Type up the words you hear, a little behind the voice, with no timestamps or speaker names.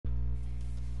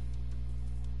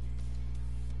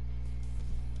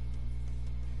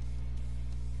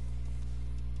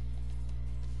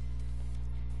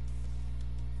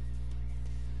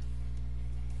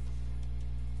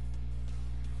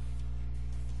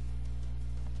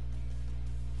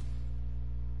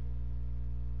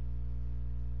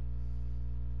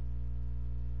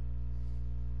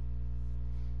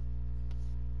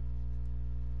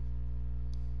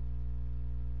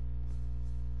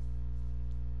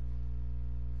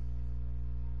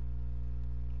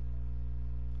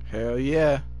Hell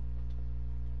yeah.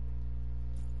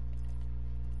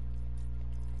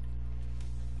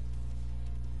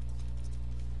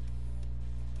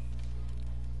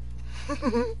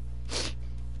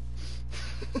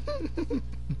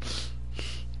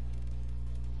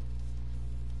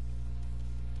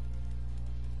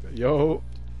 Yo,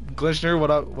 Glitchner, what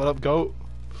up? What up, goat?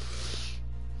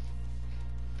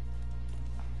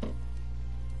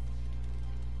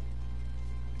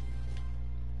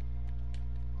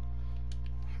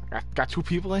 Got two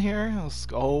people in here. Let's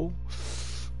go.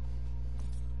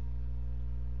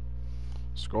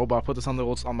 Scroll, but I put this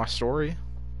on my story.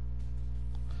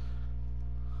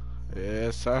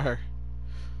 Yes, sir.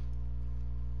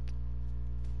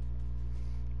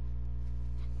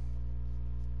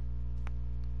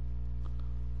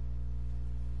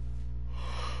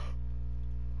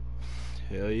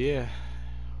 Hell yeah.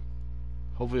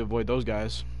 Hopefully avoid those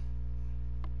guys.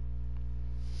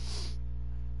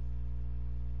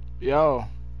 Yo.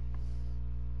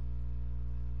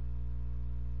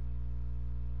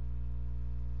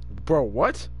 Bro,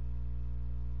 what?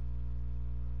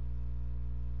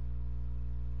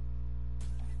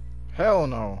 Hell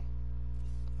no.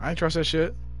 I ain't trust that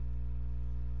shit.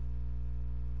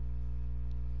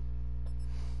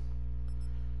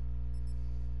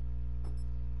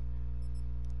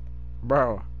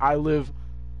 Bro, I live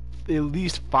at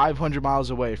least 500 miles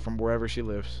away from wherever she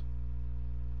lives.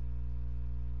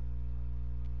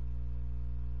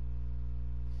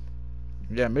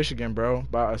 Yeah, Michigan, bro.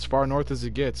 About as far north as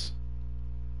it gets.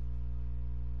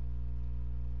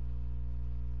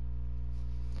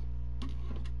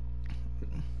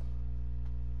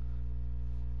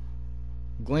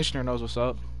 Glinchner knows what's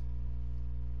up.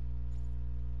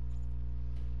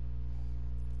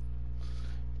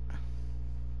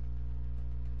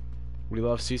 We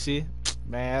love CC?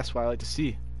 Man, that's what I like to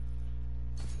see.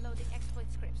 Loading exploit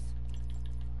scripts.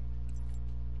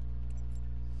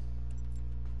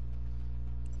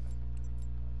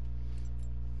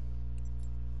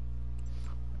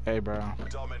 Hey, bro.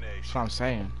 Domination. That's what I'm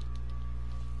saying.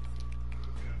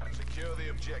 Secure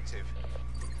the objective.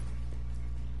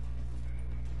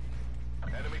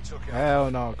 Enemy took out.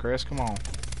 Hell no, Chris. Come on. C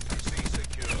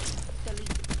secure.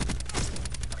 Delete.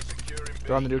 Securing B.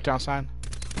 They're on the Nuketown sign.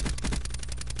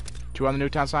 2 on the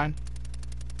Nuketown sign.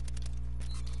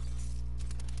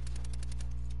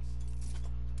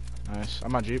 Nice.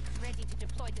 I'm on Jeep. Ready to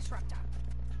deploy disruptor.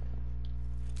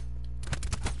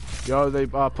 Yo, they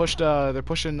pushed. They're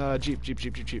pushing Jeep.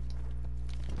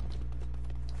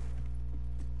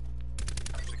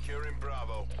 Securing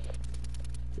Bravo.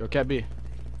 Yo, Cat B.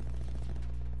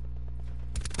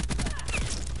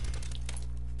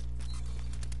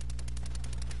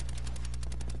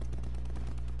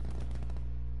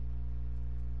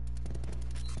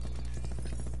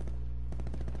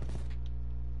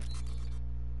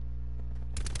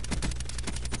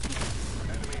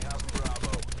 Enemy has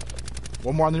Bravo.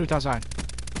 One more on the Nuketown sign.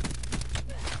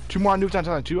 2 more on Nuketown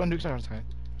sign. 2 on Nuketown sign.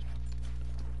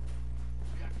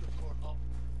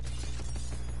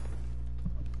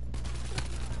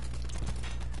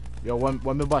 Yo, one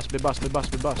mid bus.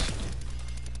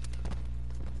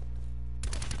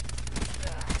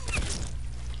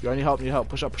 Yo, I need help.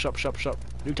 Push up.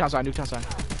 Nuketown sign.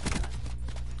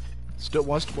 Still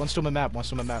one's still mid map. Ready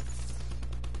to deploy.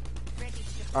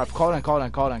 Alright, call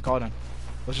it in.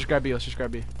 Let's just grab B.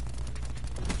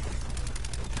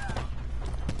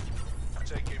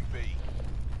 Taking B.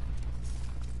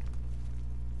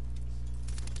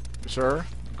 Sir,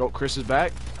 Goat Chris is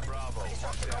back. Bravo. Watch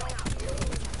out.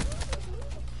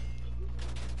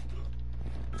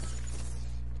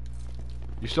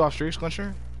 You still have streaks,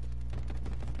 Glincher?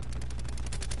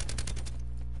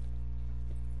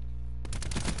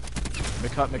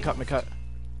 Mid cut.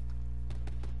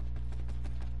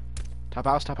 Top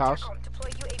house. Deploy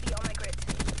UAV on my grid.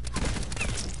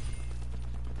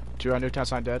 2 on Nuketown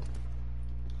sign dead.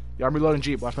 Yeah, I'm reloading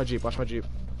Jeep. Watch my Jeep.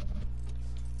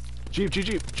 Jeep.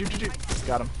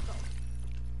 Got him.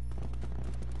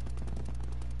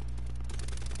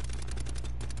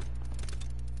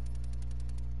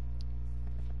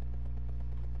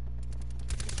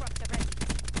 Disruptor ready.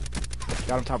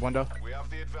 Got him top window. We have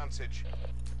the advantage.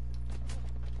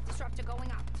 Disruptor going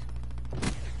out.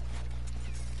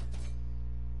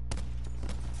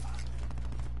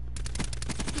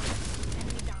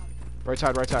 Enemy down. Right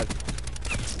side.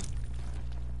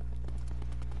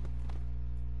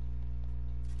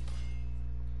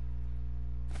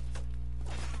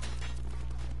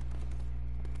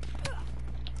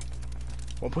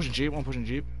 One pushing Jeep.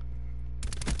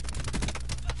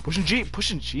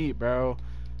 Pushing Jeep, bro.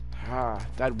 Ah,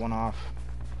 that one off.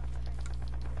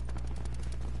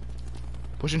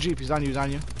 Pushing Jeep. He's on you. He's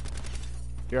on you.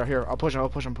 Here, here. I'll push him. I'll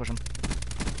push him. Push him.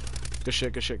 Good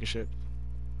shit. Good shit. Good shit.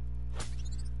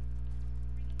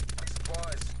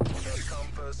 Supplies. First come,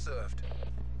 first served.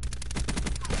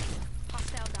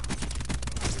 Hostile down.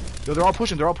 Yo, they're all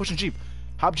pushing. They're all pushing Jeep.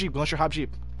 Hop Jeep. Unless you're hop Jeep.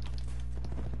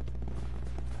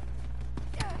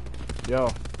 Yo.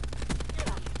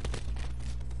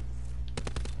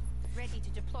 Ready to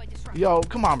deploy disruptor. Yo,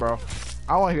 come on, bro.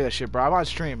 I don't want to hear that shit, bro. I'm on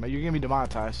stream. You're getting me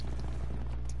demonetized.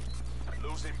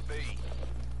 Losing B.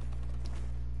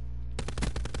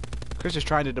 Chris is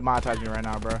trying to demonetize me right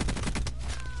now, bro.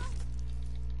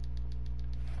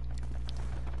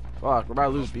 Fuck, we're about to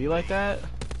lose B like that?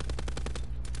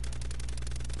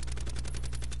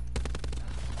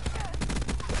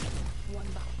 One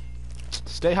down.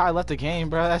 Stay high left the game,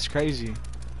 bro. That's crazy.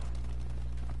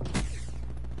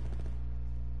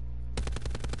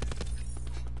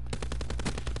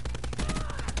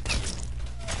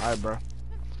 Alright, bro.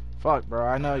 Fuck, bro.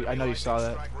 I know you saw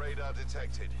that. Strike radar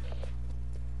detected.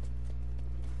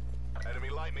 Enemy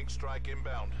lightning strike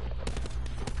inbound.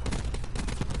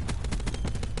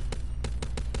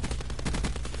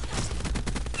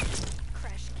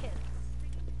 Crash kill.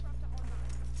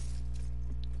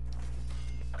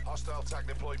 Hostile TAC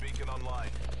deploy beacon online.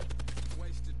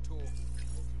 Wasted talk.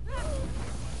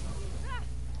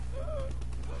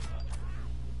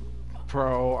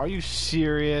 Bro, are you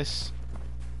serious?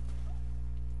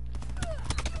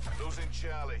 Losing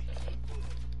Charlie.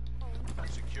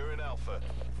 Securing Alpha.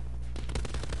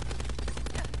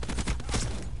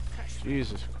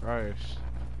 Jesus Christ.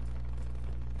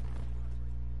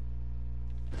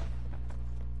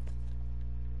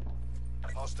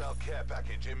 Hostile care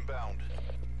package inbound.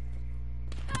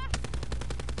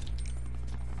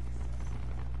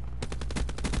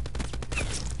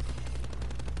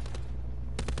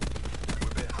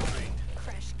 We're behind.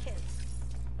 Crash kill.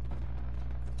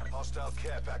 Hostile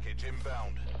care package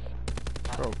inbound.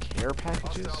 Bro, care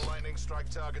packages? Hostile lightning strike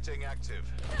targeting active.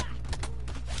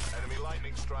 Enemy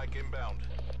lightning strike inbound.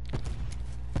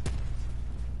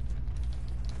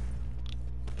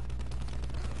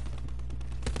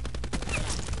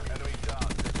 Enemy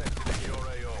dart detected in your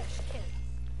AO. Kill.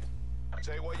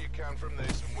 Take what you can from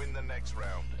this and win the next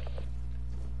round.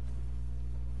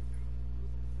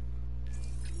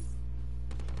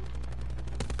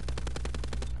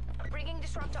 Bringing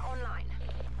disruptor online.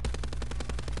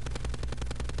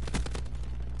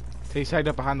 He's tagged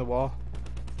up behind the wall.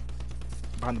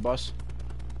 Behind the bus.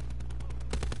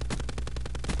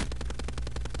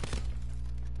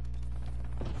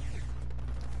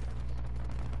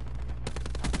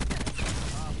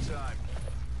 Half time.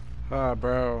 Ah,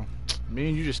 bro. Me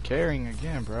and you just carrying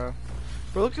again, bro.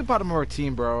 Bro, look at the bottom of our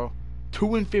team, bro.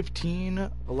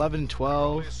 2-15, 11-12.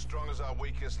 Probably as strong as our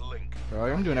weakest link. Bro,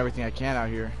 I'm doing everything I can out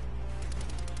here.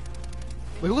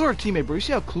 Look at our teammate, bro. You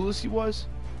see how clueless he was?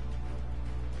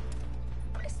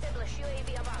 Establish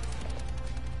UAV above.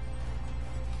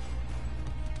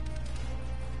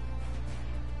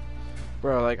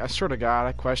 Bro, like, I swear to God,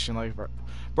 I question, like,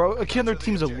 bro, again, their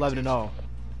team's 11-0.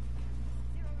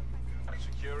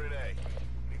 Securing A.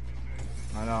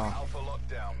 I know. Alpha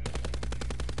lockdown.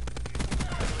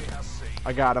 Enemy has C.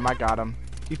 I got him, I got him.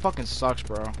 He fucking sucks,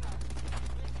 bro.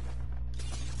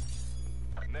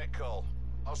 Net call.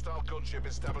 Hostile gunship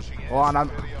establishing air Hold on, I'm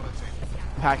superiority.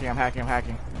 hacking, I'm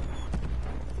hacking.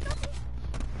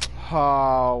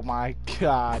 Oh my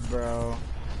God, bro.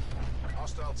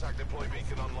 Hostile TAC deploy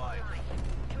beacon online.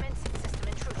 Commencing system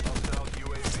intrusion. Hostile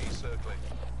UAV circling.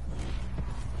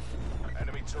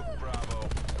 Enemy took Bravo.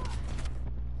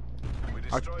 We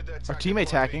destroyed their TAC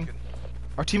teammate's deploy hacking. beacon.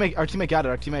 Our teammate got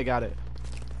it.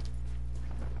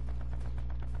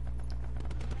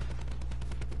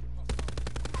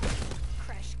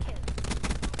 Crash kill.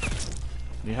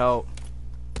 Need help.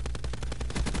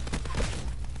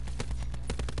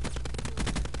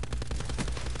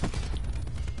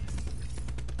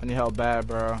 I need help bad,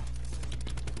 bro.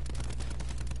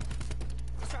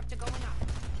 Disruptor going up.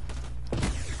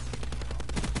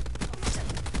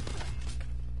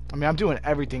 I mean, I'm doing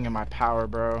everything in my power,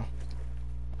 bro.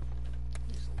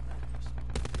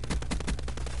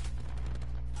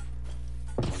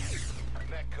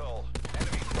 Net call.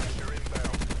 Enemy pressure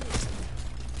inbound.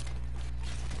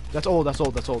 That's old.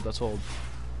 Hostile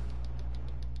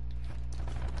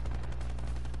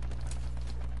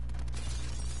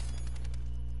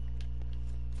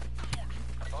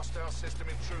system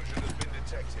intrusion has been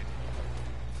detected.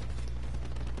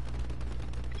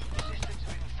 System's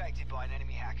been infected by an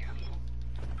enemy hacker.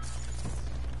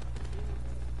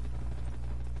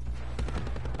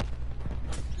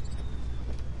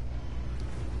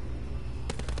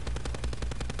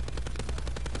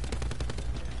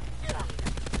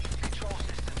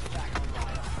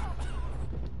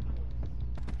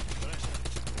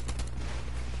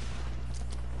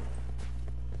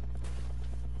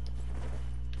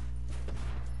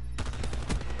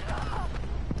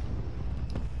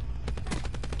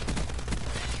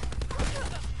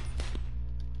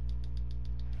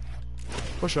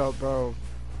 Push up, bro.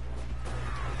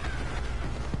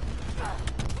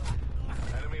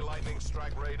 Enemy lightning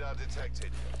strike radar detected.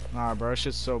 Nah, bro.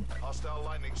 Shit's so. Hostile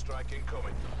lightning strike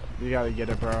incoming. You gotta get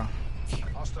it, bro.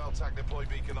 Hostile TAC deploy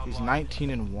beacon online. He's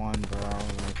 19-1, bro.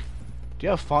 Like, do you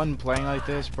have fun playing like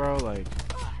this, bro? Like.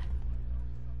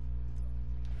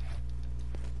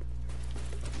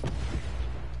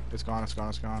 It's gone. It's gone.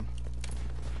 It's gone.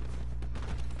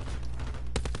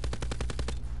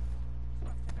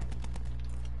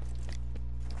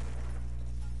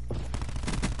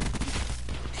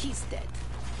 He's dead.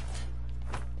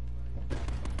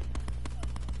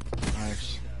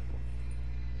 Nice.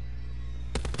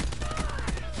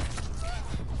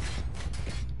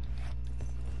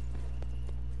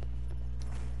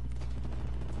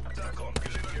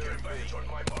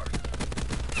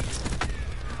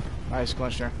 Nice,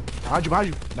 Clincher. Behind you, behind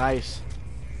you. Nice.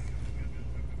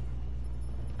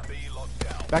 B locked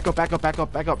down. Back up, back up, back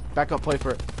up, back up, back up, play for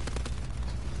it.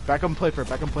 Back up and play for it,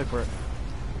 back up and play for it.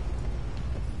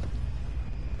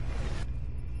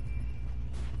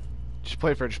 Just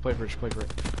play for it, just play for it, just play for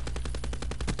it.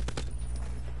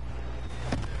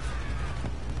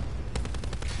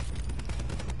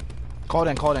 Call it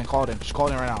in, call it in, call it in. Just call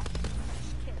it in right now.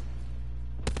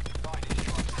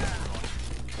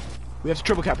 We have to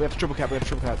triple cap, we have to triple cap, we have to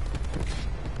triple cap.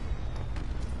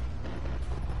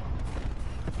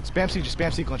 Spam C, just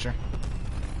spam C, Clincher.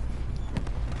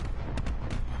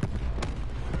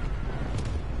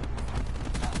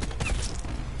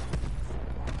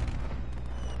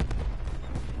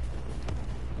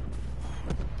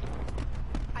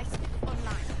 I speak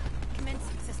online.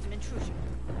 Commencing system intrusion.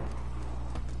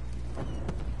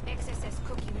 XSS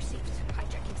cookie received.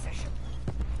 Hijacking session.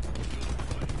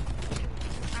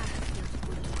 Ah, feels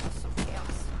good to cause some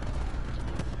chaos.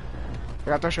 I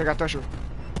got Thresher, I got Thresher.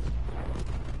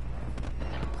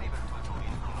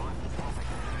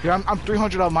 Yeah, I'm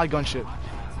 300 out of my gun shit.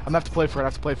 I'm gonna have to play for it, I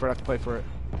have to play for it, I have to play for it.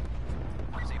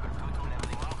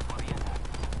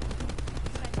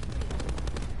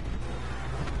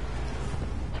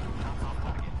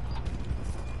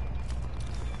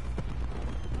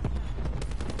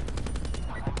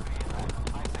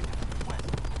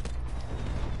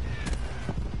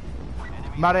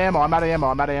 I'm out of ammo, I'm out of ammo,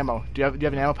 I'm out of ammo. Do you have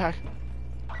an ammo pack?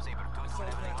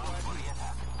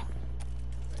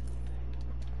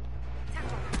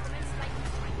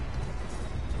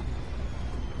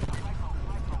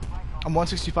 I'm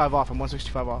 165 off, I'm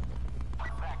 165 off.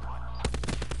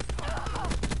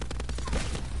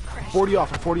 40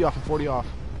 off, I'm 40 off, I'm 40 off.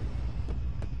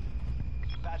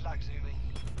 Bad luck, Zumi.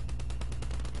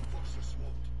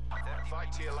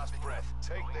 Fight to your last breath.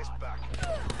 Take this back.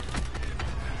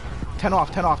 10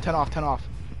 off, 10 off, 10 off, 10 off.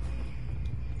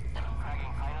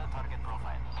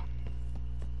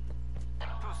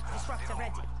 Disruptor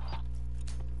ready.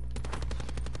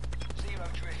 Zero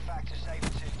drift factor saber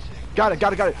 2-2. Got it,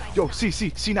 got it, got it. Yo, see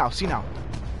now, see now.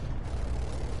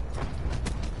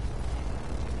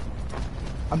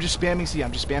 I'm just spamming C,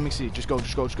 I'm just spamming C. Just go,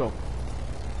 just go, just go.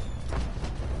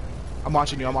 I'm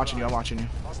watching you, I'm watching you, I'm watching you.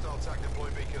 Hostile TAC deploy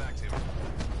beacon active.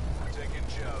 Taking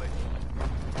Charlie.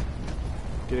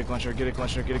 Get it, Clincher, get it,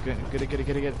 Clincher, get it, get it, get it, get it,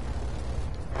 get it.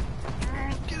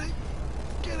 Get it,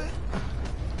 get it.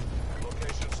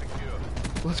 Location secure.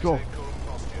 Let's go. Take current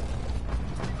posture.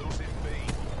 Losing B.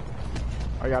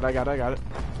 I got it, I got it.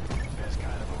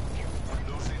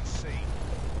 Losing C.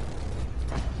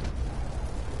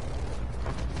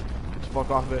 Get the fuck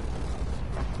off of it.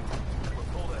 We're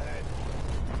pulled ahead.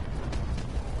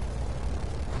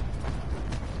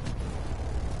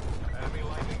 Enemy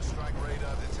lightning strike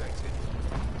radar detected.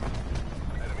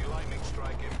 Enemy lightning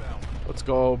strike inbound. Let's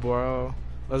go, bro.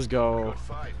 Let's go. Good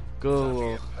fight. Good Time to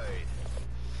little. get paid.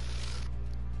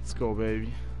 Let's go,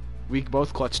 baby. We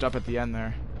both clutched up at the end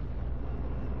there.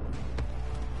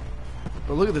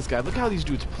 But look at this guy. Look how these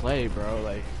dudes play, bro.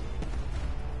 Like.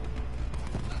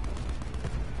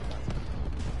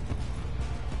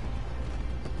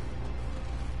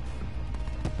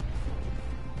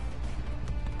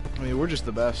 I mean, we're just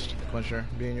the best, Clincher.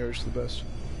 Being yours the best.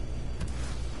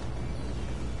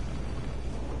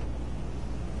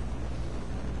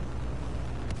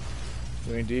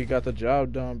 We indeed got the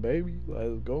job done, baby.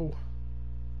 Let's go.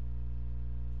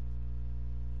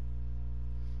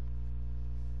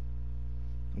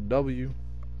 W.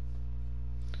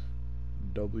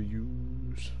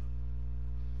 W's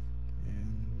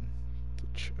in the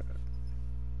chat.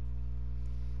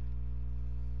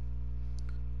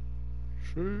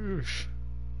 Shush.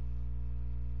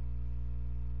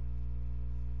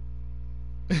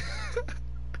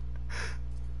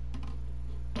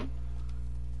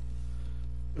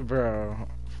 Bro,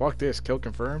 fuck this. Kill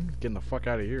confirmed. Getting the fuck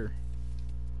out of here.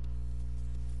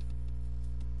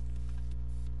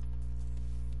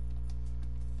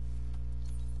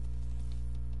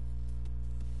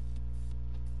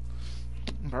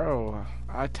 Bro,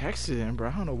 I texted him, bro.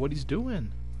 I don't know what he's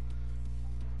doing.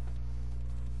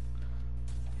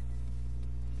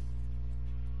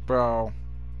 Bro.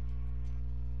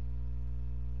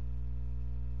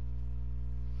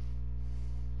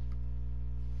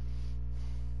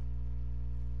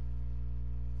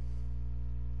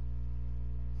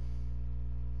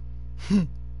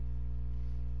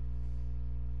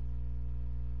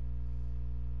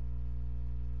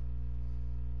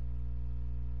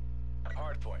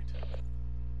 Hardpoint.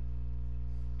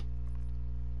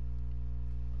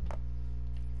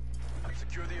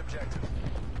 Secure the objective.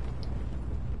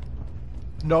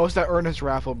 No, it's that Ernest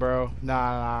raffle, bro.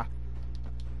 Nah.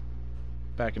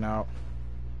 Backing out.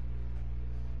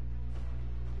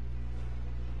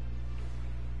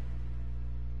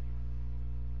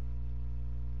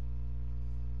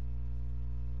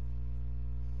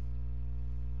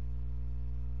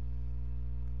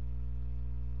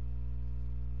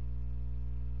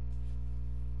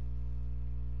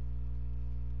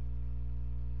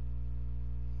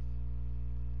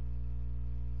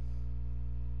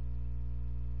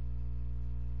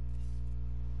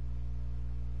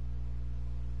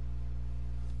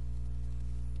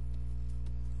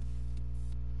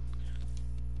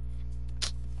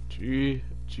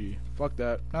 Gee. Fuck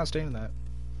that. Not staying in that.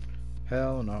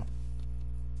 Hell no.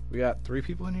 We got 3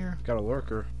 people in here? Got a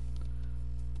lurker.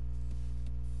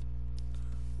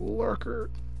 Lurker.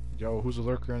 Yo, who's a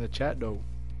lurker in the chat though?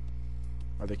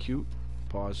 Are they cute?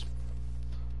 Pause.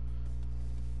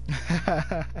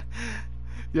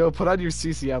 Yo, put on your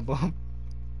CC emblem.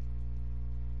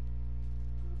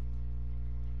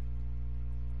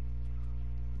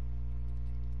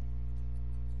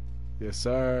 Yes,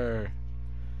 sir.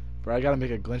 Bro, I gotta make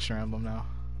a Glincher emblem now.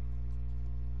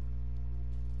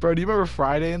 Bro, do you remember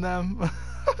Friday in them?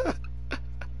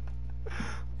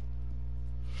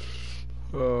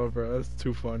 Oh, bro, that's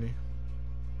too funny.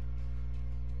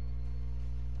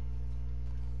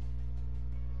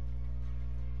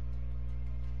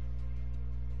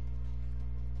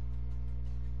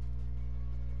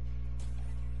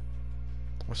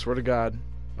 I swear to God.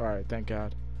 Alright, thank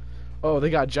God. Oh, they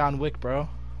got John Wick, bro.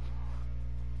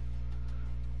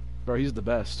 Bro, he's the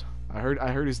best. I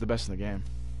heard he's the best in the game.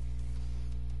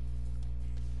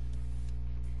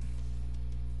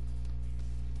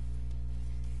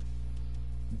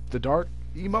 The dark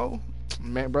emo?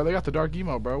 Man, bro, they got the dark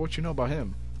emo, bro. What you know about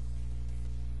him?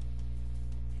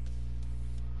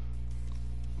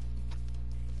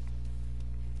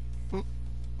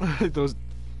 Those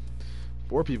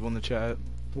 4 people in the chat.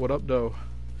 What up, though?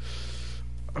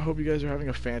 I hope you guys are having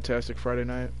a fantastic Friday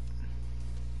night.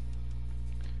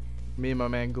 Me and my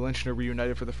man Glinchner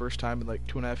reunited for the first time in like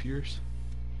 2.5 years.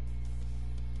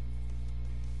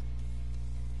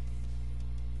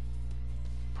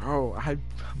 Bro, I'm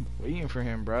waiting for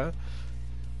him, bruh.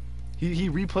 He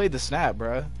replayed the snap,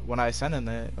 bruh. When I sent him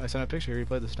a picture, he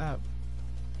replayed the snap.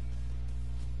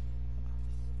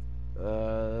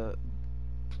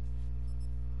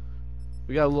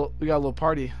 We got a little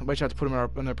party. I might have to put him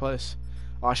in their place.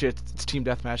 Oh shit, it's team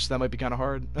deathmatch, so that might be kind of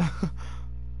hard.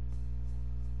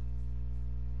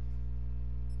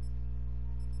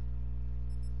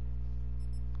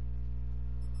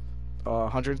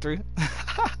 103?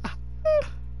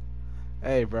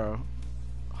 Hey, bro.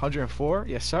 104?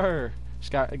 Yes, sir.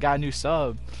 Just got a new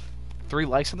sub. 3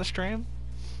 likes on the stream?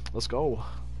 Let's go.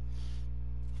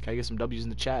 Can I get some W's in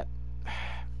the chat?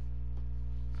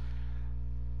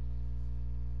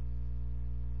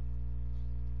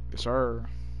 Yes, sir.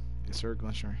 Yes, sir,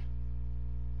 Glincher.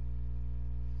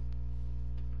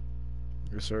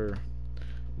 Yes, sir.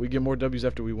 We get more W's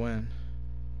after we win.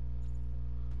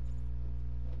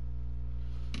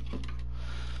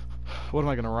 What am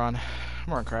I gonna run? I'm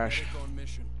gonna crash.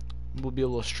 We'll be a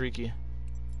little streaky.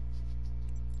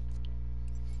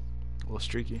 A little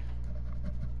streaky.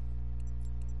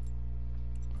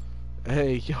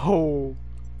 Hey, yo.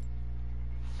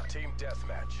 Team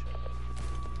deathmatch.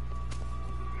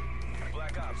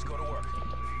 Black Ops, go to work.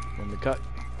 In the cut.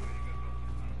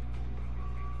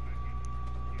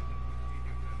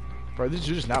 Bro, these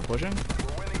are just not pushing?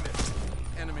 We're winning this.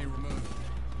 Enemy removed.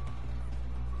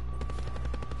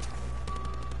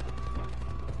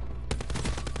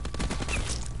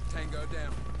 Tango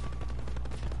down.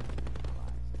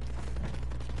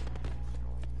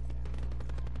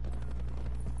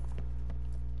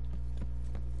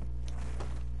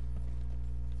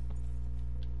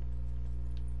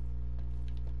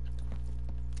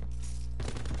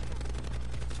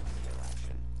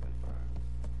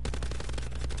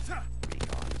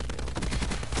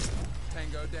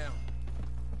 Tango down.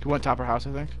 He went top of house,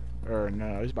 I think. Or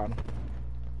no, he's bottom.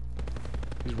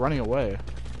 He's running away.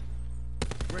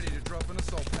 Ready to drop an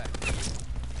assault pack.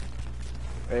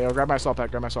 Hey, yo, grab my assault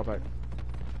pack. Grab my assault pack.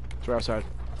 It's right outside.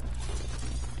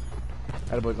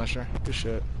 Attaboy, Glenster. Good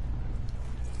shit.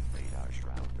 Radar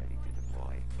shroud ready to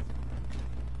deploy.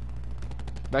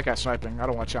 That guy's sniping. I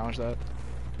don't want to challenge that.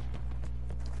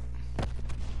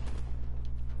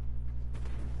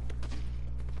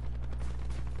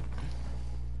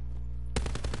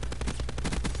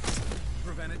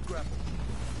 Prevented grapple.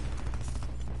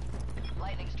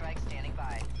 Lightning strike standing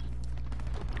by.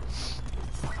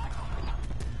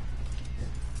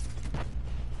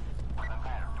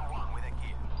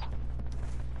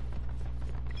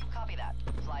 Copy that.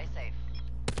 Fly safe.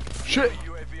 Shit!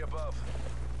 UAV above.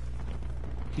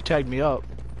 He tagged me up.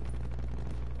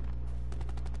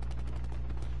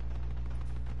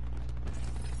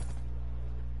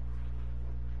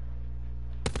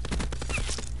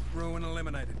 Ruin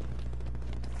eliminated.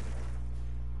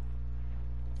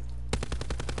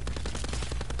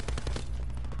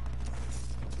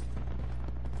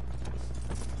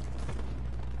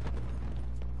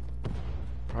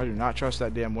 I do not trust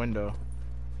that damn window.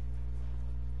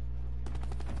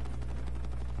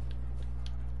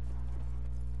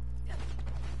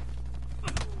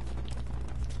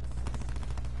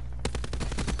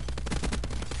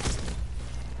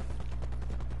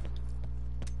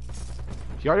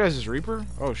 He already has his Reaper?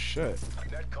 Oh shit.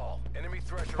 Net call. Enemy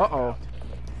thresher. Uh-oh.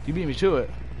 You beat me to it.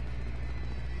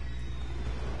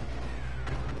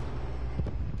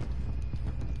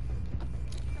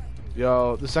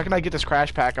 Yo, the second I get this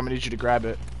crash pack, I'm gonna need you to grab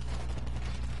it.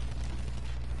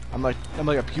 I'm like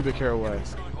a pubic hair away.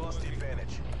 We've lost the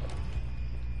advantage.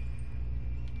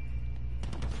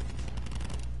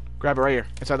 Grab it right here.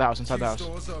 Inside the house, inside the Two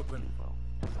house. stores open.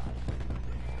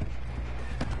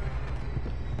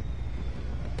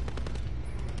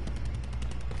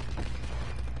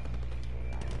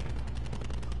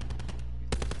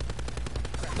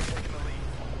 Taking the lead.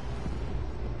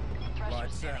 Thresher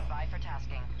Lights standing out. by for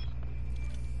tasking.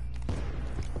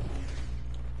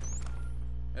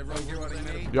 Everyone get what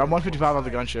they need. Yo, I'm 155 on the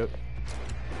gunship.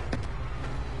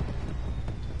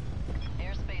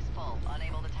 Airspace full.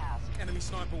 Unable to task. Enemy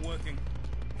sniper working.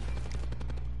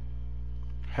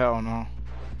 Hell no.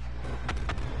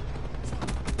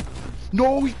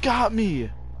 No, he got me!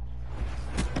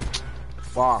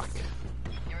 Fuck.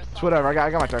 Your assault It's whatever, I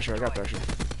got my thresher, I got thresher.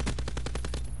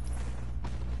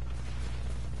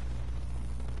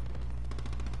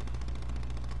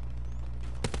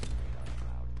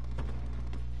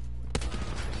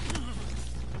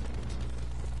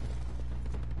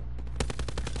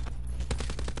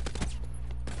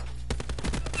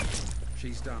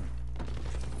 She's done.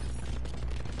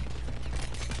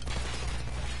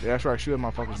 Yeah, that's right, shoot at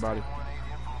my fucker's body.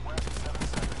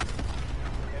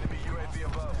 Enemy UAV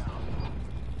above.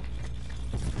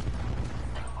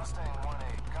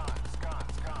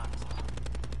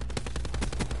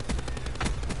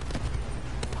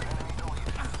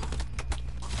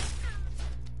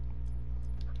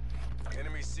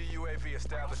 Enemy CUAV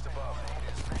established above.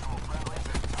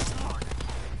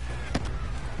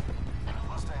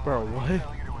 Bro, what?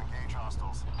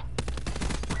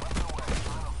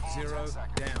 Zero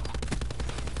down.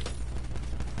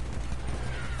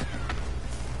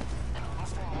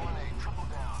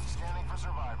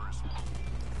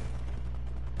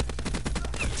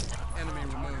 Enemy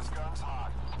removed.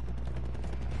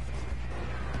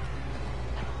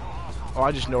 Oh,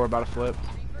 I just know we're about to flip.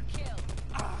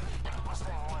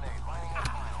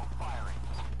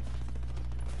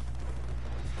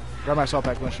 Grab my assault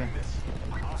pack, Glenster.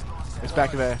 It's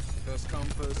back of A. First come,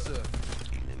 first serve.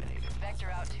 Vector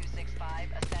out 265.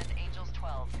 Ascend Angels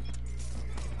 12.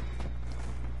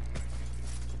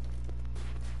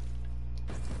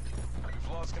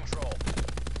 We've lost control.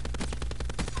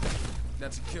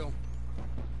 That's a kill.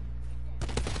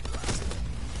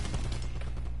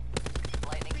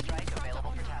 Lightning strike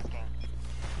available for tasking.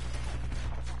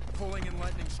 Calling in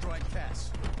lightning strike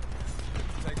Cass.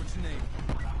 Take what you need.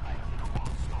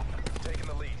 Taking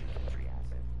the lead.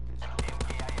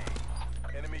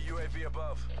 Enemy UAV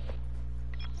above.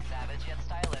 Savage yet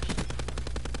stylish.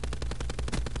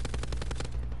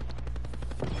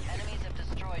 Enemies have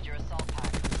destroyed your assault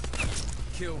pack.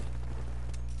 Kill.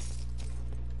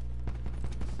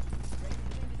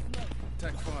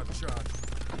 Tech 5 charge.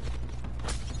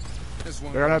 This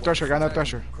one. Got another thresher, got another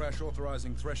thresher. Crash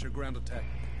authorizing thresher ground attack.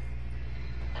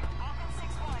 Falcon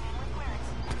 6-1 in with clearance.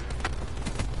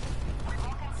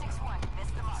 Falcon 6-1,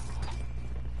 missed the mark.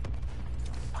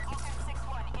 Falcon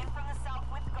 6-1 in from the south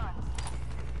with guns.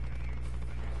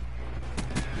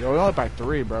 Yo, we're only by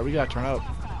 3, bro. We gotta turn up.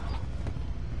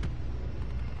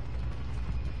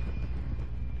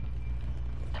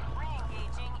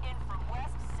 Re-engaging in from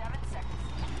west, 7 seconds.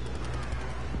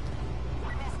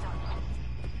 Missed him.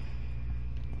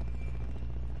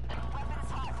 Weapons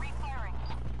hot, refiring.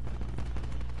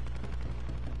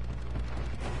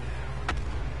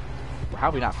 How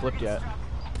have we not flipped yet?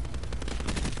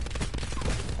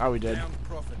 Oh, we did. Down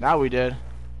profit. Now we did.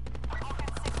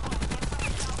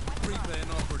 Pre-plan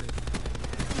operative.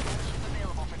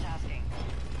 Available for tasking.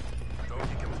 Don't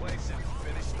get complacent.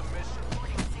 Finish the mission.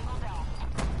 Single down.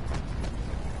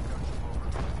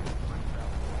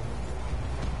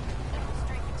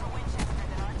 Straight into Winchester,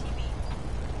 then RTB.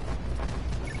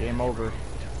 Game over.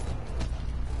 Missed him.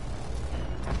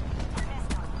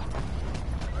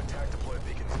 Attack deploy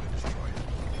beacons been destroyed.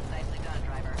 Nicely done,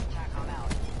 driver. TACOM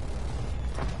out.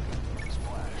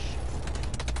 Splash.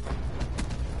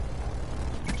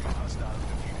 Hostile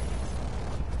defeated.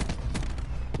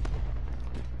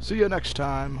 See you next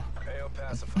time. AO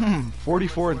pacified.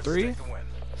 44 and 3? Take the win.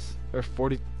 Or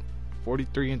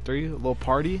 43 and 3? A little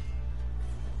party?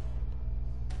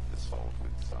 Assault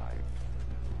with side.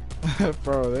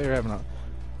 Bro, they're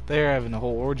having a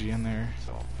whole orgy in there.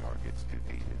 Assault targets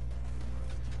defeated.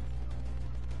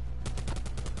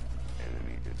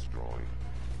 Enemy destroyed.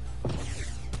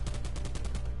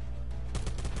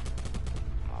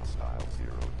 Hostile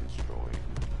 0 destroyed.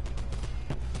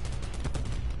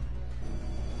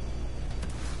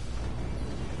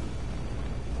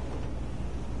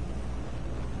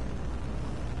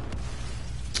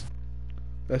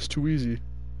 That's too easy.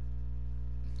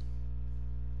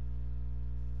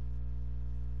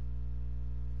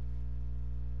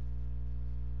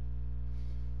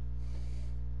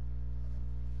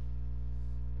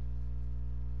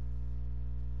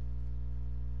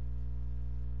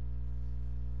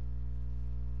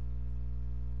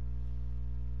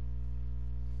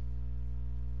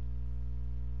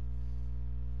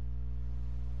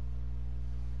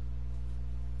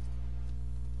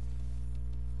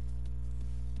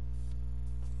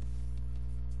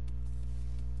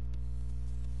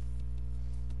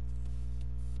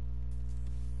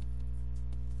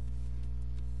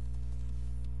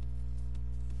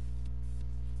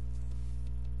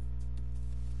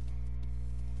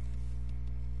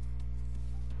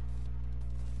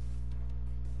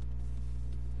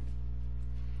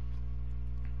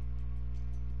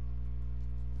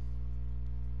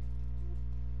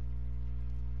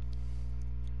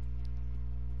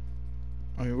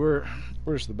 I mean, we're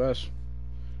just the best.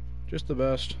 Just the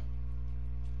best.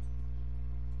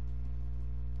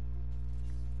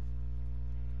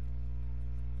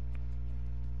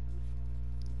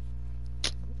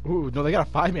 Ooh, no, they got a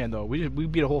 5-man though. We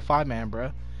beat a whole 5-man,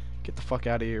 bruh. Get the fuck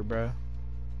out of here, bruh.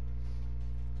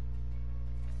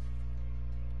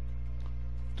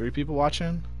 3 people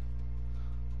watching.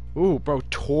 Ooh, bro,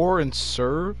 Tor and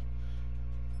Serve.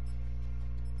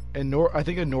 And I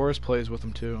think Norris plays with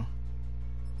them too.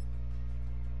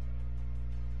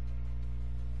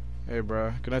 Hey, bro,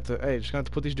 just gonna have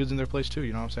to put these dudes in their place too.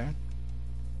 You know what I'm saying?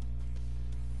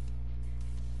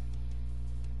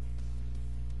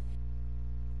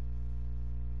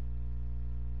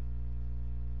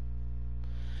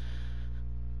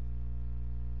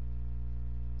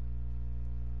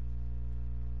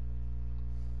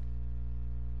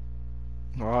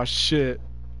 Oh shit!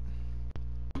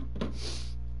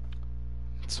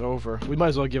 It's over. We might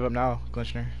as well give up now,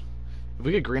 Glinchner. If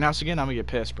we get greenhouse again, I'm gonna get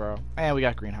pissed, bro. And we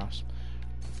got greenhouse.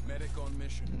 Medic on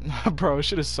mission. Bro, this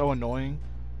shit is so annoying.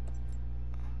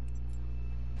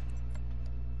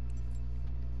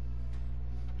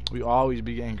 We always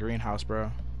be getting greenhouse,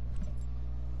 bro.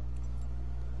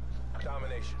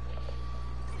 Domination.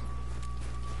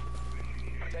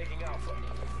 Taking Alpha.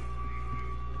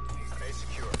 A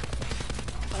secure.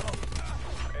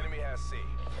 Enemy has C.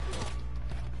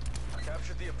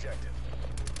 Captured the objective.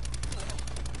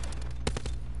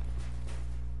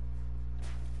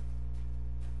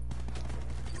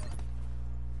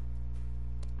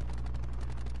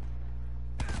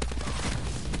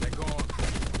 They're gone.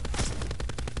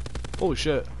 Holy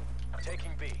shit.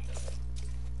 Taking B.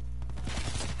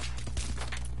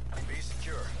 B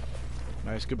secure.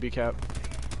 Nice, good B cap.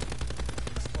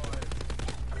 Expired.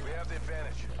 We have the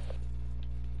advantage.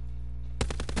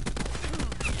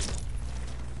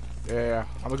 Yeah.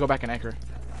 I'm gonna go back and anchor.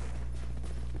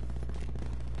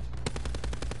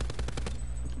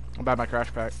 I'm bad my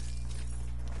crash pack.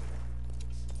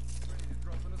 Ready to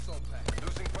drop an assault pack.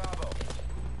 Losing Bravo.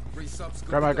 3 subs.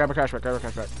 Grab my crash pack.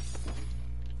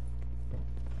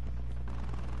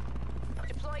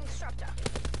 Deploying disruptor.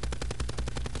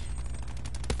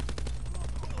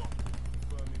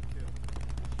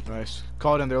 Nice.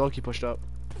 Call it in there. Loki pushed up.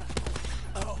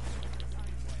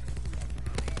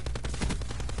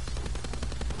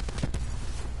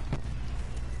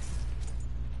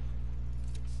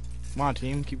 Come on,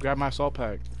 team. Keep grabbing my assault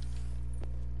pack.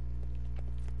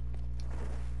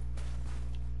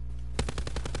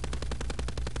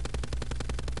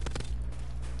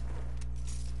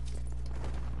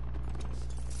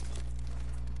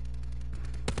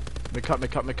 Me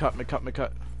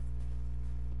cut.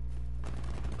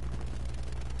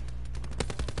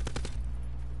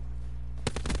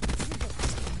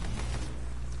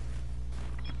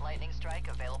 Lightning strike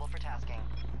available for tasking.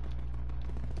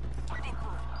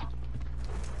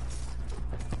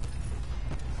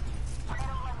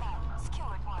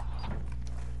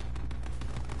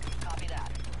 Copy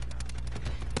that.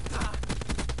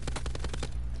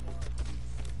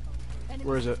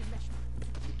 Where is it?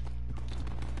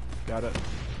 Got it.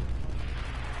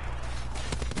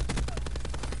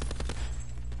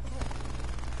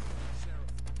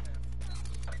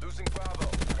 Losing Bravo.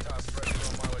 Task pressure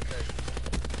on my location.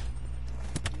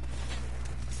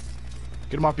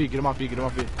 Get him off B. Get him off B. Get him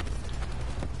off B.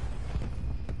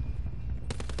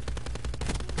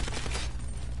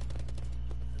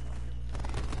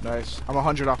 Nice. I'm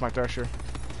 100 off my thresher.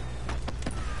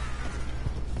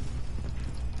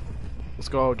 Let's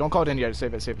go. Don't call it in yet.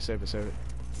 Save it. Save it. Save it. Save it.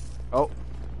 Oh.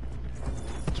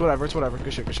 It's whatever. It's whatever.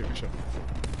 Good shit. Good shit. Good shit.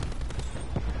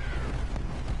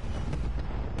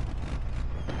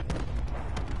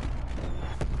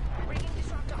 Bringing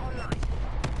disruptor online.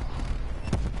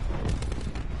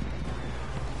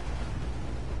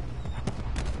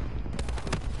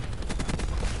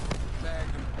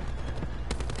 Bagged him.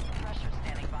 Pressure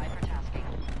standing by for tasking.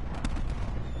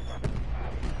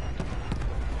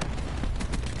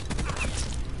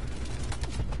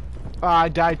 I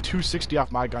died 260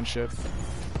 off my gunship.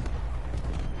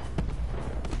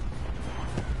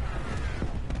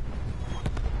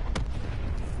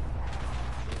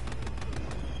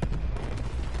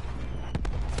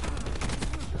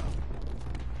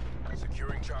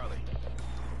 Securing Charlie.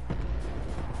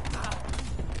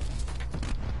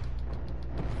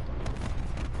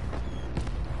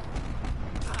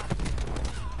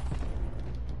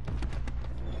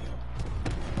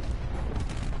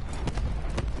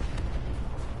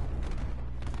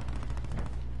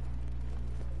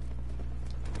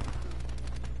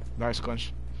 Nice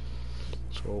clinch.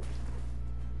 Let's go.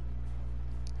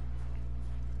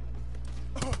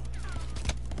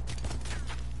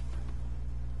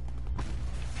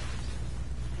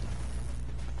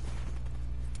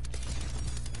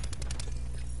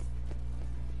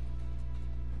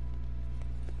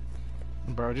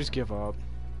 Bro, just give up.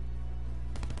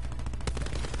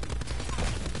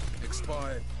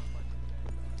 Expired.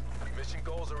 Mission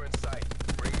goals are in sight.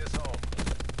 Bring this home.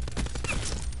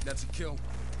 That's a kill.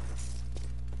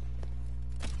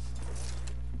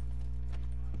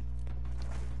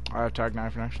 I have tag 9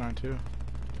 for next 9 too.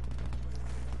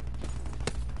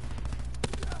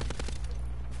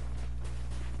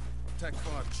 Tech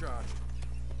 5 charged.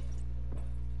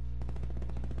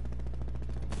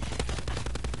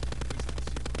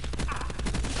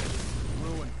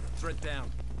 Ruin. Threat down.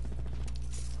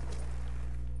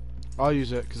 I'll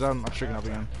use it because I'm tricking up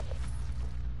again.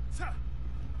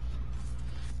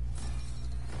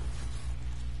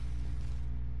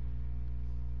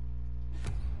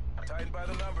 Tightened by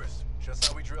the numbers. Just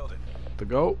how we drilled it. The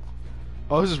goat.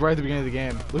 Oh, this is right at the beginning of the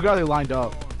game. Look how they lined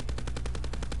up.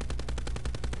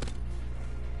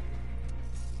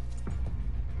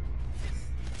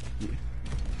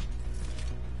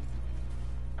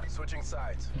 Switching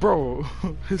sides. Bro.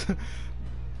 Secure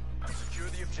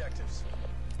the objectives.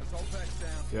 Assault pack's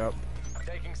down. Yep.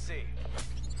 Taking C.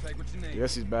 Take what you need.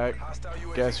 Guess he's back. Hostile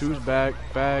UAV Guess who's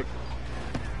suspect. back? Back.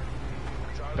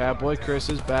 Charlie Bad boy locked Chris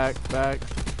down. is back. Back.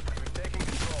 We've taken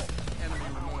control. Enemy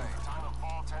remains. Time to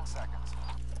fall 10 seconds.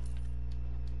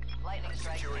 Lightning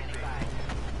strike Securing standing B. by.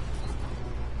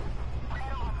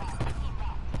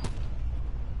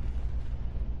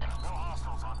 No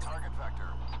hostiles on target vector.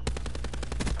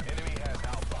 Enemy has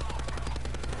Alpha.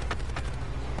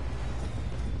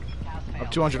 Gas I'm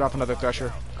failed. 200 off another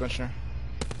thresher. Clincher.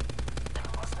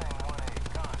 Mustang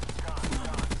 1A, guns.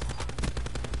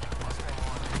 Mustang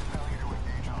 1A, failure to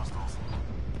engage hostiles.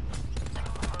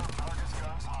 Confirmed target's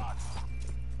guns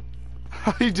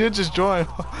hot. He did just join.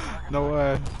 No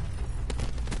way.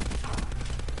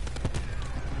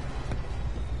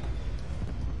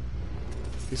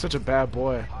 He's such a bad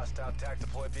boy. Hostile TAC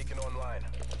deploy beacon online.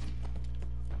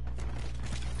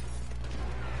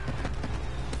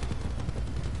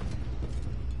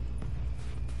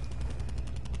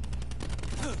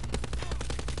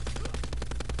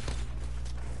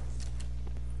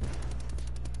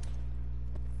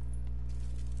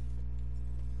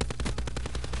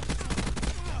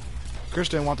 Chris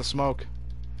didn't want the smoke.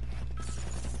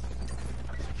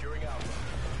 Securing Alpha.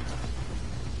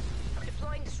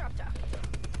 Deploying disruptor.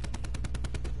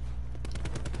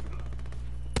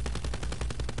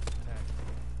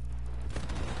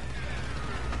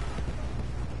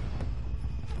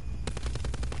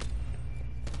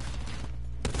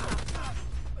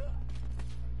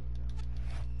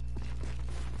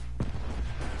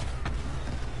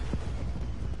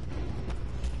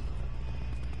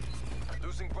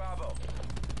 Losing Bravo.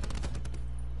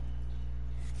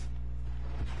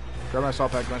 Grab my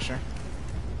assault pack, Commissioner.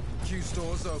 Q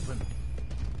stores open.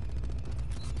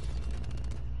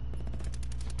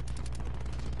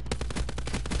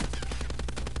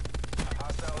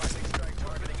 Hostile lightning strike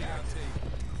targeting AT.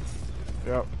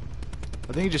 Yep.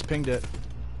 I think he just pinged it.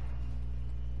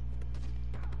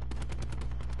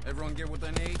 Everyone get what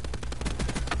they need?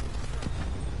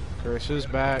 Chris is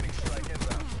back. Strike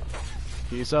inbound.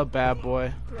 He's a bad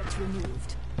boy. Threats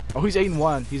removed. Oh, he's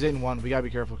 8-1. He's 8-1. We gotta be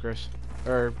careful, Chris.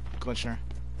 Or Glinchner.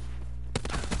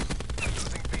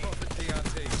 Losing B.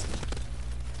 TRT.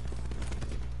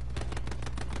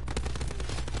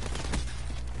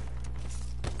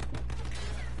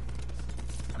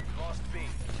 Lost B.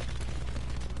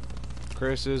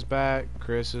 Chris is back.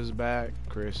 Chris is back.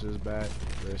 Chris is back.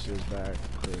 Chris is back.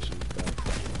 Chris is back.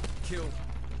 Kill.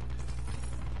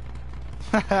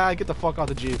 Get the fuck off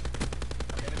the Jeep.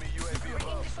 Enemy UAV Bringing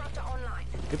above. disruptor online.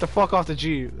 Get the fuck off the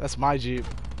Jeep. That's my Jeep.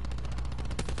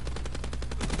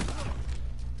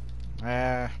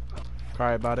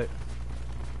 Cry about it.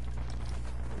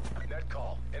 Net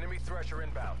call. Enemy Thresher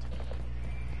inbound.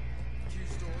 Q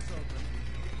stores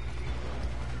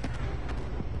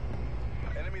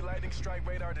open. Enemy lightning strike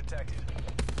radar detected.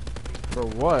 For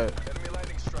what? Enemy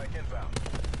lightning strike inbound.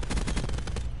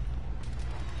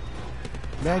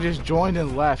 Man just joined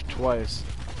and left twice.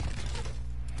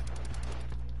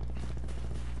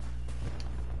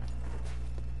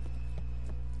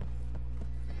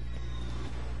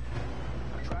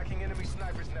 Tracking enemy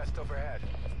sniper's nest overhead.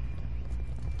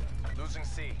 Losing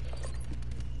C.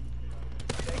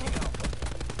 Taking Alpha.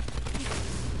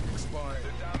 Expired.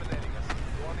 They're dominating us.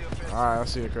 Go on the offensive. Alright, I'll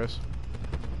see you, Chris.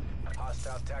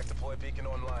 Hostile TAC deploy beacon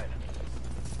online.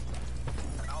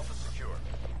 Alpha secure.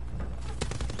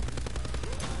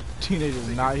 Teenage is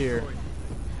not here.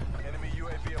 Enemy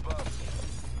UAV above.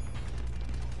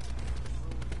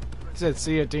 He said,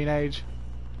 see ya, teenage.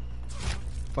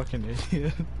 Fucking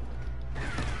idiot.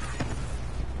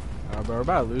 Bro, we're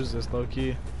about to lose this low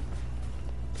key.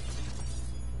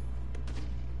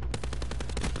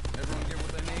 Everyone get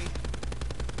what they need?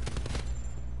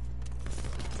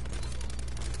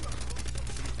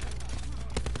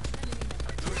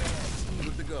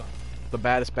 Good to go. The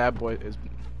baddest bad boy is.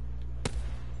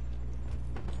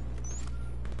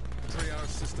 3R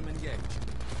system engaged.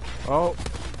 Oh.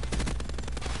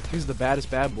 He's the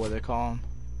baddest bad boy, they call him.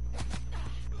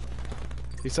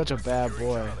 He's such a bad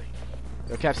boy.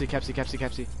 Yo, Capsy, Capsy, Capsy,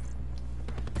 Capsy.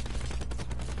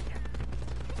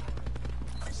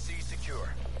 C secure.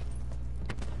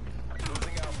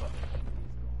 Losing Alpha.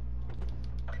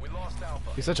 We lost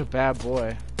Alpha. He's such a bad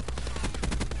boy.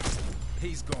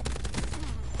 He's gone.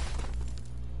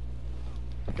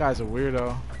 That guy's a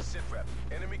weirdo. Sit rep.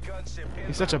 Enemy gunship inbound.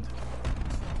 He's such a.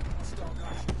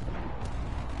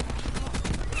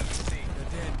 C.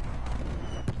 They're dead.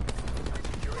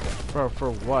 Securing Alpha. Bro,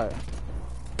 for what?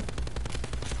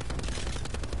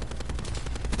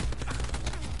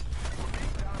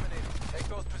 Being dominated. Take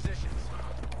those positions.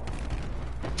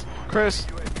 Chris,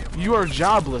 UAV above. you are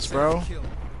jobless, bro. Kill.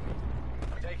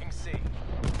 Taking C.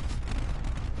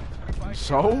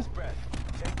 So? Last breath.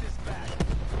 Take this back.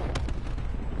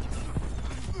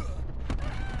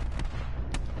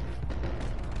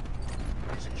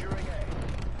 Securing A.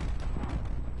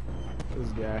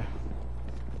 This guy.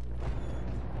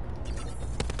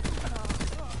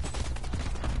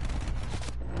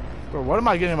 Bro, what am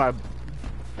I getting my... What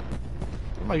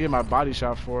am I getting my body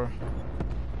shot for?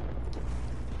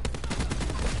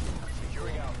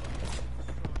 Securing Alpha.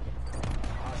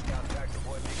 Hostile attack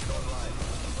deploy beacon online.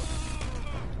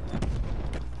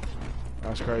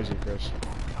 That's crazy, Chris.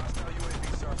 Hostile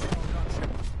UAV circle.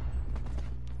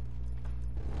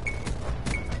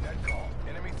 Net call.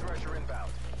 Enemy Thresher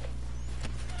inbound.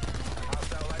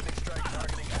 Hostile lightning strike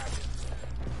targeting active.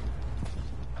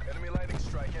 Enemy lightning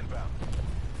strike inbound.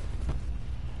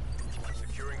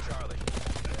 Securing Charlie.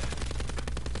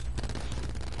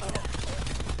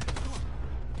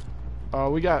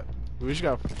 We just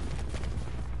got...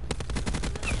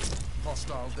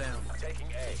 Hostile down. Taking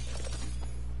A.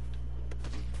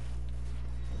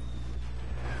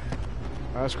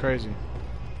 That's crazy.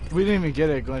 We didn't even get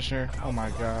it, Glinchner. Oh my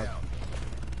god. Down.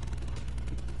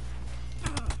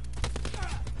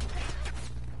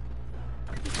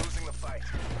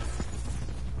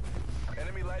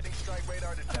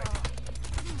 radar detected.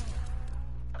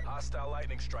 Hostile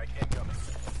lightning strike incoming.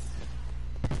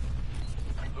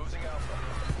 Losing Alpha.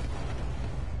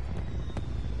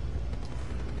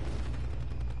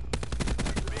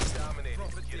 Being dominated.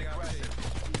 Get aggressive.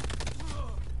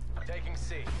 Taking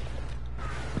C.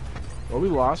 Well, we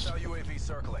lost. Hostile UAV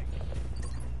circling.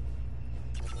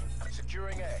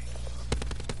 Securing A.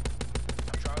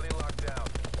 Charlie locked down.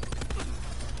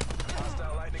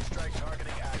 Hostile lightning strike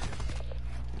targeting active.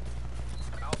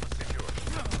 Alpha secure.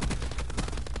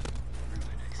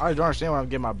 I don't understand what I'm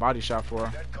getting my body shot for.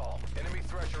 Dead call. Enemy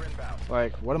thresher inbound.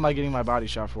 Like, what am I getting my body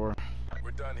shot for?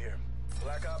 We're done here.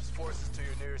 Black Ops forces to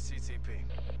your nearest CCP.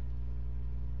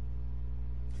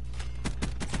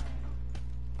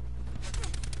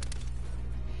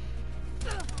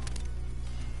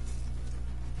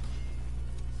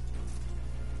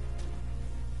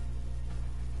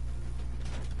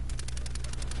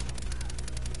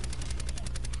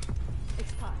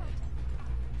 Expired.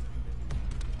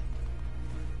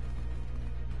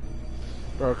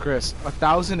 Bro, Chris,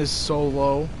 1,000 is so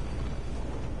low.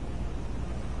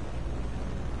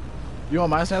 You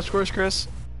want my snap scores, Chris?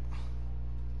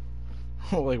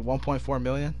 Like 1.4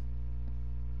 million?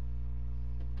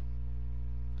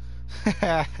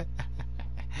 I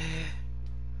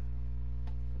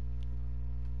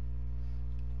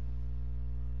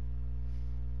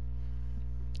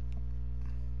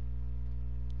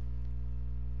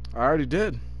already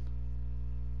did.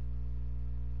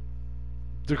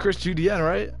 The Chris GDN,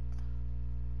 right?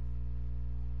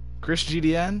 Chris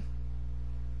GDN?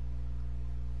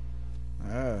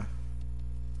 Yeah.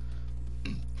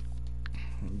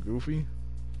 Goofy.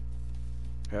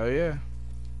 Hell yeah.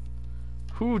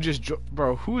 Who just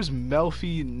bro, who is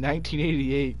Melfi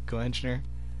 1988, Glenchner?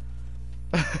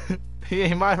 He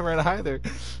ain't my friend either.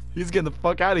 He's getting the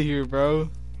fuck out of here, bro.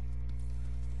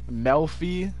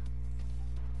 Melfi.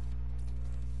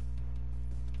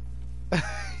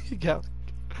 You got.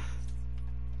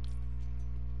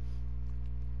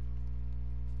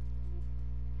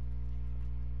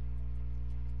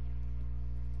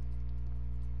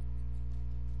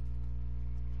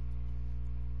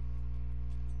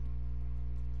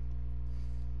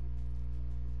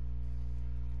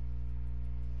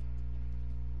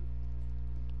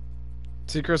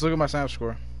 See, Chris, look at my snap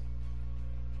score.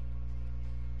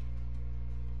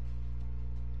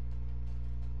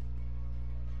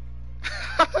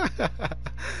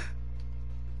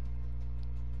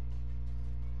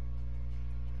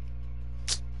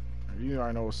 You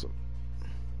already know what's up.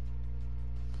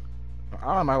 I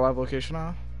don't have my live location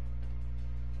on.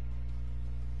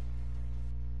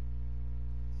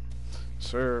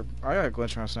 Sir, I got a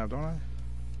glitch on Snap, don't I?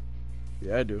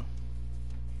 Yeah, I do.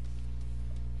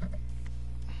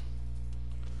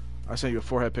 I sent you a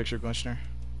forehead picture, Glenchner.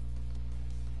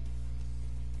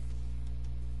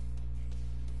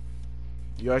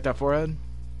 You like that forehead?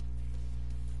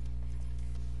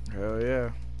 Hell yeah.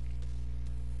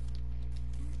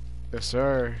 Yes,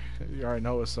 sir. You already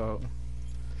know what's up.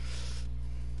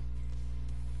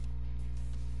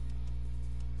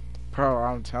 Bro,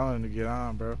 I'm telling him to get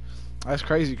on, bro. That's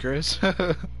crazy, Chris.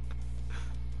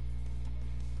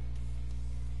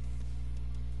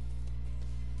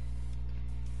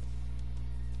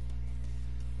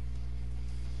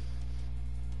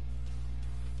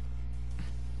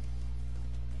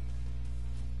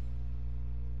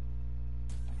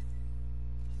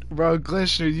 Bro,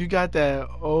 Glenchner, you got that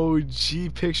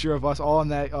OG picture of us all in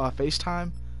that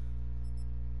FaceTime?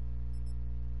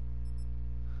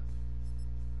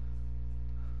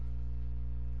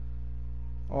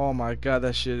 Oh my god,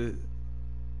 that shit.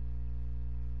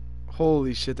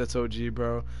 Holy shit, that's OG,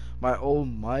 bro. My old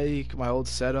mic, my old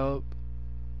setup.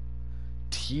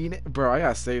 Bro, I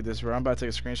gotta save this, bro. I'm about to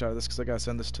take a screenshot of this because I gotta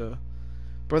send this to.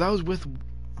 Bro, that was with.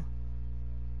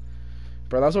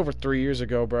 Bro, that was over 3 years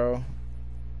ago, bro.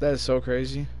 That is so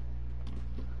crazy.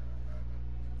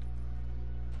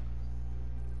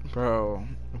 Bro,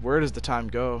 where does the time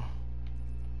go?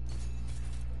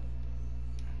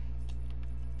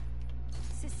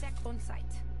 Sysec on site.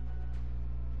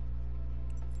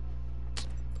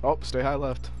 Oh, stay high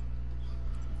left.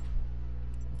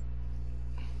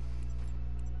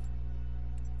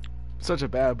 Such a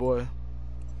bad boy.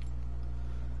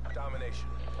 Domination.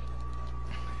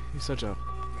 He's such a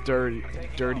dirty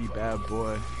bad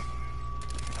boy.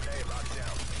 Okay, locked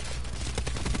down.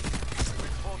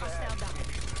 Pulled ahead.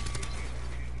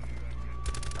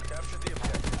 Capture the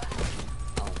objective.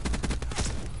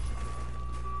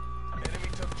 Enemy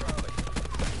took Charlie.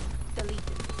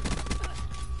 Deleted.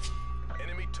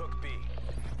 Enemy took B.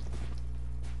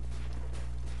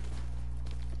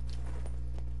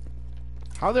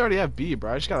 How they already have B,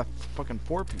 bro? I just got a fucking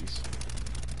 4-piece.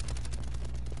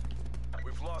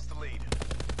 We've lost the lead.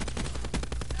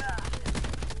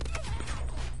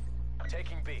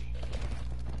 Taking B.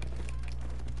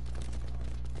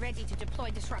 Ready to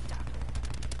deploy disruptor.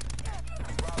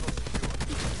 Bravo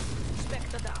secure.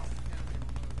 Spectre down.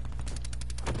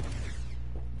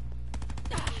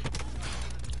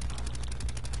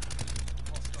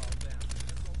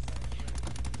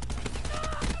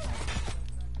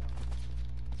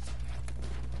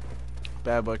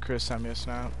 Bad boy Chris sent me a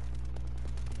snap.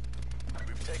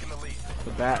 We've taken the lead.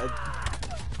 The bat.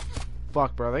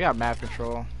 Fuck, bro. They got map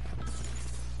control.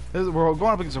 We're going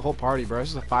up against a whole party, bro. This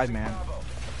is a 5-man. Bravo.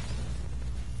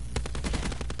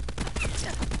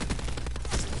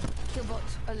 Killbot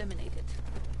eliminated.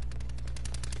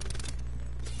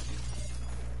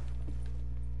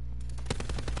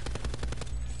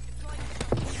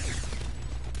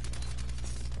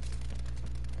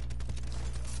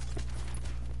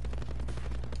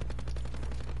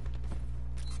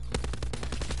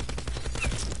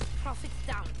 Profits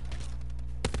down.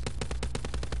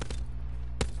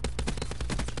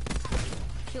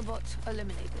 Killbot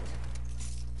eliminated.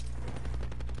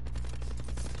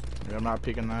 Yeah, I'm not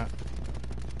peeking that.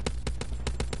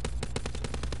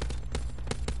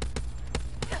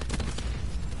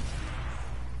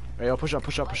 Hey, yo, push up,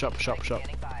 push up, push up, push up, push up.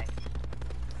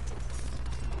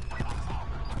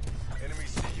 Enemy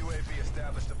CUAV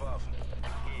established above.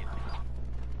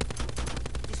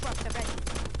 Disruptor ready.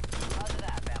 Roger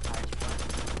that, Vampire 2-1.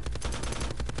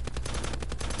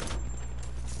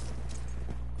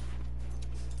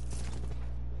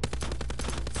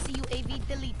 CUAV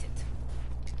deleted.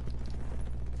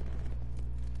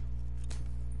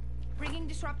 Bringing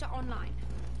disruptor online.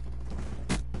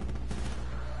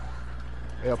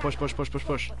 Hey, yo, push, push, push, push,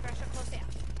 push. Put pressure close air.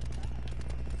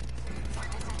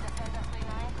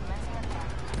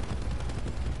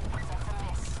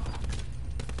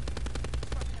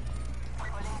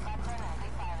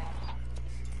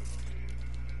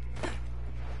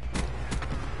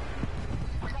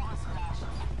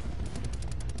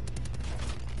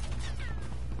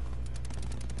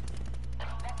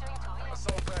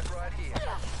 Assault back right here.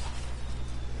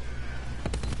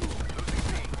 Losing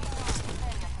B.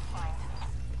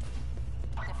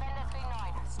 Defender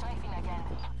 3-9, strafing again.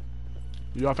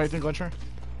 You off anything, Glencher?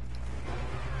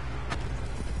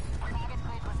 Target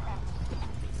grid was empty.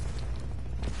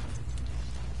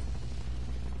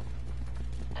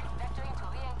 Vectoring to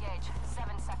re-engage.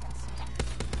 7 seconds.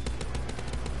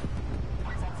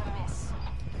 That's a miss.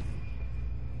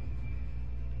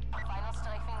 Final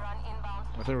strafing run inbound.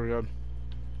 I think we're good.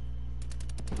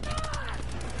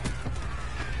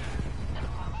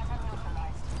 Combatant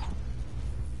neutralized.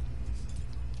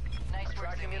 Nice work,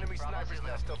 Tracking Jimmy. enemy Bravo sniper's Zulu.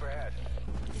 nest overhead.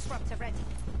 Disruptor ready.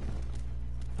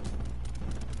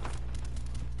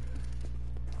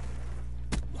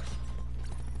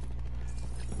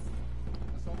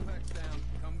 Assault pack's down.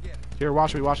 Come get it. Here,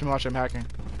 watch me, watch me, watch me. I'm hacking.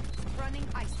 Running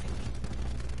ice pick.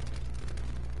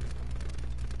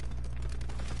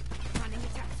 Running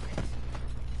attack script.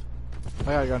 I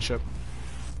got a gunship.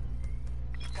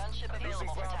 Gunship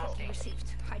available for Bravo. tasking.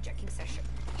 Received. Hijacking session.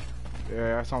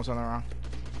 Yeah, I saw something wrong.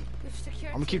 We've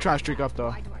secured. I'm gonna keep trying to streak up, though.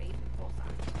 Why do I even bother?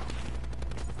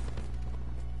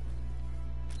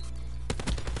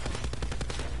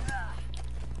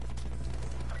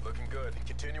 Looking good.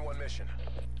 Continue on mission.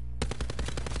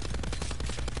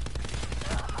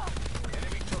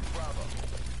 Enemy took Bravo.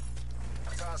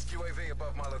 Task UAV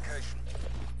above my location.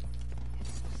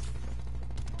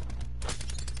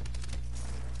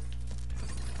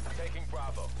 Taking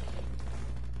Bravo.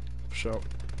 Show.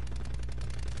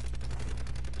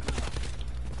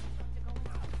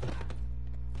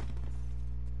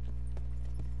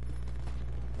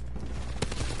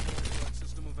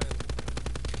 System available.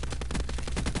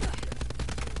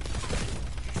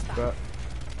 Bet.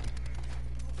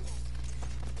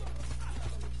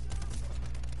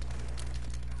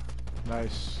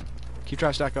 Nice. Keep trying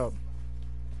to stack up.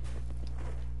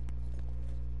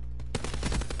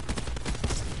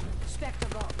 Spectre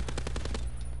go.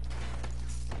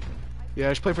 Yeah,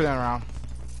 just play for that round.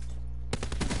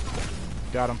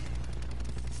 Got him.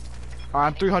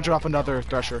 I'm 300 off another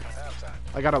Thresher. Halftime.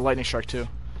 I got a lightning strike too.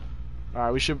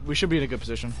 Alright, we should be in a good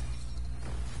position.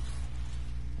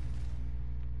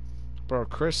 Bro,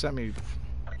 Chris sent me. You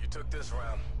took this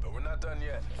round, but we're not done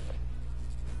yet.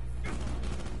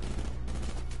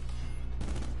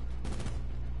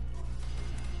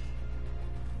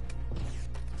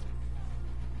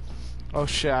 Oh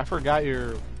shit, I forgot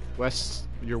your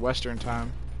Western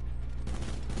time.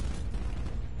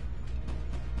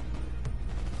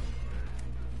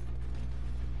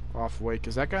 off Wake.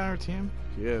 Is that guy on our team?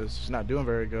 He is. He's not doing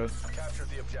very good. Capture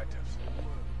the objectives.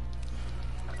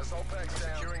 Assault packs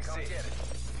down. Securing C. Get it.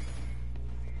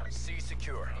 C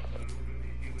secure.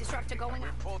 Disruptor going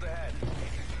up. Pulled ahead.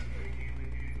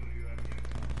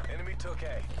 Enemy took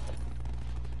A.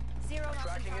 Zero loss in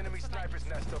Tracking enemy targets for sniper's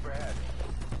nest overhead.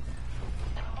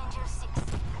 Enter 6.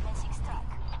 Commencing strike.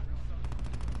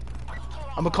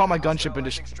 I'm gonna call my gunship and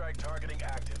Lightning strike targeting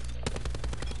active.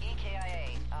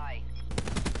 EKIA, aye.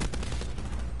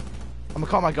 I'm gonna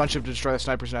call my gunship to destroy the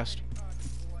sniper's nest.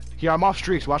 Here, I'm off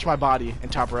streaks. Watch my body in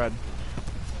top red.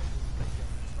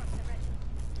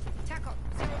 Tackle.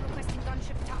 Zero requesting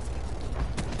gunship task.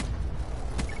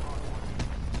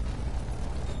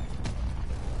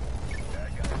 That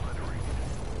guy obliterated.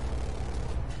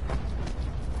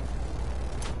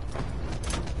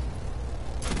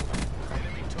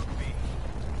 Enemy took B.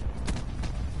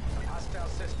 Hostile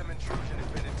system intrusion has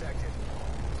been detected.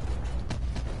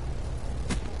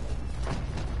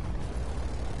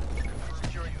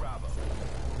 Securing Bravo.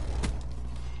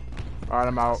 Alright,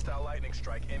 I'm out. Hostile lightning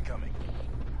strike incoming.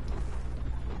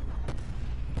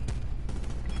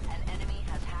 An enemy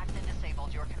has hacked and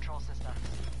disabled your control systems.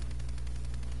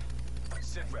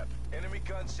 Sit rep. Enemy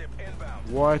gunship inbound.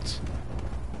 What?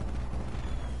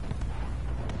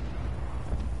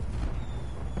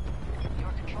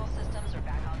 Your control systems are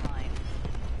back online.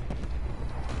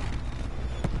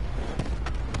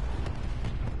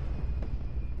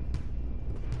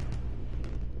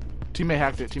 Teammate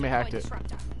hacked it. Teammate hacked it.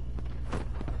 Disruptor.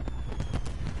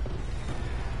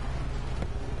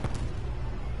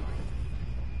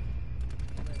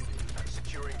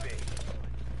 Securing B.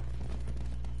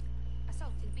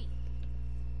 Assaulting B.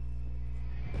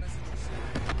 Message received.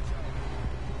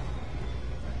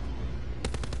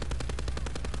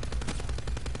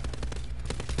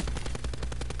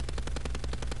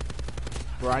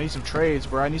 Bro, I need some trades,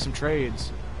 bro. I need some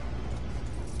trades.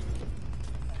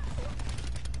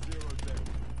 Zero dead.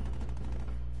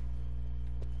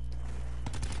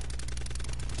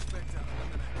 Spectre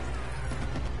eliminated.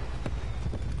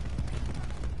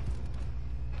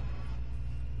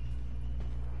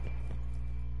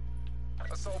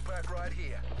 Assault pack right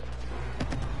here.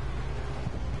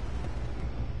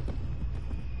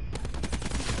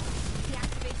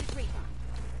 Deactivated Reaper.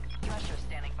 Thresher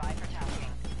standing by for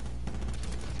tasking.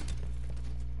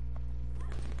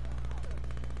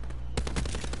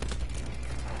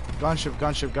 Gunship,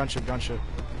 gunship, gunship, gunship.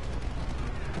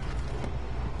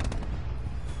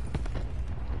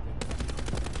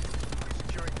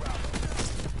 Securing Bravo.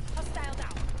 Hostile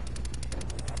down.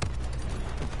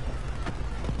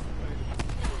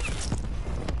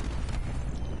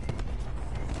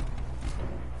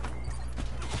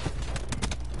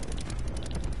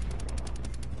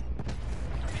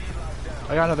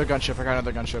 I got another gunship. I got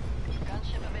another gunship.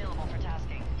 Gunship available for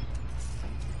tasking.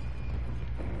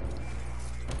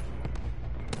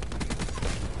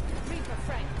 Reaper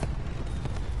framed.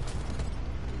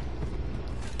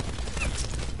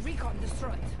 Recon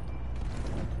destroyed.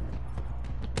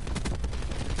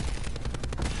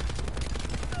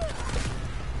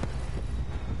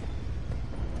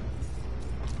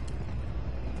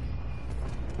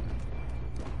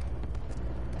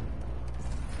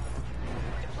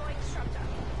 Deploying disruptor.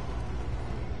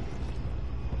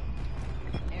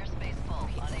 Airspace full.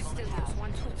 Unable to Still task. use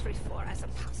 1, 2, 3, 4 as a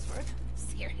password.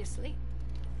 Seriously?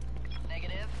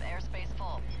 Negative. Airspace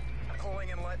full. Calling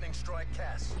in lightning strike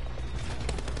Cass.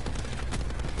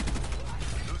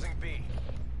 Losing B.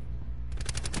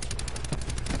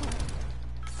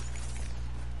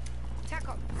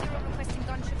 Tackle. Zero requesting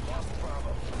gunship. Lost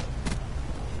Bravo.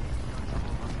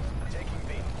 Taking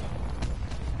B.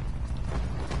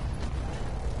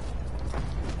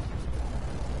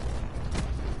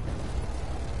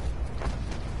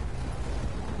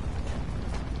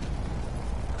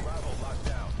 Bravo locked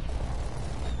down.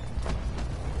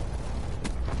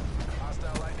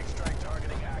 Hostile lightning strike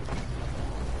targeting active.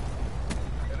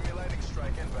 Enemy lightning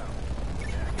strike inbound.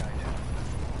 That guy down.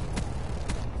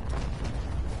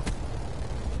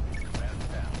 Man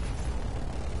down.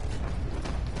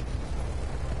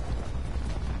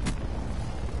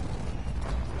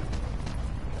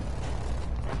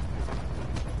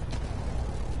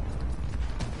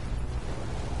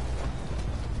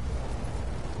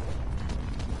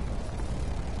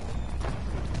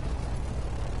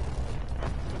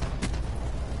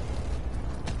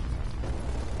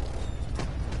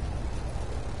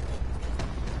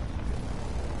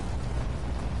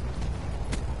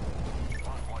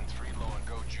 Mark 1-3 low and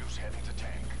go juice heading to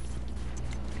tank.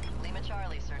 Lima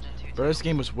Charlie, Surgeon 2. Bro, this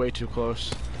game was way too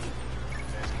close.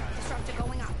 Disruptor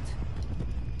going out.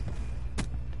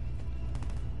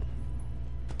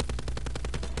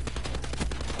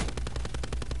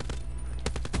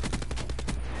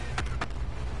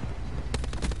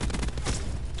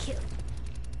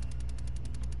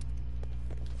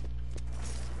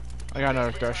 I got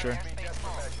another thresher. Airspace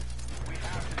full. We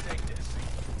have to take this.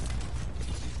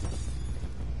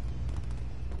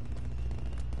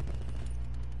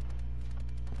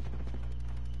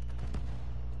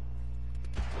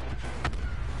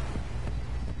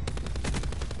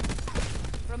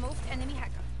 Removed enemy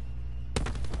hacker.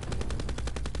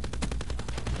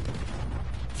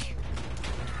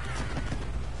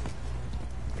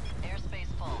 Airspace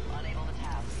full. Unable to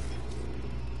task.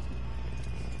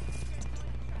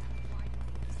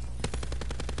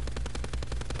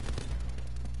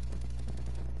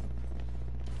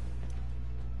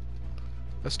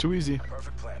 That's too easy.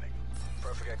 Perfect planning.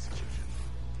 Perfect execution.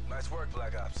 Nice work,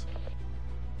 Black Ops.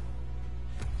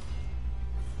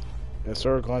 Yes,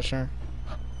 sir, Glenshire.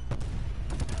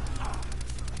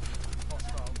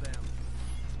 Hostile down.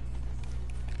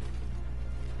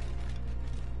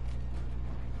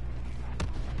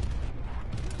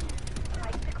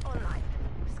 Icepick online.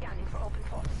 Scanning for open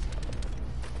ports.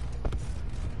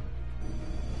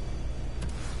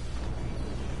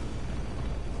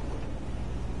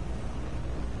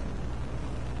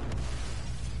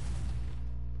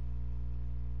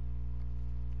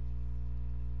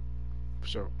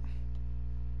 So,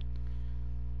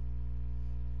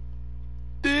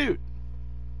 dude.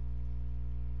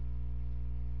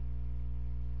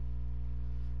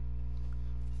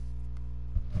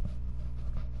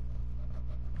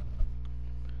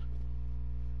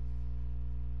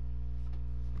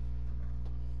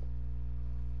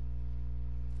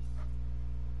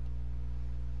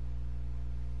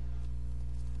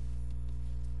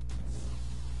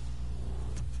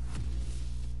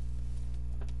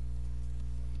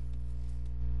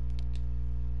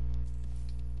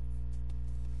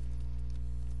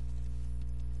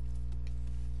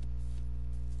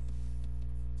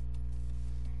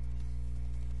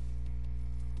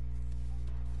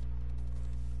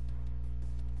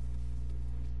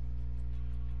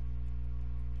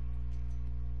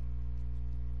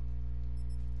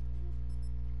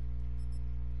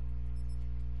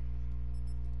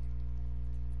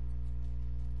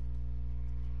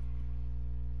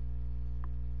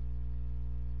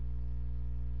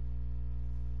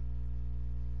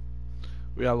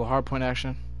 We got a little hard point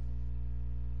action.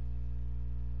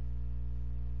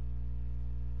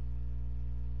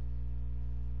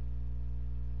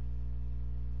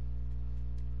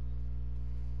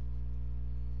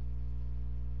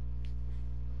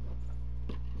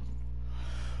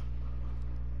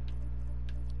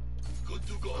 Good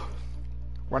to go.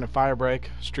 Running fire break,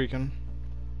 streaking.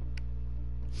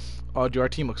 Oh, dude, our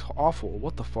team looks awful.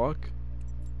 What the fuck?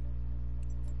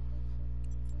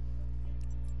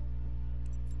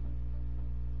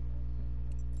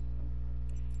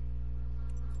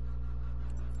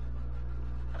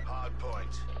 Hard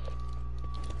point.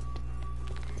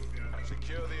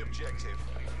 Secure the objective.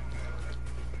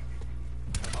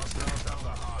 Hostiles have the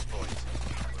hard point.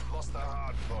 We've lost the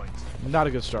hard point. Not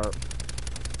a good start.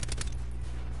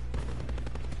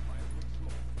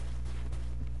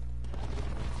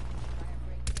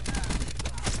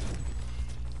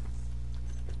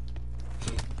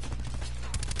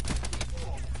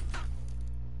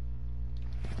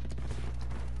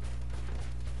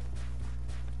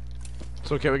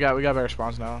 It's okay. We got better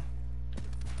spawns now.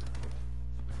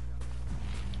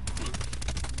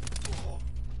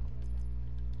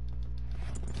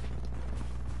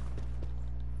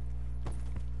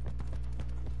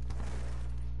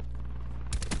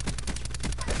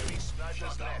 Enemy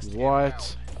sniper's nest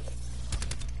What?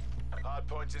 inbound. Hard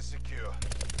point is secure.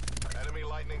 Enemy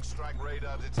lightning strike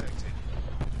radar detected.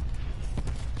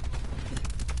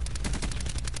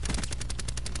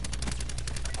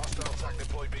 Hostile track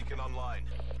deploy beacon online.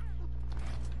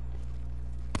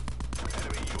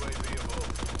 Enemy UAV above.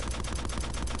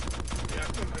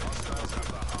 Hostiles have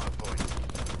the hard point.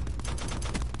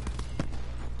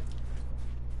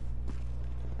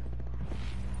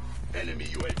 Enemy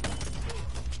UAV.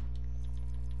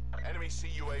 Enemy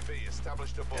CUAV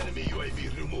established above. Enemy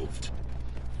UAV removed.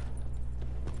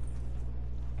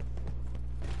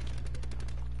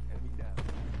 Enemy down.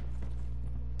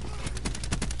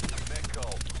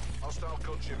 Medcall. Hostile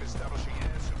gunship establishing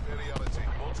air superiority.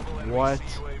 Multiple enemy What?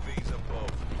 CUAVs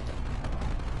above.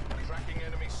 Tracking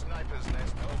enemy sniper's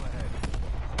nest overhead.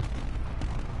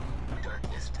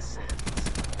 Darkness descends.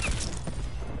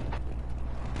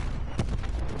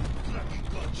 Tracking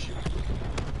gunship.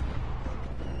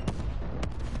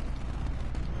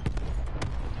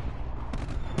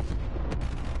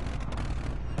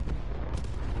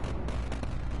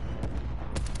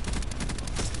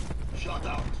 Shot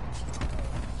out.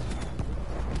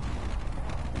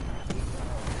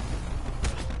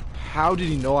 How did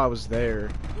he know I was there?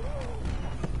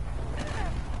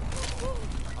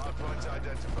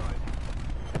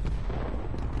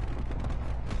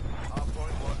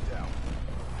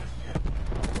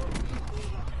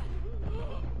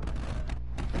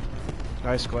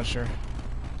 Nice, Glencher.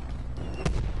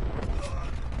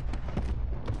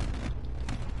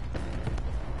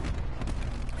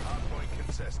 Hardpoint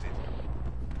contested.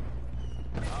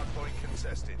 Hardpoint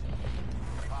contested.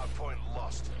 Hardpoint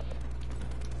lost.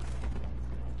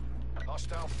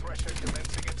 Hostile thresher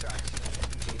commencing attacks.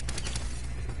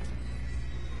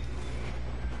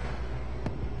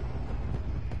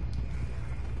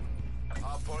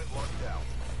 Hardpoint locked down.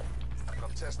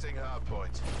 Contesting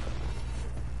hardpoint.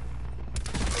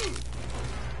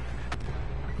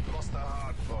 Lost the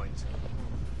hardpoint.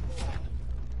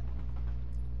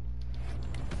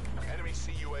 Enemy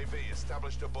CUAV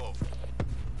established above.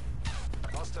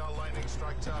 Hostile lightning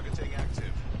strike targeting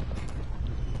active.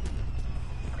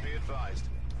 Be advised.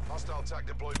 Hostile TAC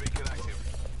deploy beacon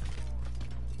active.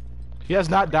 He has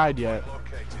not died yet.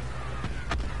 Located.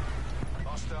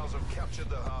 Hostiles have captured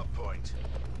the hard point.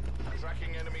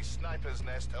 Tracking enemy sniper's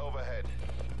nest overhead.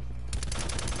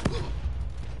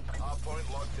 Hard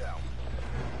point locked down.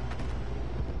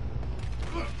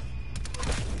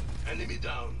 Enemy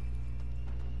down.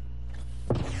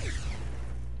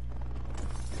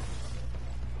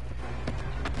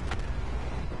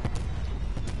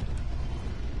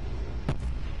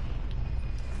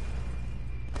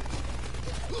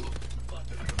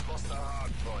 Lost the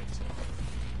hard point.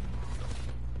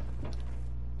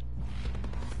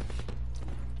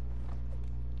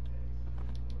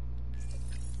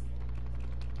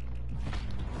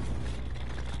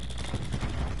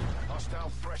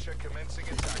 Hostile thresher commencing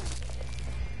attacks.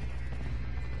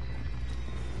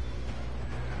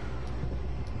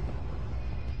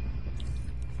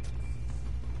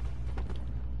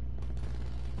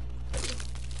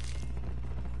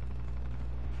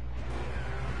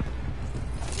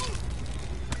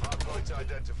 Hardpoint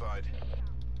identified.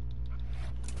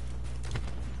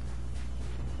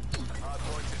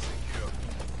 Hardpoint is secure.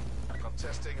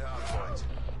 Contesting hardpoint.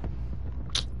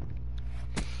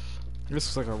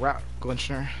 This looks like a rat,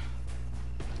 Glencher.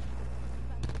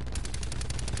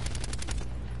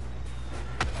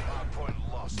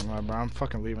 Hardpoint lost. Alright, bro, I'm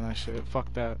fucking leaving that shit.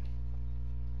 Fuck that.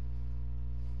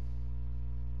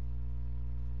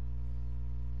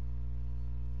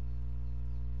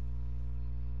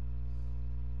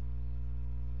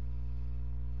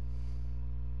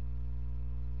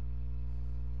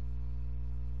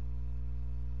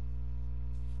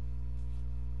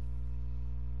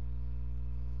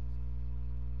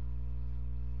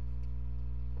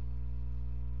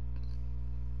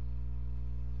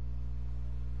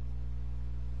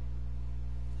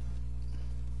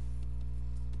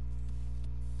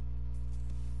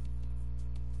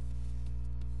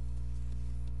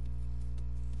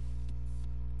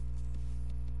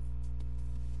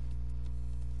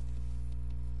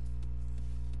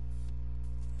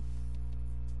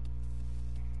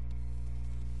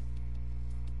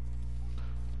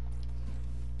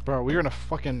 Bro, we were in a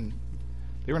fucking...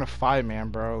 They were in a 5-man,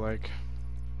 bro, like...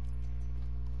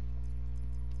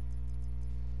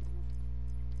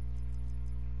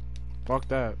 Fuck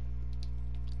that.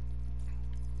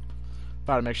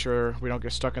 About to make sure we don't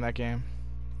get stuck in that game.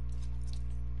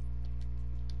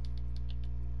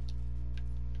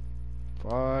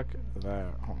 Fuck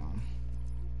that. Hold on.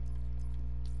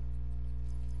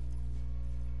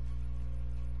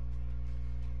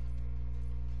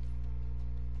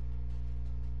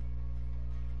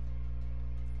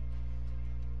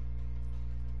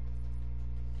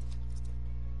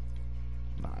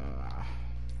 Nah.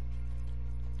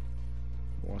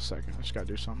 1 second. I just gotta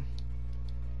do something.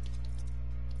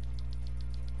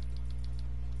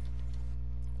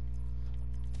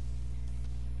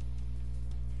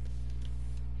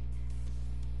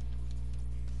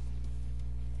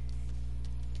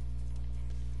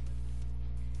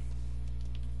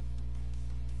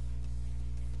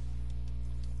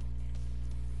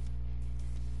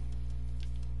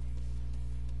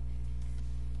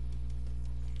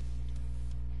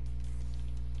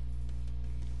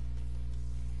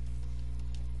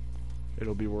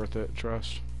 It'll be worth it,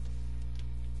 trust.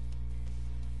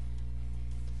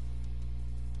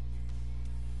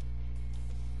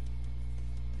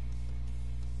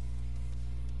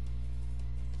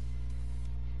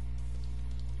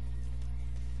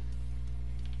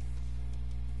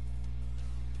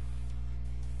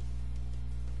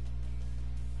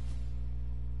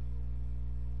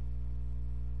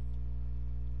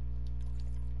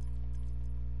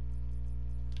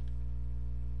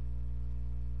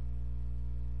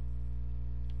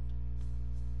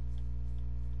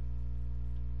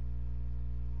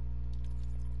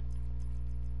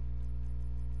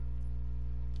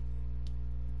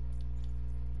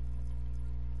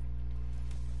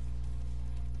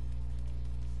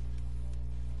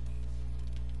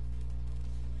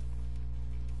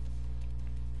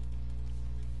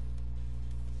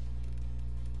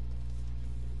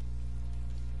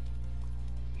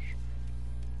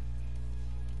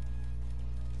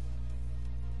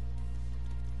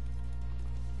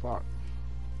 Fuck.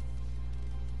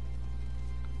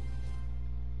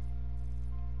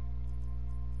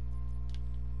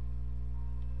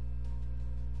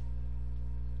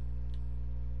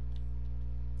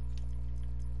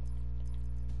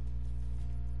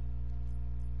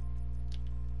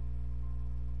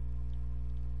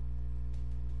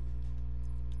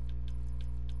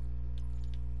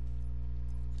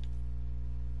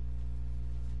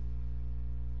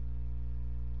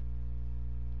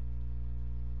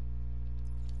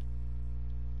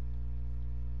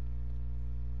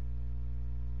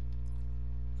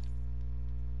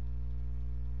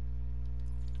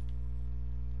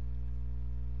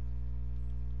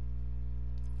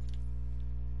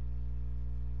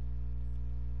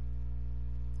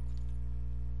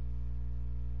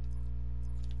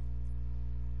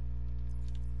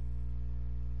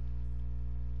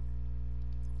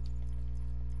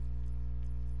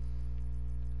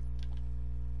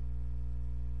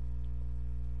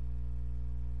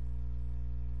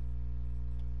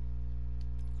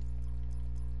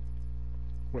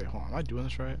 Wait, hold on. Am I doing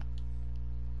this right?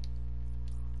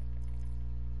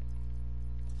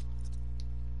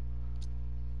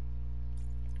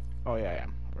 Oh yeah, I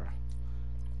am. Okay.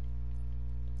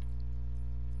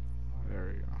 Oh, there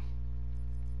we go.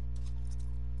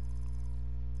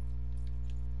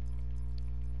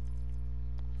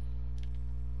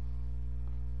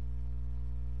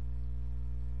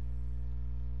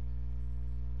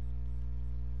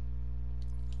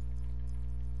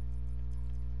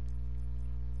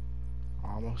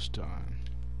 Almost done.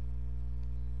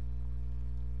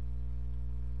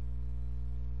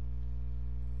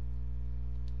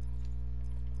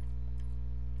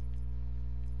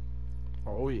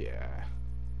 Oh yeah.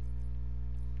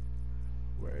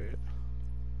 Wait.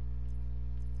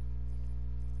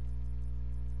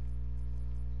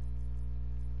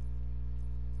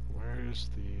 Where's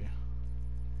the...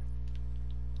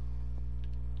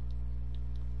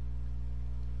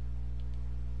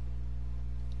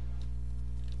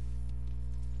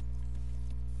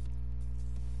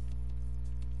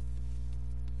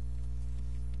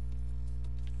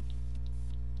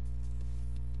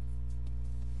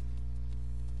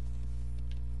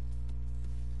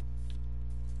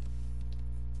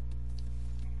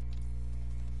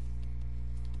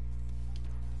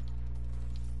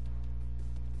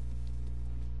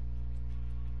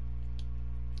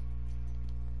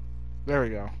 There we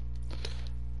go.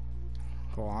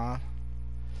 Hold on.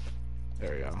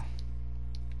 There we go.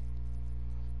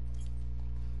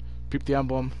 Peep the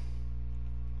emblem.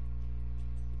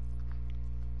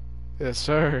 Yes,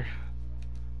 sir.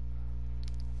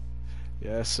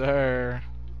 Yes, sir.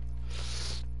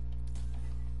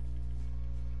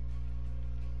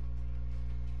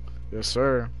 Yes,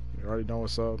 sir. You already know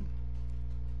what's up.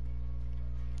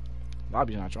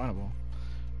 Lobby's not joinable.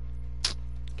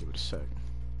 Give it a sec.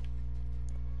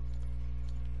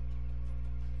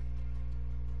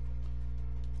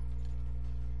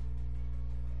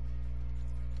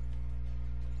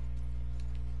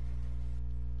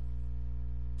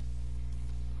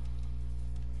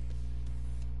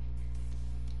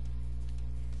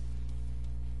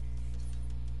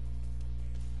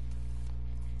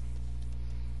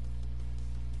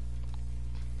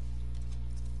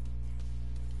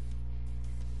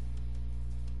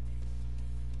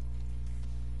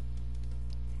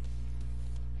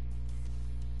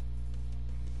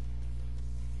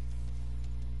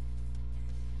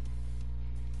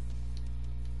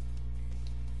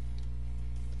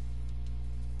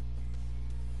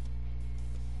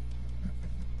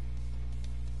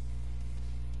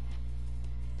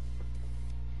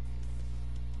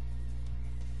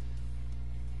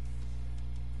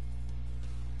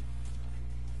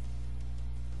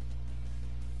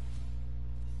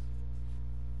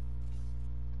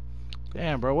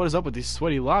 Damn, bro, what is up with these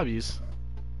sweaty lobbies?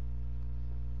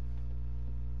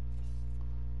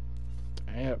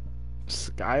 Damn.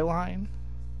 Skyline?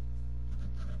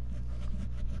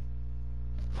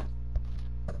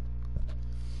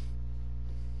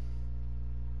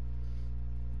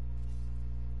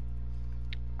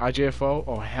 IJFO?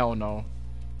 Oh, hell no.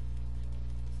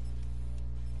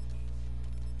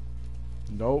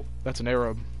 Nope, that's an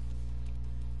Arab.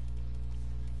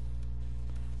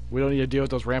 We don't need to deal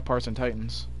with those ramparts and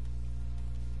titans.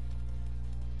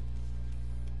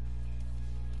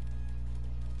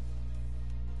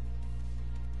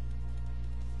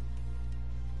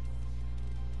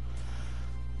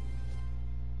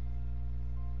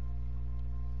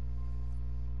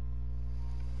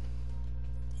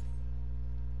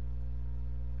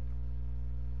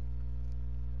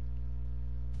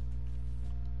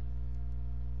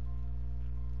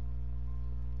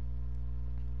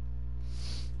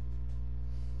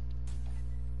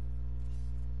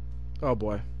 Oh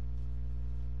boy.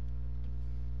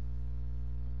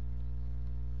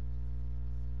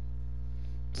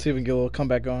 See if we can get a little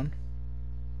comeback going.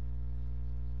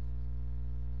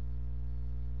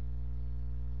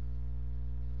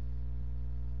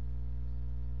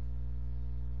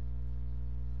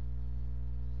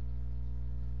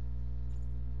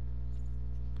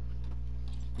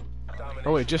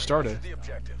 Oh, it just started. The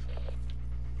objective.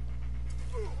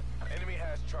 Enemy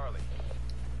has Charlie.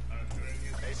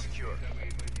 A secure.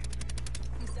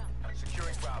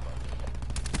 Securing Bravo.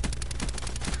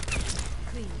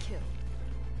 Clean kill.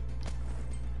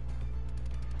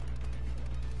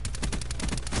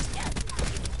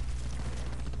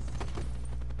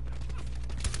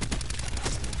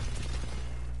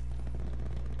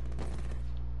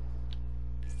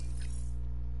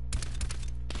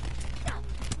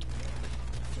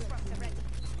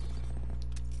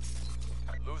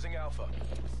 Losing Alpha.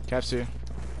 Catch two.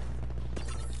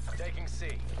 Taking C.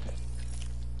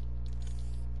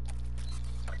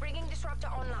 Bringing disruptor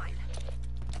online.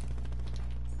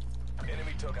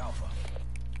 Enemy took Alpha.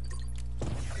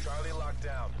 Charlie locked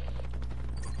down.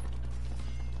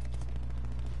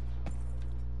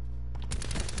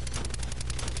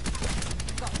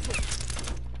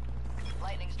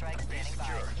 Lightning strike standing by.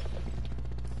 Secure.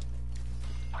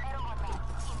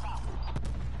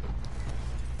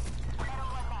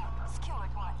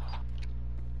 Secured one.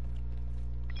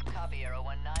 Copy, Arrow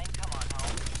 19. Come on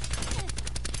home.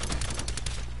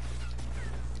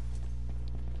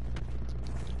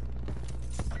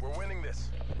 We're winning this.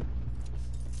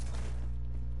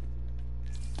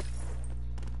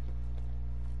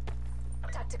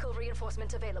 Tactical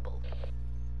reinforcement available.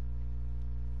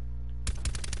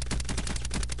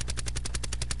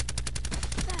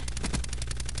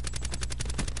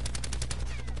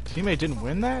 Teammate didn't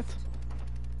win that?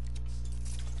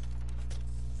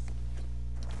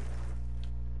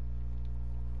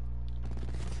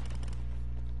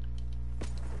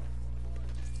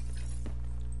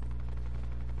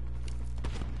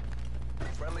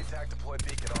 Friendly TAC deployed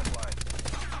beacon offline.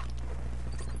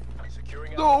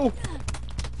 Securing No!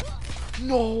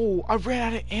 No! I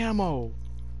ran out of ammo!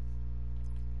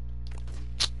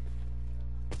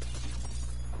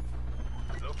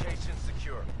 Location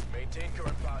secure. Maintain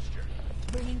current posture.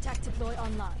 Bringing tac deploy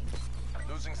online.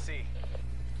 Losing C.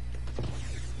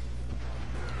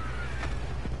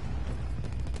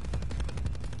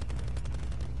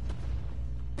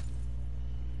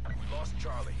 We lost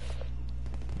Charlie.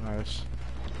 Nice.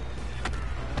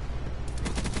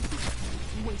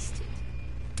 Wasted.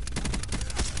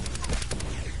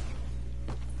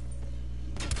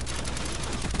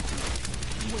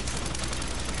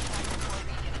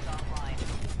 Beacon is offline.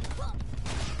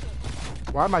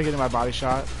 Why am I getting my body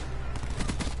shot?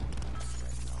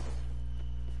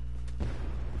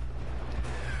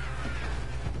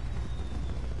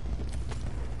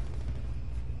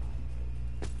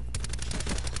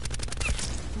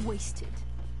 Wasted.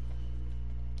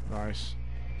 Nice.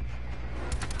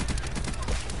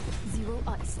 Zero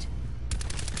iced.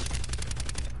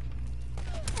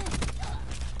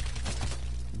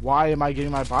 Why am I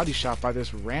getting my body shot by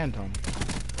this random?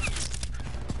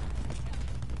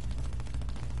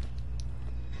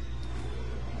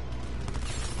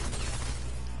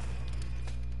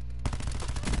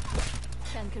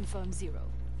 Can confirm zero.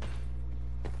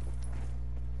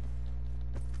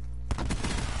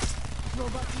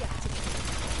 Robot deactivated.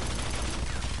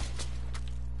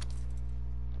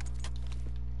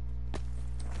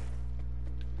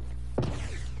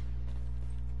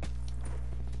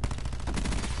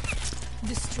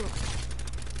 Destroy.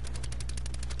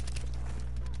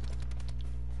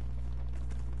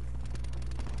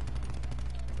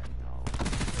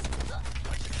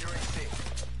 Securing C.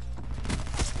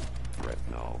 Threat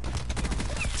null.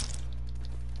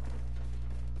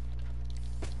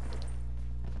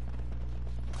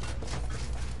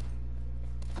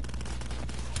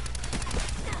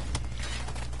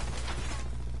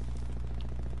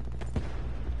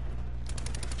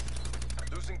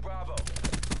 Losing Bravo.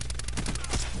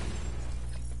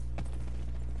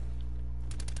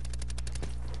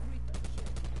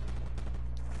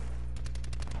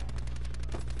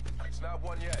 It's not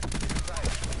one yet. Sight.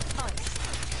 Ice.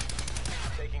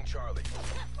 Taking Charlie.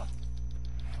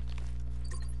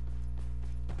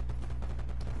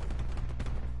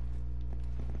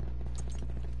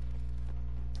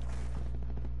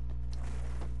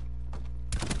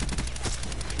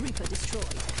 Reaper destroyed.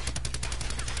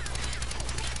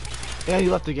 Yeah, he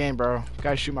left the game, bro.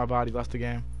 Guy shoot my body, left the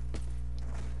game.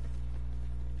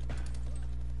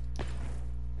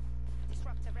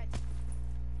 Disruptor ready.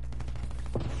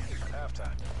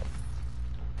 Halftime.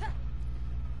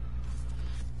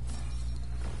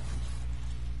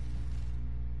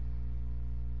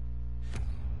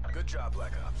 Good job,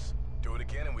 Black Ops. Do it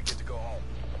again and we get to go home.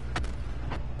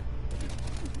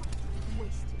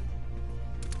 Wasted.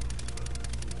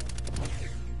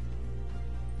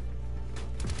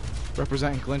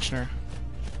 Representing Glinchner.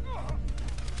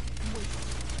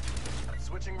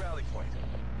 Switching rally point.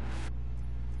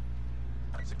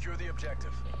 Secure the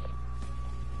objective.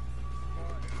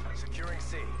 Securing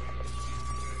C.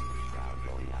 Crowd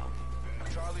going out.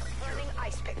 Charlie secure. Burning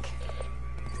ice pick.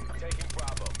 Taking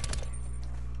Bravo.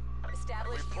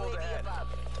 Established We pulled UAV ahead. above.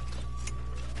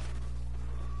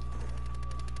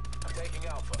 Taking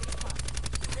Alpha.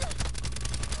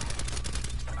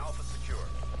 Alpha secure.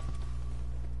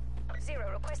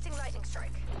 0 requesting lightning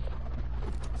strike.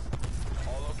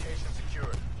 All locations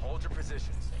secured. Hold your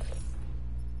positions.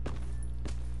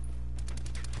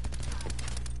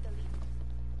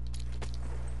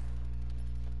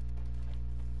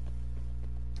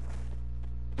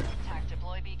 TAC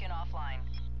deploy beacon offline.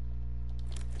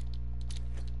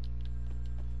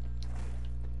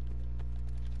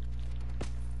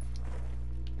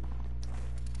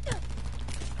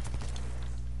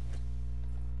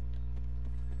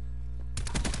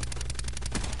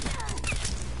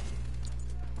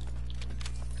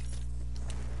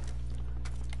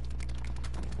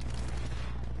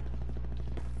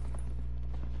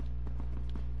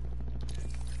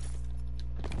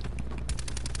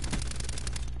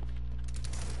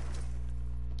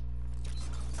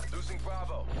 Losing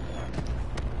Bravo.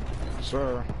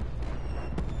 Sir.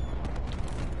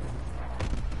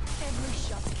 Every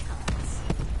shot counts.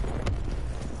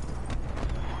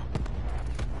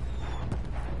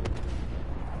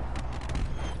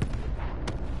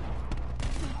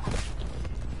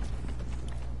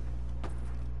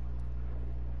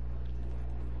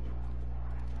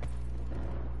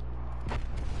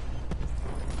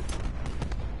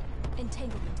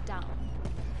 Entanglement down.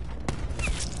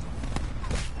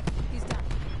 He's down.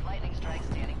 Lightning strike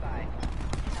standing by.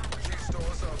 Keep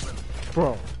stores open.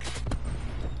 Bro.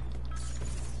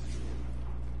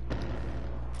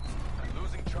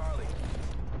 Losing Charlie.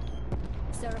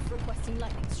 Seraph requesting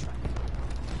lightning strike.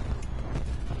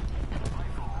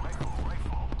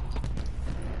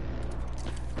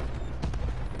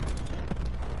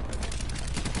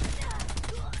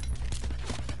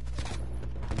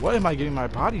 What am I getting my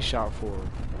body shot for?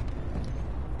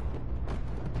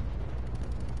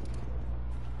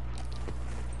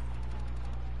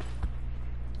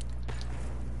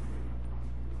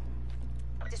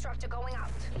 Disruptor going out.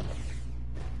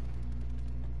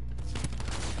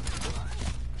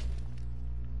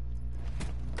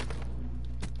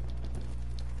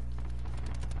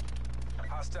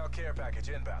 Hostile care package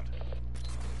inbound.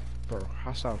 Bro,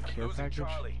 hostile care Losing package?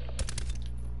 Charlie.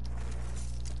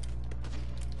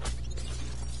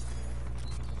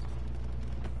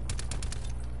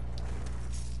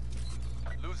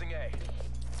 Losing A.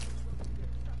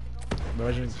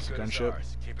 Imagine As it's a good as gunship.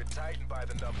 ours. Keep it tight and by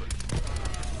the numbers.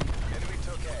 Enemy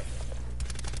took A.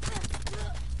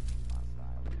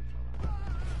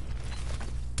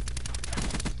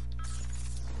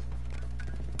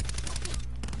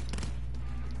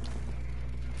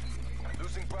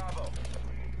 Losing Bravo.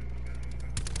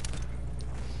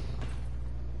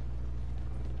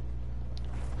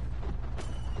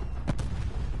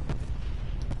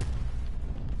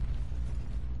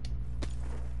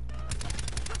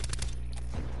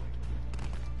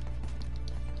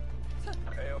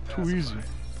 AO Too easy.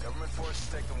 pacified. Government forces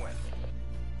take the win.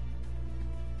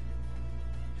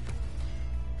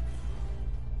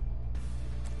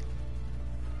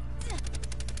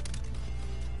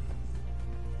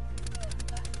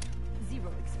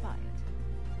 Zero expired.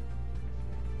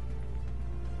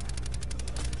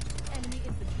 Enemy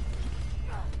infantry.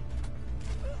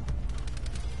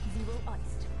 Zero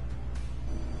iced.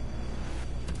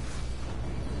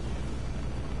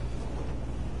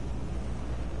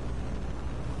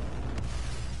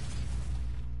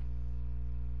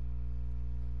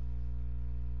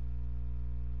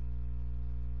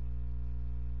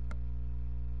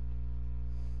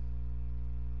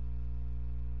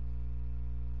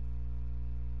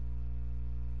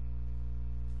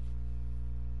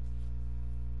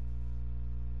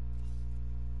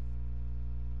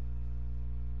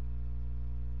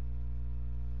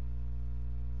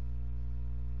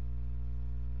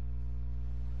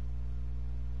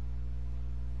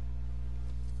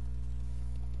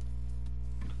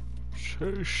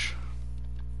 Shush.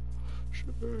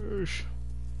 Shush.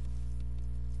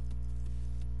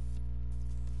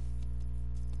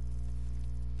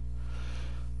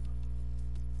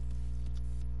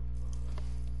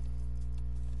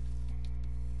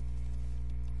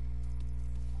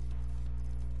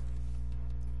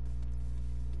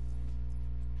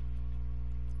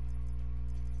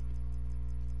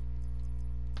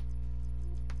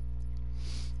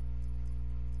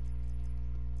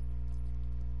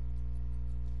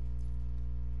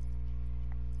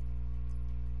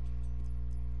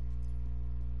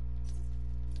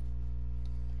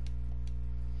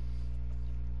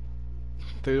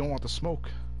 They don't want the smoke.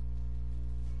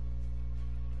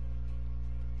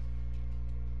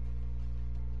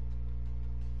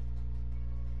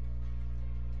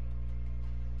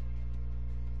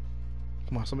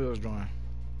 Come on, somebody else join.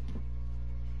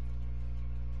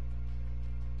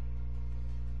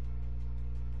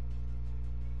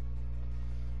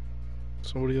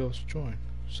 Somebody else join.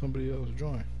 Somebody else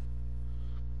join.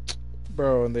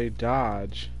 Bro, and they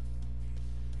dodge.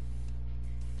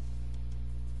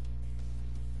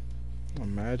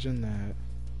 Imagine that.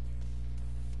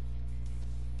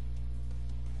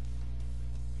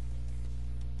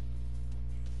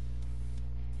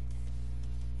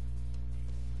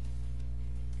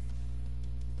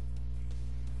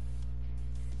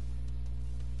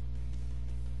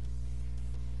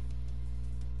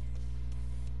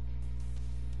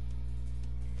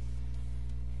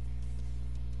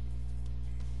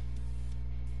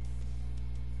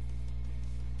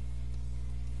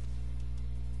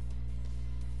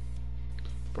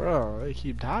 Bro, they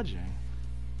keep dodging.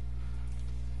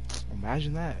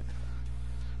 Imagine that.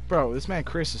 Bro, this man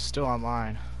Chris is still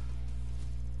online.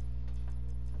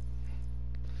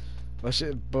 But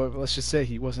let's just say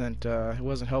he wasn't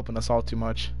helping us all too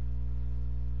much.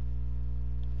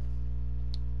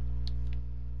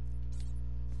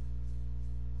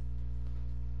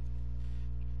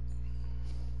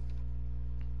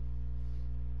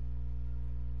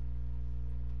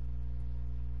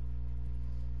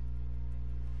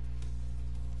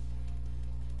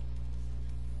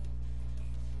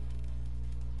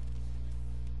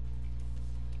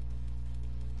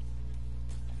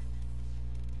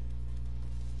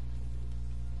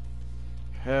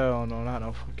 Hell no, not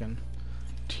no fucking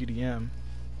TDM.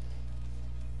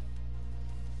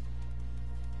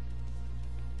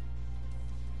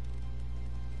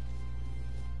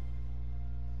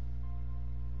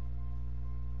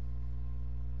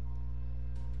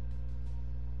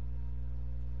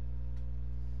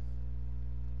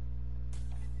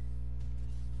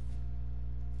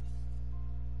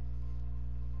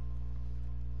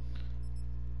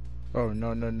 Oh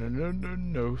no no no no no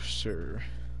no sir.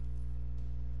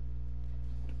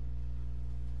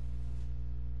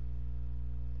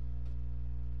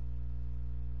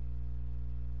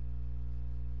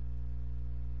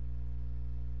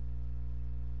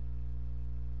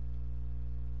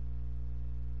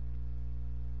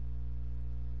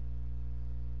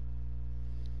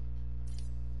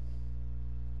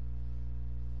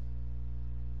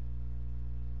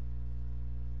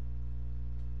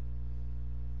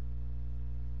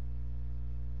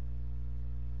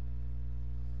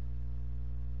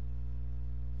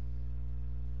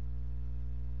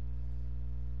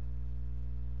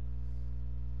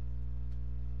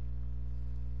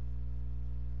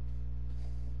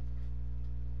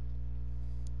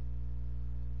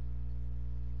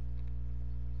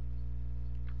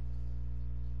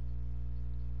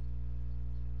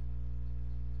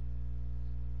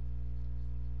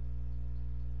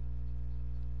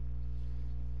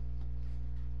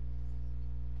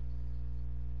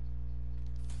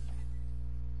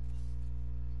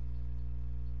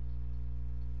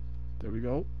 There we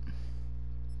go.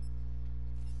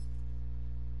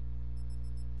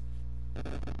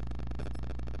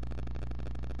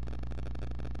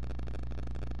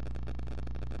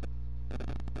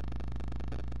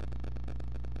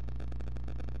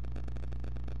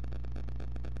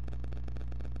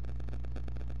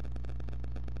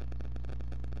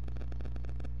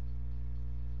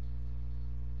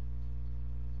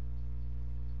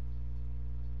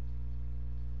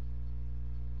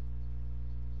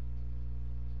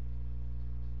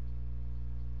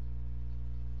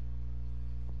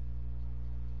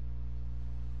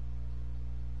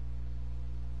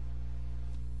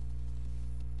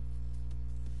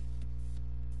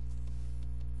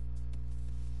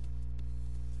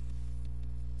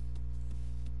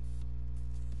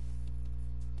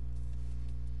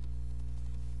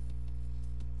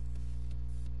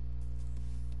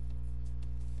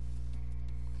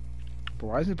 But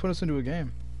why isn't he putting us into a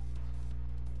game?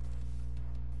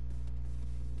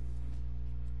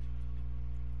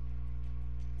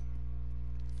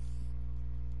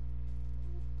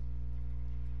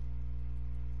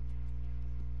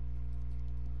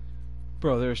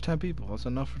 Bro, there's 10 people. That's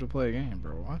enough to play a game,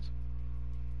 bro. What?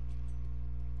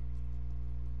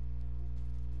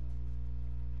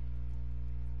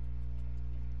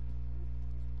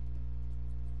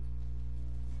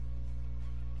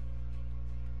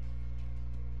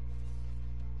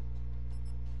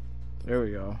 There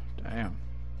we go. Damn.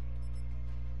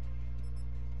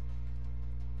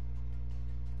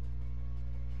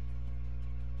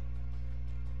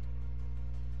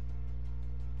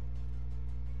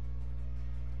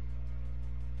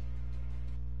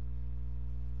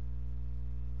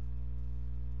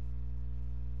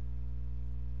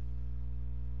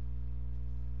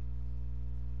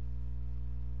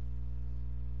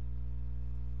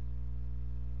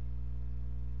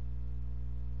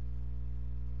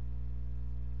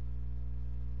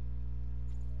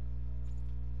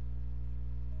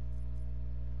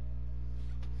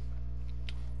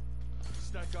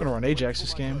 I'm gonna run Ajax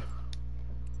this game.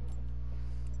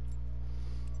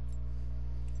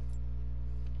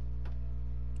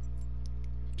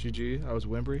 GG, I was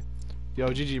Wimbrey. Yo,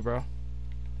 GG, bro.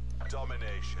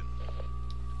 Domination.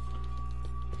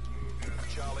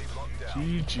 Charlie locked down.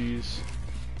 GG's.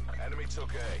 Enemy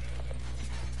took A.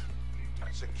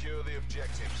 Secure the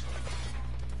objectives.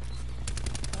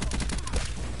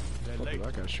 What did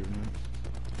that guy shooting at?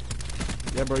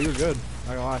 Yeah, bro, you're good.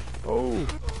 Not gonna lie. Oh!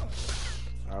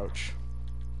 Ouch.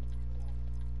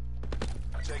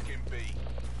 Taking B. I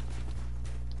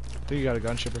think you got a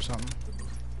gunship or something.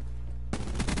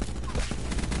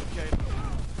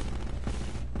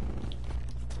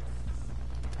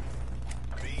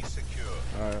 B secure.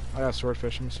 Alright, I got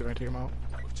swordfish. Let me see if I can take him out.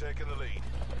 We've taken the lead.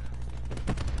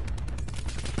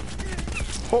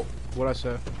 Oh! What'd I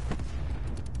say?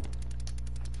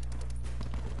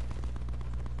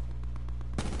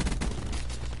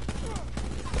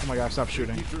 Oh my god, stop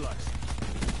shooting.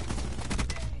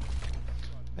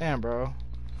 Damn, bro.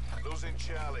 Losing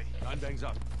Charlie. Nine bangs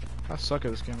up. I suck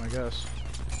at this game, I guess.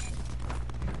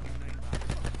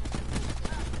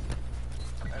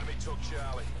 Enemy took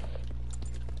Charlie.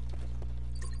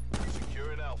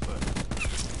 Securing Alpha.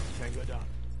 Tango down.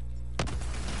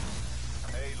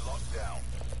 A locked down.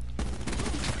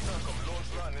 Circle, launch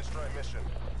lightning strike mission.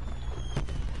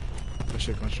 Good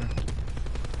shit, Commissioner.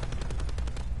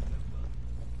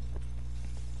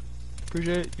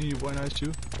 Appreciate you, boy, nice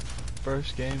too.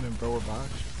 First game and bro, we're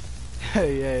box.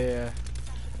 yeah.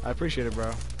 I appreciate it,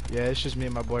 bro. Yeah, it's just me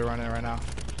and my boy running it right now.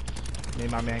 Me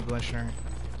and my man Glenshner.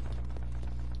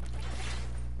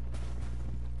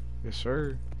 Yes,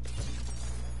 sir.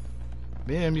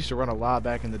 Me and him used to run a lot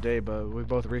back in the day, but we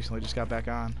both recently just got back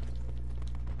on.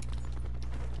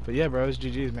 But yeah, bro, it's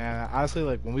GG's, man. Honestly,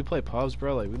 like, when we play pubs,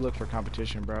 bro, like, we look for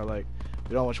competition, bro. Like,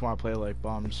 we don't just want to play, like,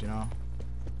 bums, you know?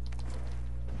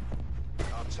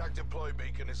 Our TAC deploy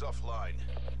beacon is offline.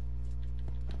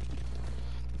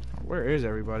 Where is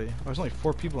everybody? Oh, there's only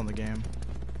 4 people in the game.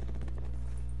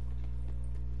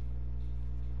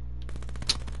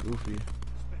 Goofy.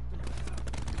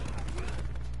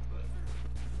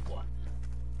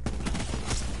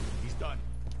 He's done.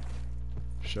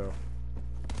 Show.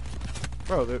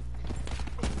 Bro, what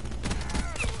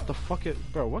the fuck is...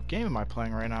 Bro, what game am I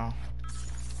playing right now?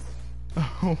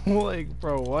 Like,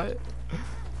 bro, what?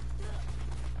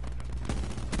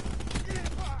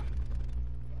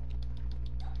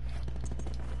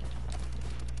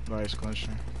 Nice,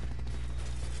 Glenshner.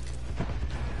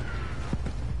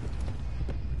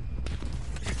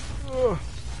 Ugh.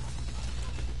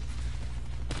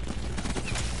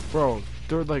 Bro,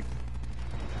 they're like...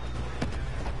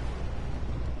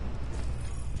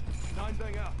 Nine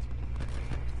bang out.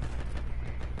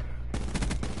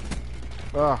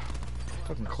 Ah,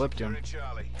 fucking clipped him. Securing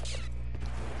Charlie.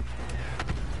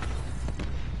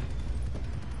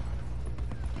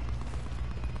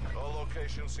 All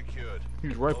locations secured. He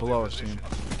was right All below in us, team.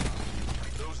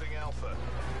 position. Losing Alpha.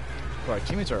 Bro, our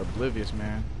teammates are oblivious,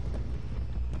 man.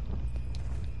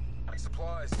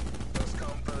 Supplies. First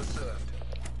come, first served.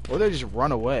 Or they just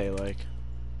run away, like...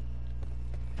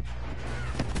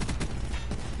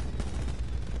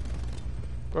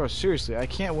 Bro, seriously, I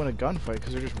can't win a gunfight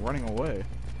because they're just running away.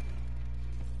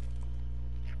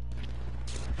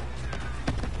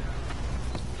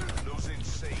 Losing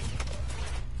C.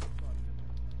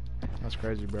 That's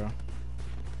crazy, bro.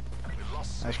 We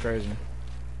lost C. That's crazy.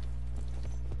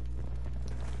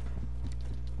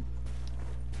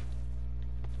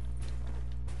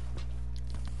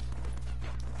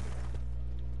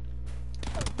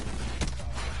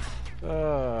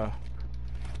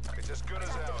 It's as good as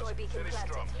TAC ours. deploy beacon Finish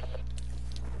planted. strong.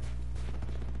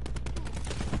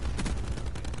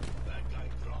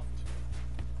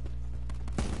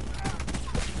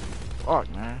 Fuck,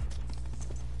 man.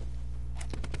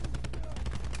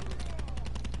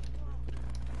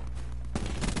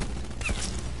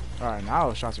 Alright, now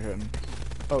the shots are hitting.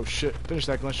 Oh shit, finish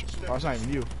that Glenshner. Oh, it's not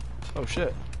even you. Oh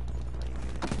shit.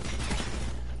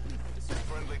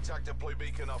 Friendly TAC deploy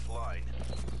beacon offline.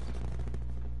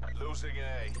 Losing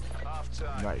A. Half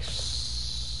time.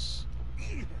 Nice.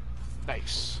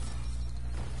 Nice.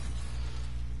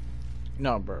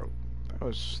 No, bro. That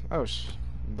was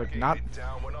like not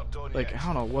Down. We're not done like yet. I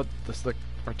don't know what this like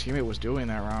our teammate was doing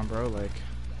that round, bro. Like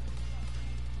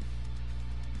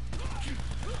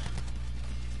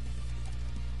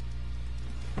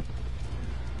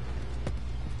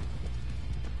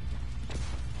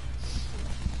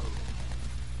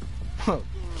bro,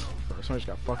 somebody just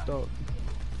got fucked up.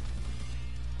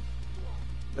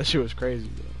 That shit was crazy,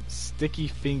 bro. Sticky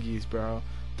Fingies, bro.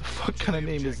 The fuck kind of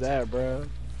name is that, bro?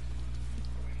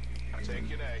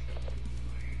 Taking A.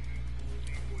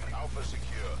 Alpha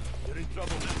secure. You're in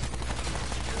trouble.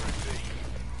 Securing B.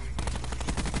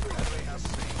 Enemy has C.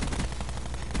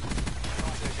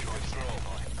 Taking control.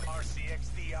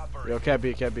 RCXD operating. Yo, can't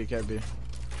be. B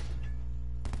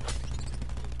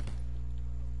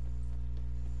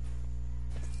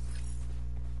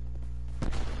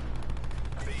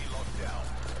locked down.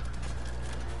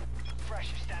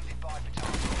 Pressure standing by for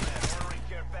target. Ordering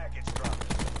care package dropped.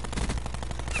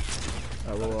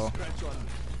 Oh, well. Scratch on me.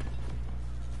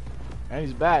 And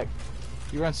he's back.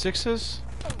 You run sixes?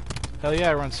 Hell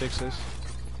yeah, I run sixes.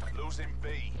 Losing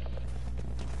B.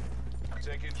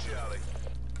 Taking Charlie.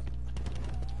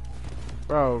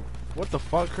 Bro, what the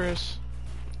fuck, Chris?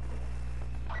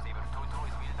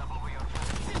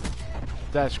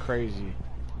 That's crazy.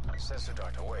 Sensor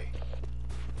dart away.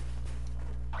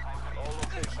 All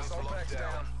locations locked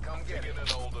down. Come get it. An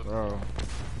older. Bro.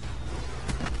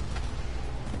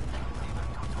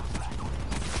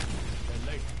 They're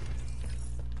late.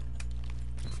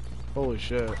 Holy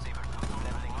shit. Losing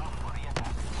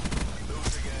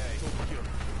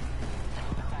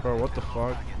A. Bro, what the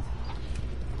fuck?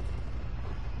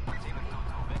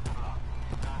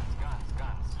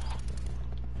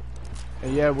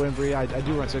 Hey, yeah, Winbury, I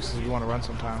do run sixes if you want to run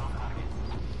sometime.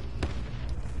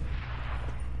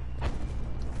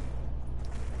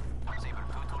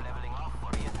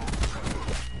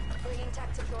 Bringing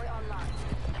tac deploy online.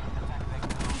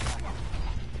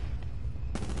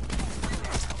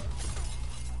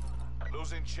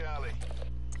 Losing Charlie.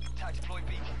 Tac deploy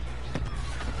beacon used.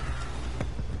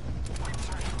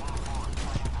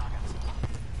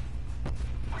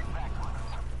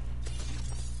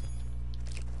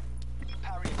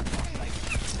 Parrying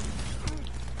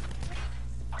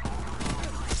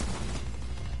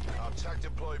Our tac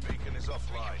deploy beacon is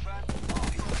offline.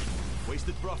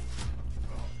 Wasted breath.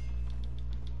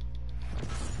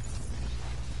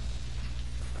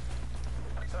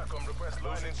 TACOM request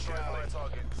losing Charlie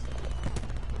targets.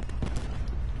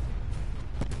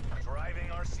 Driving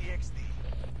RCXD.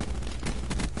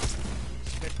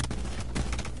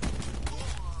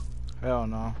 Hell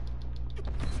no.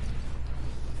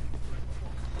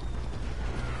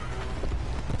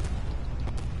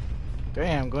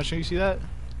 Damn, Glenn, you see that?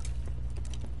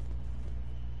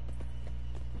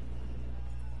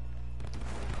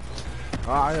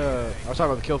 I was talking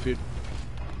about the kill feed.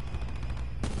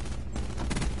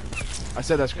 I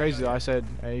said that's crazy though. I said,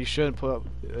 hey, you shouldn't put up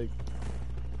like.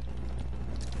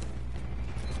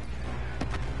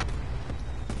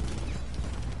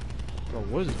 Bro,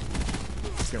 what is it?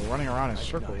 Fucking running around in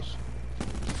circles.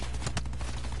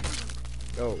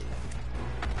 Oh.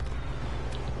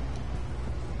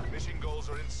 Mission goals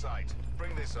are in sight.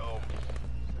 Bring this home.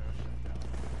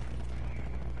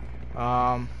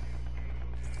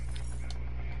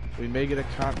 We may get a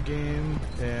comp game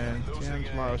and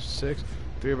tomorrow 6.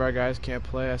 3 of our guys can't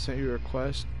play. I sent you a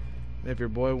request. If your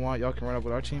boy want, y'all can run up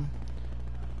with our team.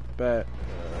 Bet.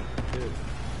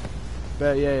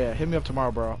 Bet, yeah. Hit me up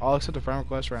tomorrow, bro. I'll accept the friend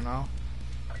request right now.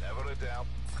 Never a doubt.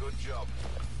 Good job.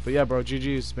 But yeah, bro,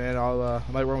 GG's, man. I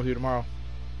might run with you tomorrow.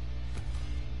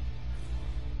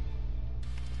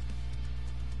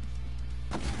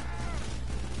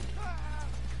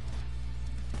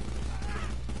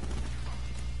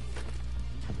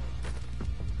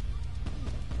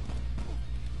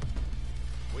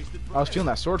 Wasted breath. I was feeling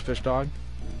that swordfish, dog.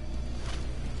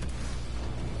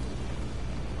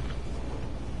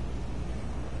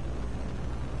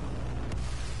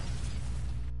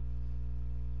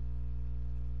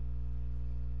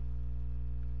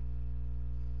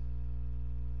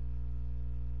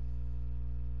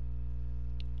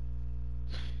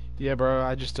 Yeah, bro.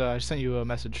 I just sent you a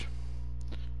message.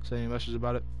 Sent you a message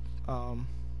about it.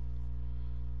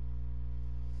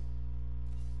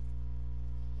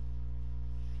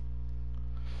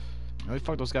 We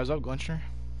fucked those guys up, Glencher.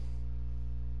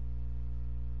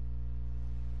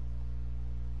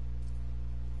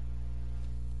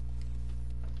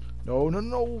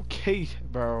 No, Kate,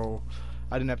 bro.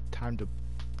 I didn't have time to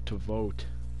vote.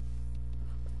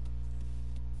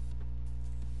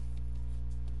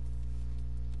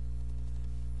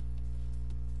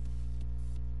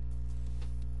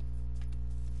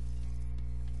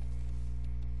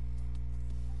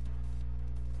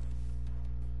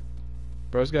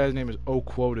 Bro, this guy's name is O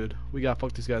Quoted. We gotta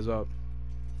fuck these guys up.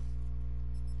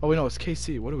 Oh, wait, no, it's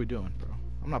KC. What are we doing, bro?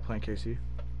 I'm not playing KC.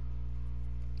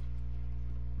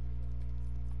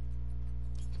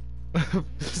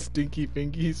 Stinky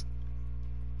fingies.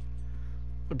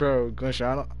 Bro, Glenn, I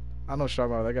know what you're talking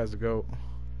about. That guy's the GOAT.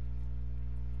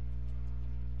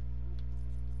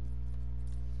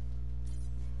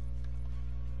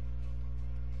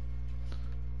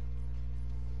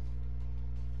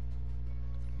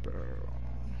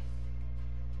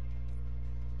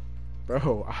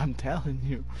 Bro, I'm telling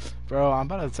you. Bro, I'm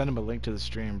about to send him a link to the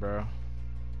stream, bro.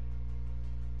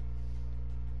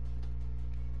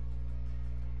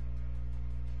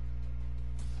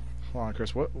 Hold on,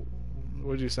 Chris. What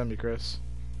did you send me, Chris?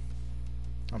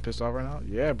 I'm pissed off right now?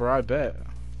 Yeah, bro, I bet.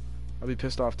 I'll be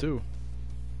pissed off too.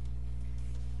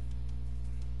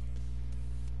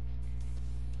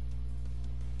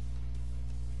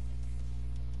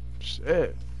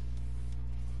 Shit.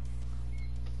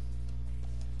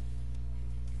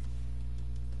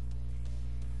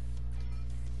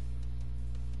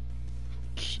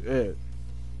 Shit.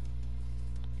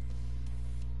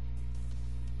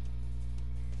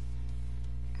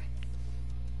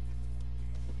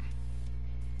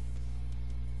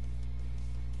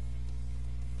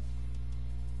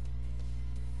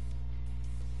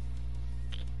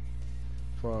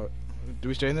 Fuck. Do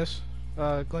we stay in this,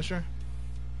 Glenster?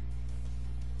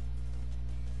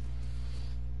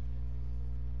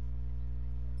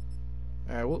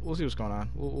 Alright, we'll see what's going on.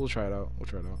 We'll try it out. We'll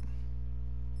try it out.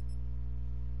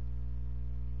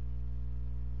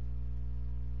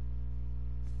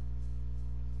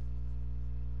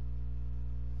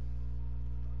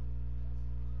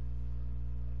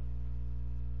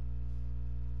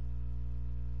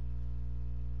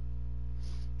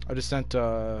 I just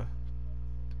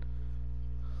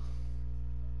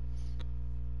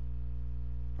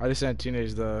sent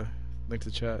Teenage the link to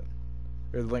the chat.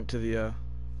 Or the link to the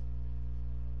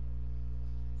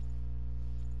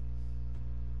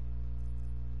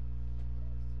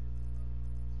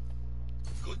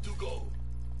Good to go.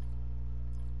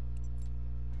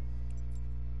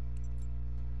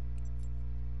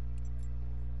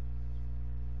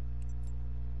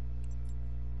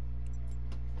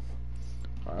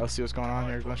 Alright, let's see what's going on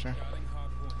here, Glenster.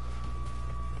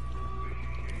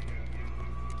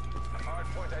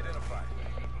 Hardpoint identified.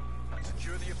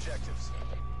 Secure the objectives.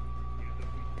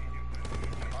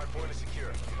 Hardpoint is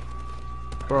secure.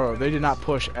 Bro, they did not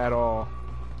push at all.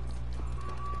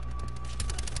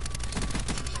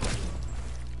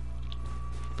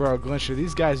 Bro, Glenster,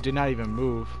 these guys did not even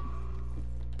move.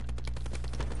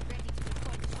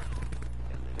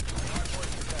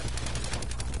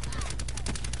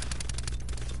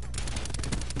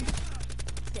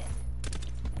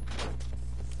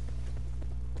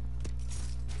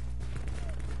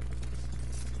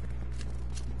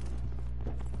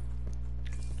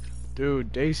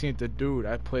 Dude, Daisy ain't the dude.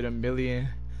 I played a million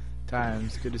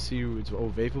times. Good to see you. It's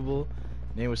Vapable.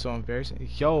 Name was so embarrassing.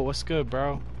 Yo, what's good,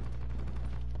 bro?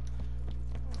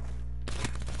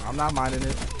 I'm not minding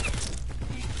it.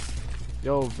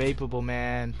 Yo, Vapable,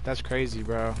 man. That's crazy,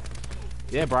 bro.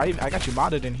 Yeah, bro. I got you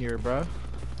modded in here, bro.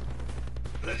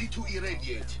 Ready to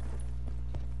irradiate.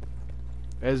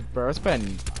 Bro, it's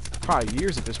been probably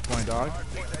years at this point, dog.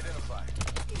 Hardpoint identified.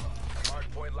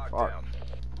 Hardpoint locked Fuck. down.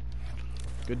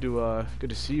 Good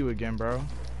to see you again, bro.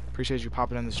 Appreciate you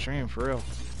popping in the stream, for real.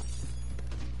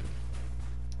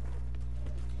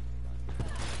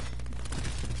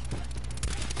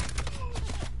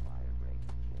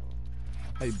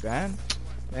 How you been?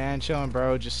 Man, chilling,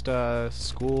 bro. Just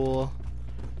school,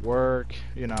 work,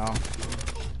 you know.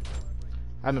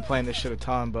 I've been playing this shit a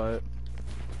ton, but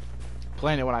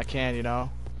playing it when I can, you know.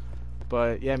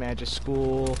 But yeah, man, just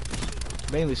school,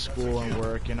 mainly school and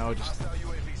work, you know, just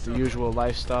the usual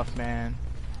life stuff, man.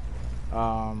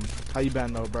 How you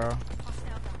been though, bro?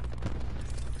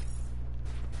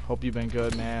 Hope you've been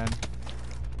good, man.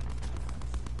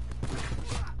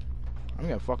 I'm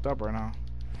getting fucked up right now.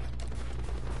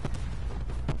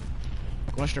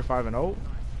 Glenster 5-0.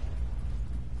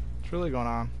 What's really going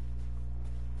on?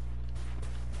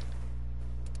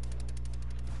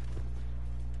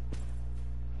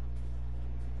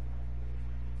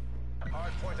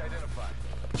 Hardpoint identified.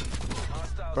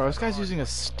 Hostiles Bro, this have guy's hard- using a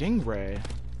Stingray.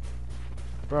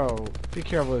 Bro, be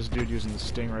careful of this dude using the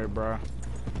Stingray, bro.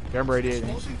 Yeah, I'm radiating.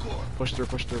 Explosive core. Push through,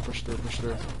 push through, push through, push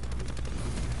through.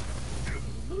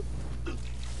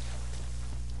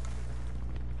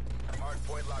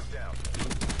 Hardpoint locked down.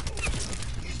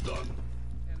 He's done.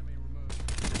 Enemy removed.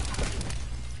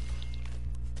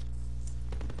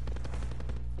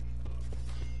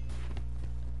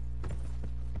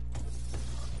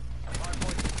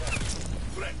 Hardpoint detached.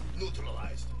 Threat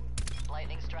neutralized.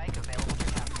 Lightning strike available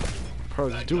for capture. Bro,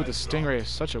 this dude with the Stingray is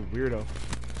such a weirdo.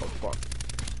 Oh, fuck.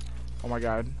 Oh my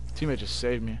god. Teammate just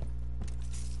saved me.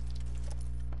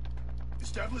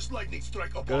 Established lightning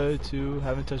strike above. Good too.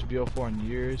 Haven't touched BO4 in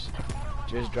years.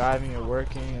 Just driving and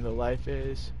working, and the life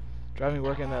is. Driving,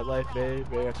 working, that life is.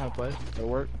 But I got time to play. At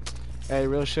work. Hey,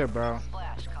 real shit, bro.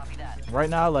 Flash, copy that. Right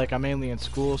now, like, I'm mainly in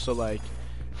school, so, like,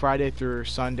 Friday through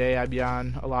Sunday, I'd be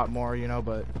on a lot more, you know,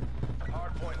 but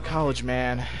Hardpoint College,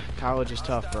 man. College is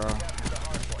tough, bro. captured the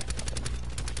hardpoint.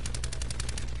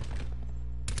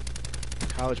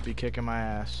 College be kicking my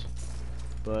ass.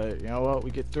 But you know what? We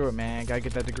get through it, man. Gotta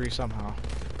get that degree somehow.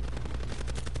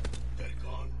 They're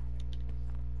gone.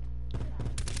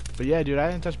 But yeah, dude,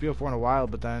 I didn't touch BO4 in a while,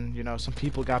 but then, you know, some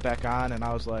people got back on, and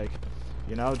I was like,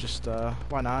 you know, just,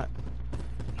 why not?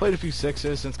 Played a few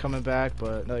sixes since coming back,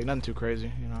 but, like, nothing too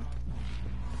crazy, you know.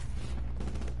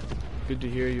 Good to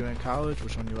hear you in college.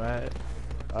 Which one you at?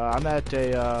 I'm at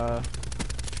a, one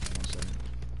second.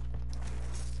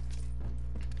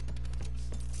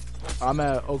 I'm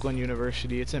at Oakland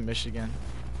University. It's in Michigan.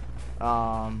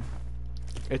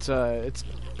 It's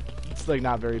like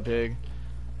not very big,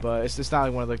 but it's not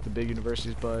like one of like the big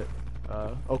universities, but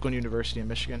Oakland University in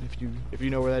Michigan. If you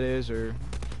know where that is, or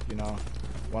you know,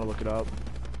 want to look it up.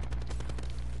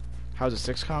 How's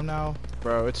the 6com now,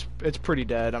 bro? It's pretty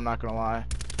dead. I'm not gonna lie.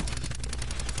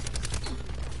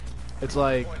 It's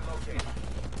like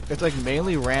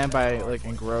mainly ran by like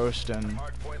Engrossed and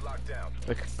Hardpoint locked down.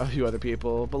 like a few other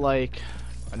people, but like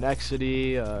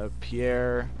Annexity,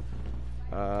 Pierre,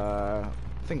 I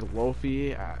think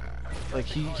Lofi, like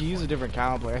he used a different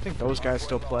account, but like, I think those guys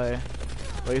still play.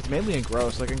 Like it's mainly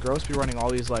Engrossed. Like Engrossed be running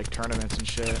all these like tournaments and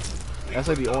shit. That's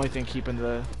like the only thing keeping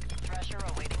the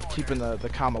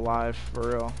comm alive for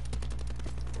real.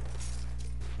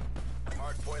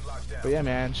 Hardpoint locked down. But yeah,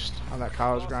 man, just on that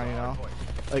college grind, you know.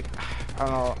 Like I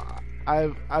don't know.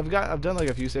 I've done like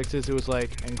a few sixes. It was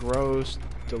like Engrossed,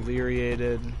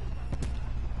 Deliriated.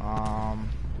 I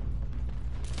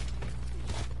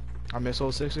miss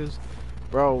old sixes,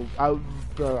 bro. I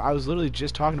was literally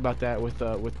just talking about that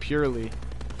with Purely.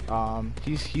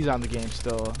 He's on the game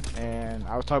still, and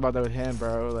I was talking about that with him,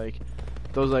 bro. Like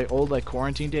those like old like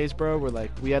quarantine days, bro, where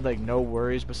like we had like no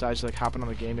worries besides like hopping on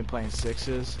the game and playing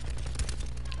sixes.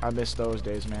 I miss those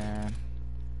days, man.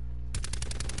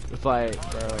 With like,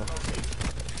 bro,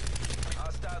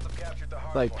 Hostiles have captured the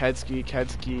hardpoint. like Petsky,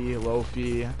 Ketsky,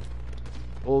 Lofi,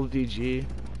 old VG.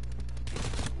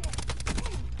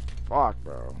 Fuck,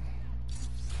 bro.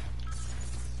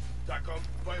 TACOM,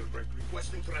 Firebreak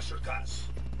requesting Thresher CAS.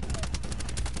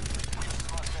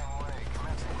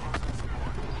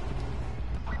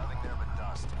 Nothing there but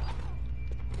dust.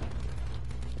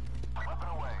 Weapon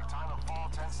away. Time to fall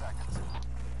 10 seconds.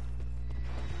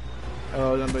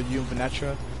 Oh, number you and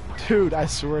Venetra? Dude, I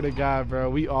swear to God, bro,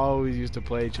 we always used to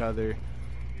play each other.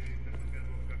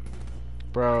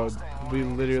 Bro, we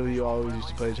literally always used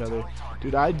to play each other.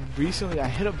 Dude, I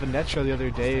hit up Venetra the other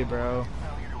day, bro.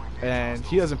 And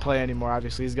he doesn't play anymore,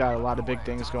 obviously. He's got a lot of big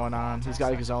things going on. He's got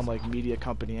like his own like media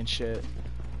company and shit.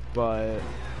 But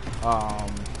I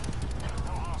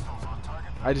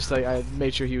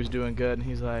made sure he was doing good, and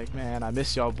he's like, man, I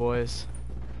miss y'all boys.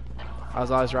 I was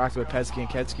always rocking with Petsky and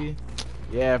Ketsky.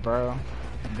 Yeah, bro.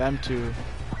 Them two,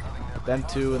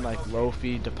 and like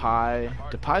Lofi, Depay.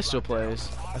 Depay still plays.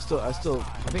 I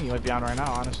think he might be on right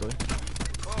now, honestly.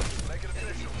 Make it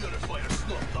official. Purifier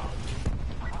snuffed out.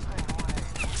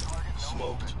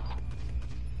 Smoked.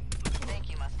 Thank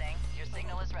you, Mustang. Your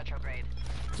signal is retrograde.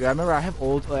 Dude, I remember I have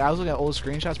old, like I was looking at old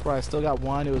screenshots, bro. I still got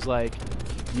one. It was like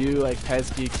you, like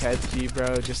Petsky, Ketsky,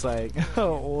 bro. Just like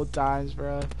old times,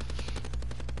 bro.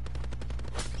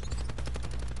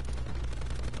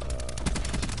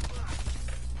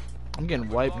 I'm getting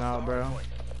wiped now, bro.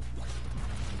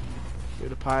 Dude,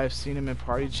 Depay, I've seen him in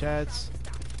party chats.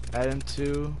 Add him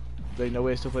too. Like, no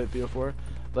way I still play at BO4.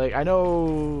 Like, I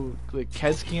know, like,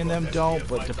 Ketsky and them don't,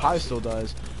 but Depay still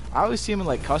does. I always see him in,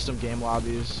 like, custom game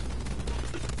lobbies.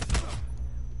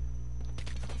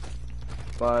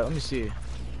 But, let me see.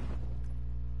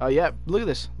 Oh, yeah, look at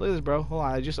this. Look at this, bro. Hold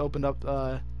on, I just opened up,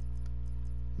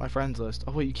 my friends list.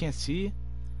 Oh, wait, you can't see?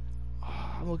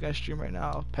 Oh, I'm looking at stream right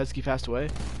now. Petsky passed away.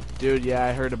 Dude, yeah,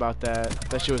 I heard about that.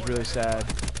 That shit was really sad.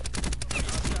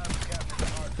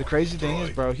 The crazy thing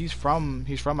is, bro, he's from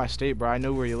my state, bro. I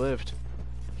know where he lived.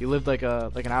 He lived like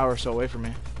an hour or so away from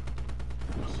me.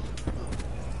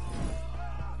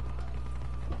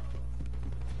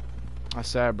 That's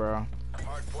sad, bro.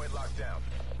 Hardpoint locked down.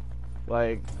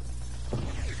 Like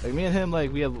me and him,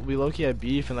 like we low-key had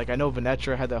beef, and like I know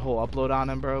Venetra had that whole upload on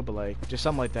him, bro. But like just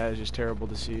something like that is just terrible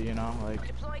to see, you know? Like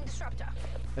Deploying disruptor.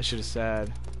 that shit is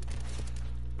sad.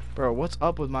 Bro, what's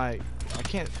up with my... I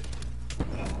can't...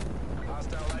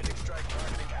 Hostile lightning strike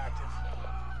targeting active.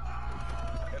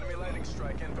 Enemy lightning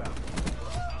strike inbound.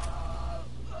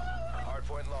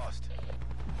 Hardpoint lost.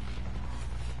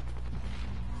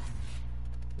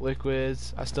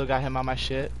 Liquids. I still got him on my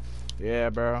shit. Yeah,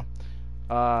 bro.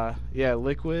 Yeah,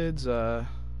 Liquids, Hostile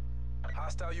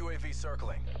UAV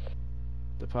circling.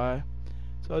 Depay.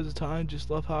 Besides the time, just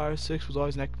love how our 6 was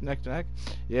always neck to neck.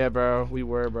 Yeah, bro, we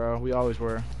were, bro. We always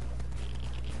were.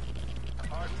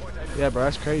 Yeah, bro,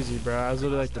 that's crazy, bro. I was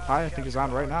literally like, the pie I think is on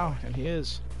right now, and he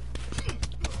is.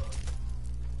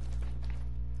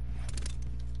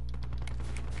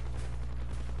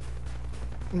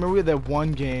 Remember we had that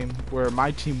one game where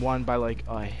my team won by like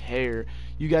a hair.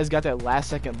 You guys got that last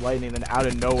second lightning, then out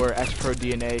of nowhere, X-Pro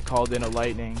DNA called in a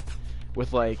lightning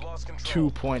with like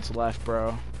 2 points left,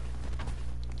 bro.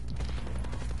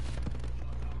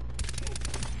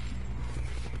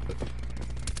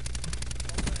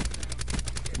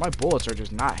 My bullets are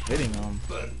just not hitting them.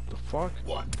 The fuck?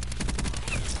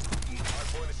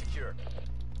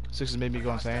 6 has made me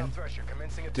go insane.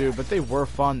 Dude, but they were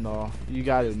fun though. You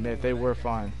gotta admit, they were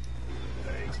fun.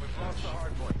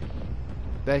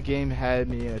 That game had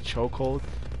me in a chokehold.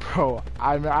 Bro,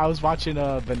 I was watching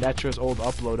Venetra's old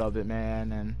upload of it,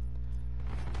 man, and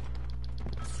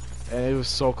it was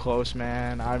so close,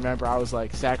 man. I remember I was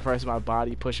like sacrificing my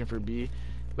body, pushing for B.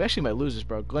 We actually might lose this,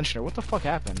 bro. Glinchner, what the fuck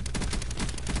happened?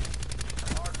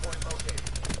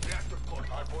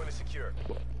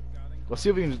 Let's see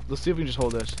if we can just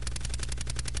hold this.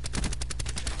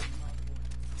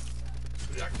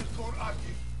 Reactor core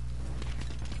active.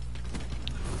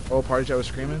 Oh, party chat was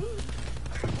screaming.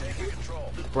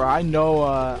 Bro, I know.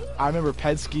 I remember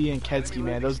Pedsky and Kedsky,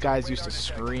 man. Those guys used to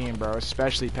scream, bro.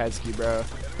 Especially Pedsky, bro.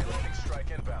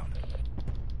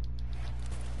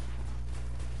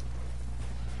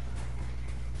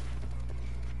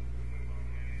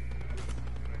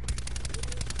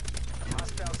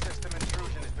 Hostile system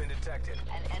intrusion has been detected.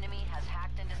 An enemy has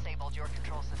hacked and disabled your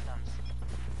control systems.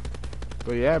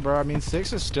 But yeah, bro. I mean,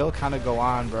 6 is still kind of go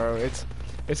on, bro.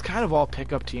 It's kind of all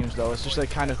pickup teams though. It's just like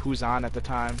kind of who's on at the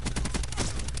time.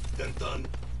 Then done.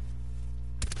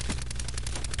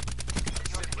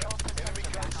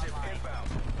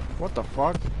 What the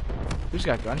fuck? We just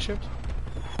got gunships?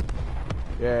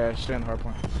 Yeah, stay on the hard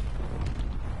point.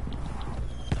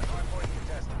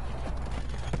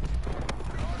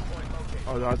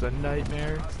 Oh, that was a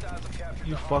nightmare.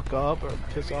 You fuck up or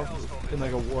piss off in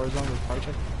like a war zone with party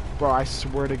check. Bro, I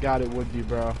swear to God it would be,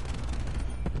 bro.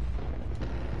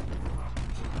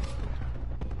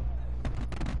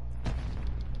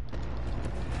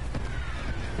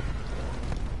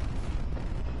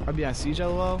 I'd be on siege,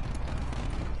 LOL.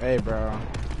 Hey, bro.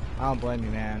 I don't blame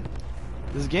you, man.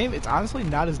 This game, it's honestly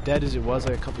not as dead as it was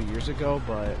like a couple years ago,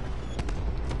 but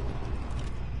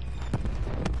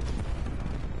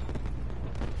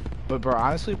bro,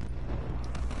 honestly,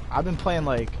 I've been playing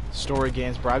like story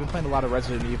games, bro. I've been playing a lot of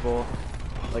Resident Evil.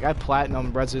 Like I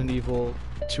platinum Resident Evil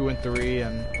 2 and 3,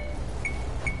 and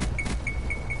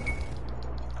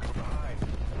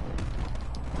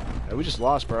yeah, we just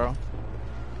lost, bro.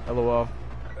 LOL.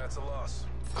 That's a loss.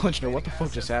 Clinchner, what the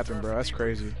fuck just happened, bro? That's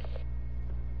crazy.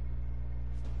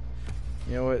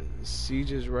 You know what?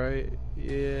 Siege is right.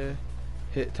 Yeah.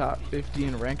 Hit top 50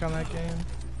 in rank on that game.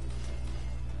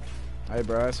 Hey,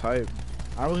 bro, that's hype.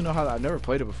 I don't really know how. I've never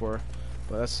played it before,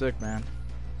 but that's sick, man.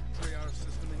 3-hour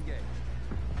system engaged.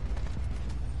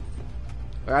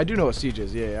 I do know what Siege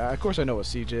is. Yeah, of course I know what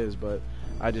Siege is, but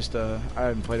I just I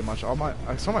haven't played it much. Some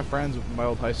of my friends from my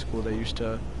old high school, they used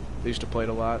to play it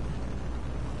a lot.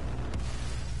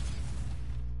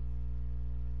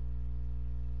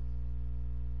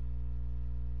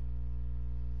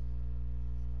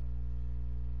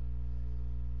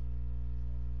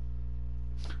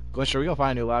 Glincher, we gotta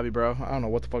find a new lobby, bro. I don't know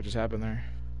what the fuck just happened there.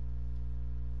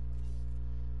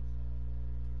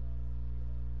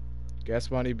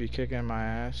 Gas money be kicking my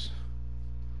ass.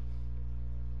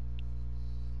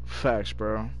 Facts,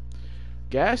 bro.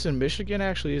 Gas in Michigan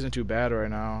actually isn't too bad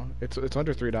right now. It's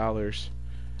under $3.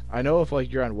 I know if like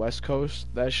you're on West Coast,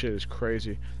 that shit is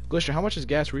crazy. Glincher, how much is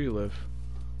gas where you live?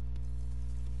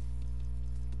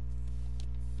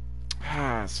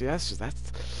 Ah, see, that's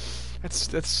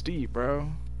steep,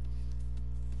 bro.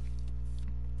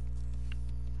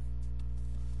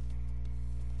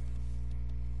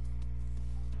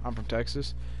 I'm from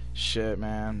Texas. Shit,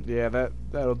 man. Yeah,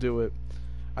 that'll do it.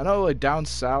 I know, like down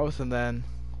south, and then.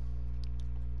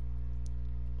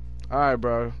 All right,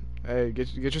 bro. Hey,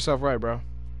 get yourself right, bro.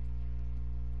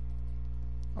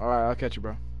 All right, I'll catch you,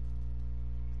 bro.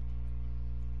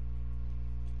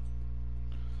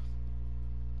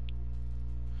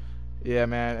 Yeah,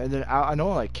 man. And then I know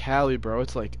like Cali, bro,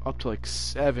 it's like up to like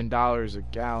 $7 a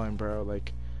gallon, bro.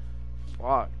 Like,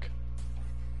 fuck.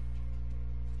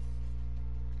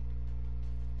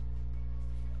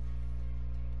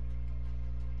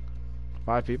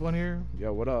 Five people in here?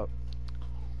 Yo, what up?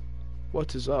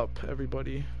 What is up,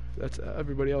 everybody? That's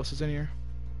everybody else is in here.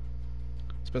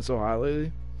 It's been so hot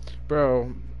lately.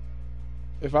 Bro,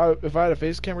 if I had a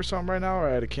face cam or something right now, or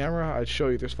I had a camera, I'd show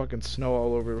you there's fucking snow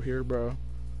all over here, bro.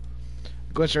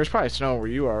 Glinster, there's probably snow where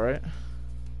you are, right?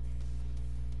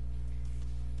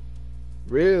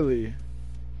 Really?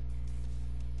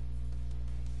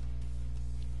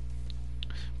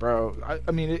 Bro,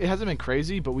 I mean, it hasn't been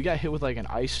crazy, but we got hit with like an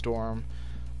ice storm,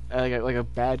 like a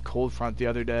bad cold front the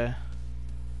other day.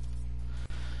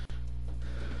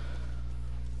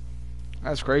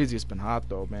 That's crazy. It's been hot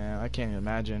though, man. I can't even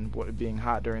imagine what it being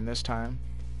hot during this time.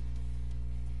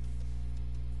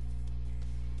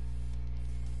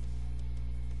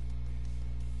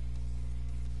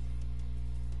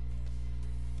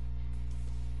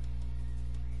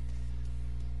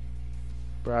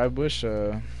 Bro, I wish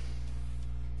I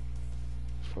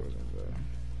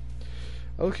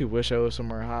look, wish I was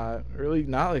somewhere hot. Really,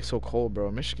 not like so cold,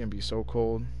 bro. Michigan be so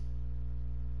cold.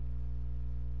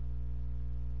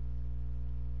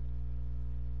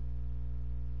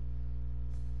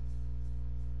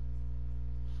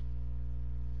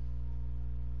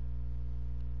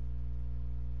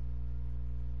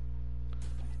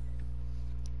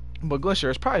 But Glacier,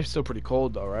 it's probably still pretty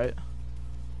cold though, right?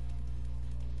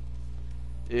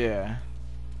 Yeah.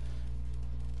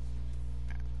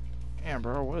 Damn,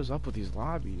 bro, what is up with these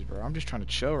lobbies, bro? I'm just trying to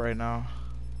chill right now.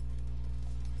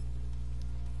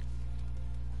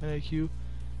 Thank you.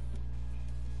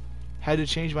 Had to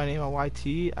change my name on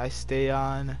YT. I stay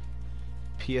on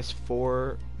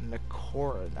PS4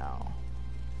 Nakora now.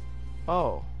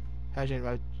 Oh. Had to change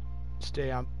my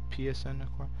stay on PSN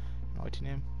Nakora. My YT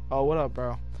name. Oh, what up,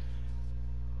 bro?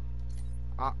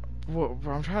 What,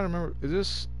 bro, I'm trying to remember. Is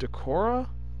this Decora?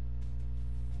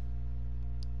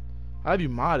 I have you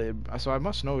modded, so I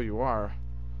must know who you are.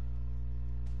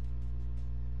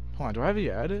 Hold on, do I have you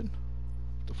added?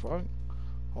 What the fuck?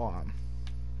 Hold on.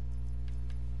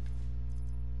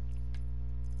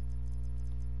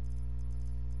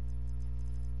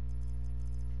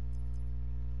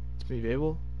 It's me,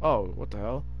 Babel? Oh, what the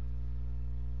hell?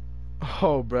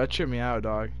 Oh, bro, that tripped me out,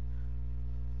 dog.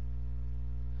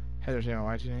 Header channel,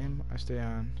 YG name. I stay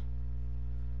on.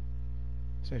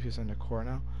 Send if you send a core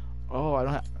now. Oh, I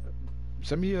don't have.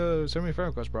 Send me a friend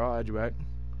request, bro. I'll add you back.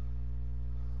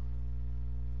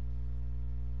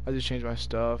 I just changed my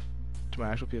stuff to my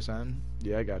actual PSN.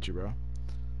 Yeah, I got you, bro.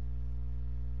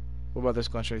 What about this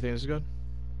glitch? You think this is good?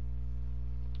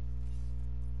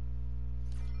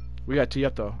 We got T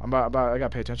up though. I gotta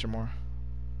pay attention more.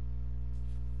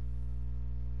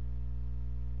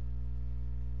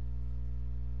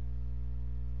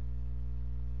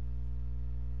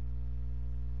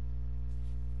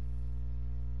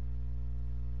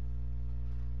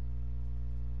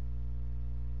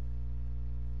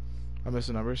 I missed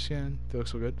the number scan. They look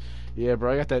so good. Yeah,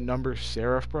 bro. I got that number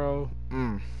serif, bro.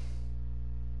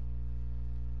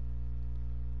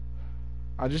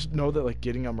 I just know that like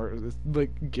getting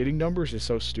numbers is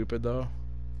so stupid though.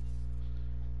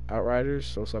 Outriders,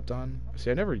 so slept on. See,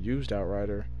 I never used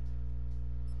Outrider.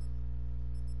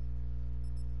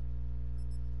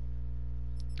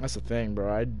 That's the thing,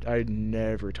 bro. I'd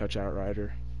never touch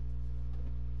Outrider.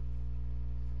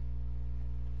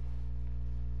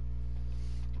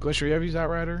 Glacier, you ever use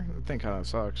Outrider? That thing kind of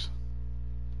sucks.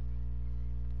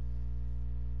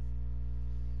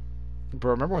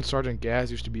 Bro, remember when Sergeant Gaz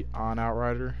used to be on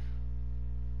Outrider?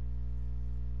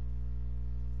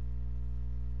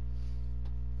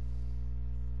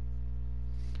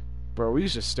 Bro, we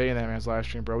used to stay in that man's live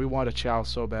stream, bro. We wanted to chow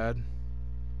so bad.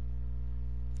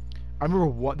 I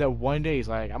remember that one day he's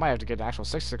like, I might have to get an actual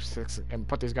 666 and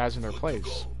put these guys in their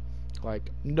place.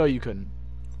 Like, no you couldn't.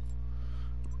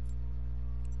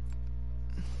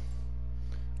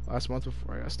 Last month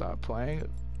before I got stopped playing.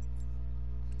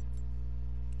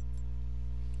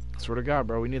 Swear to God,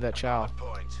 bro, we need that chow.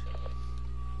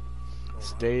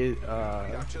 Stay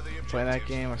playing that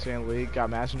game. I stay in the league. Got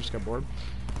masters, just got bored.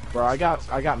 Bro, I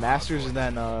got masters and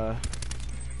then I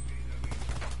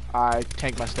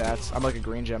tanked my stats. I'm like a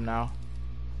green gem now.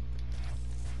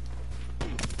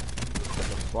 What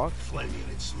the fuck? Flaming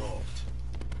and smoked.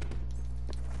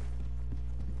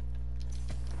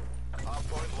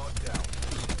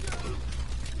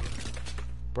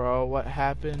 Bro, what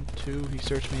happened to? He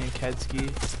searched me in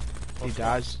Kedsky. He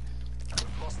dodged.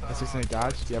 That's 6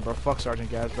 dodged. Yeah, bro. Fuck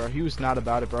Sergeant Gaz, bro. He was not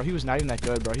about it, bro. He was not even that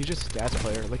good, bro. He's just a stats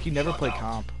player. Like he never played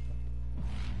comp.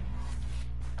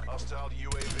 Hostile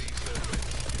UAV survey.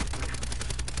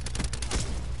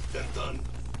 They're done.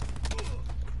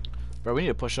 Bro, we need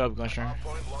to push up, Gunner.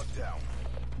 Hardpoint locked down.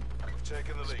 We've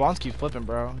taken the lead. Spawns keep flipping,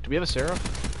 bro. Do we have a Seraph?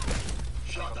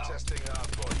 Shut up. Testing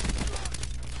hardpoint.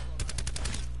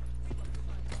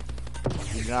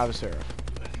 We do not have a Seraph.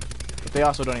 But they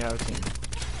also don't even have a team.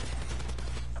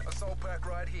 Assault pack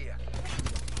right here.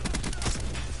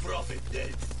 Prophet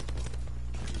dead.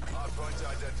 Hardpoint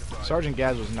identified. Sergeant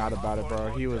Gaz was not about it,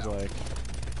 bro. He was like,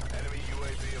 Enemy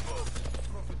UAV above.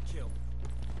 Prophet kill.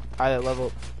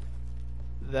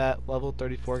 that level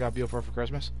 34 got BO4 for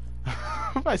Christmas.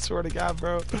 I swear to God,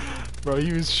 bro. Bro,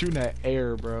 he was shooting at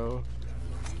air, bro.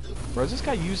 Bro, is this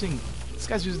guy using... This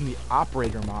guy's using the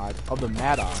operator mod of the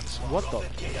Maddox. What the...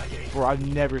 Bro, I've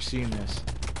never seen this.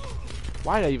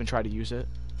 Why did I even try to use it?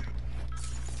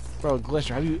 Bro,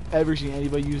 Glister, have you ever seen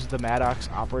anybody use the Maddox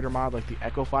operator mod, like the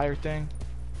Echo Fire thing?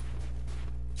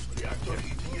 Reactor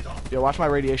heating it up. Yo, watch my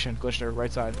radiation, Glister,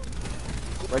 right side.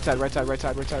 Right side, right side, right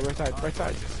side, right side, right side, right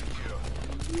side.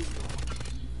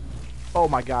 Oh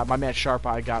my God, my man Sharp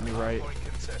Eye got me right.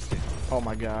 Oh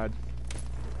my God.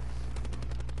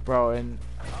 Bro, and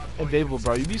Invisible,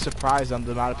 bro, you'd be surprised on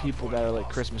the amount of people that are like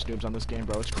Christmas noobs on this game,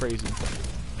 bro. It's crazy.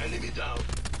 Enemy down.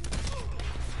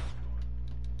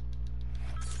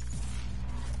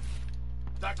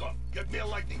 Back up. Get me a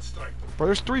lightning strike. Bro,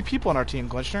 there's 3 people on our team,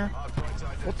 Glitchner.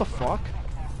 What the fuck?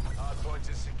 Hardpoint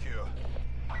is secure.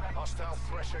 Hostile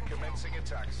thresher commencing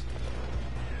attacks.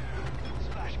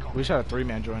 We just had a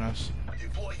 3-man join us.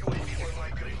 Deploy UAV when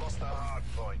likely. Lost the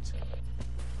hardpoint.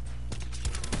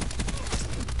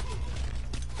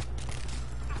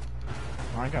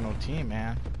 I ain't got no team,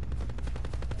 man.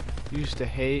 You used to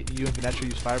hate you and Venetra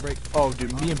use Firebreak. Oh,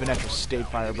 dude, me and Venetra stayed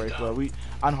Firebreak, bro. We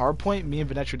on Hardpoint, me and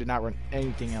Venetra did not run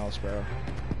anything else, bro.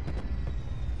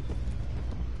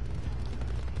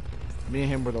 Me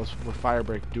and him were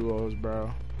Firebreak duos,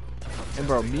 bro. And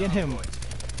bro, me and him,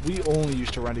 we only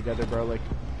used to run together, bro. Like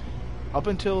up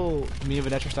until me and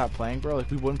Venetra stopped playing, bro. Like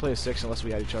we wouldn't play a 6 unless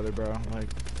we had each other, bro. Like.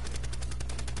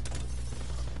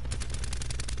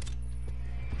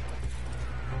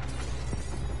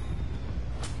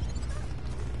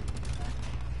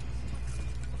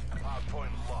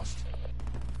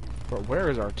 Bro, where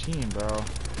is our team, bro?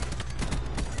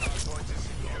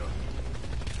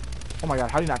 Oh my God,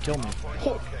 how did he not kill me?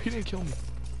 Oh, he didn't kill me.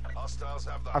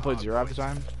 I played 0 half the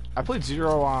time. I played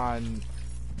 0 on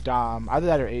Dom, either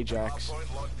that or Ajax.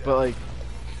 But like,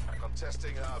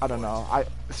 I don't know.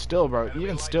 Still, bro,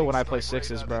 even still when I play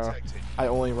 6s, bro, I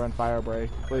only run Firebreak.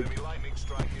 Like,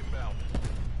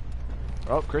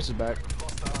 oh, Chris is back.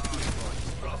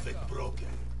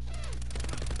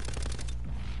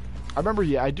 I remember,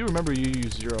 yeah, I do remember you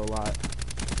use 0 a lot.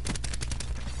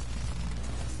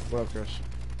 What up, Chris?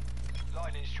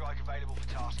 Lightning strike available for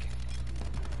tasking.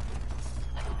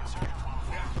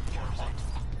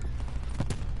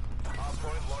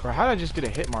 Bro, how did I just get a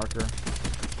hit marker?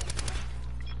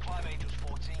 Climb Angels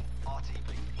 14,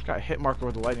 RTB. Got a hit marker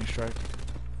with a lightning strike.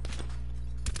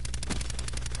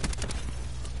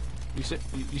 You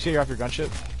say you're off your gunship?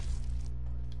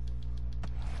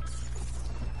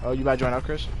 Oh, you about to join up,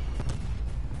 Chris?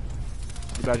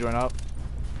 You about to join up?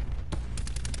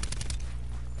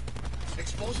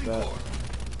 Exposing Bet. core.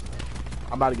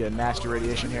 I'm about to get a nasty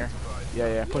radiation here. Yeah,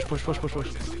 yeah. Push, push, push, push, push.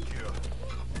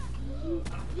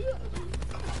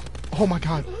 Oh my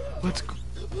God. Let's go.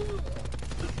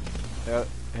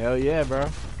 Hell yeah, bro.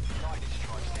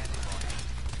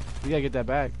 We gotta get that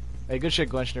back. Hey, good shit,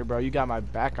 Glenchner, bro. You got my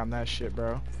back on that shit,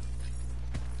 bro.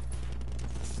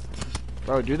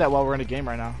 Bro, do that while we're in a game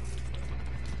right now.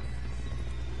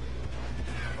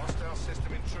 Hostile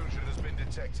system intrusion has been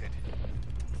detected.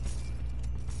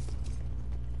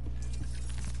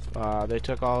 They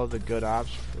took all of the good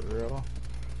ops for real.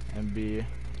 And B,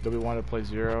 we wanted to play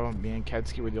 0. Me and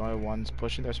Kedsky were the only ones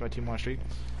pushing. There's my team on streak.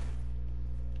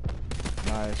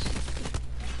 Nice.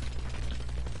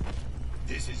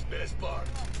 This is best part.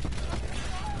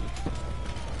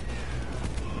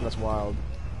 That's wild.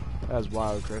 That's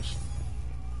wild, Chris.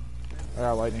 I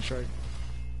got a lightning strike.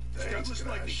 Establish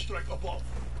lightning strike above.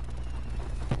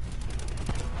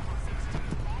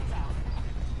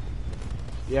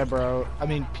 Yeah, bro. I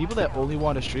mean, people that only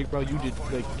want to streak, bro, you did,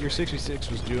 like, your 66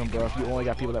 was doomed, bro, if you only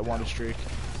got people that want to streak.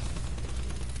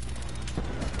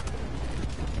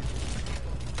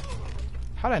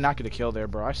 How did I not get a kill there,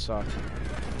 bro? I suck.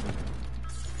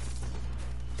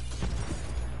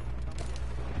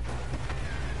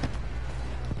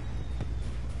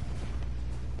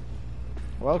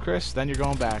 Well, Chris, then you're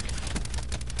going back.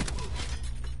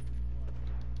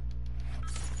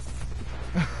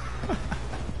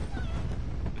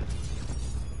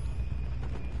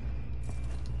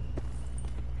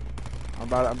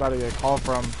 I'm about to get a call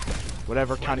from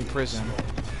whatever county prison.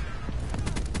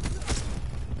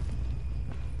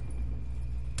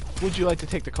 Would you like to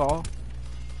take the call?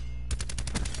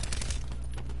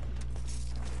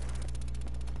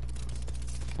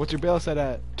 What's your bail set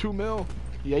at? 2 mil.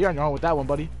 Yeah, you're on your own with that one,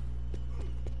 buddy.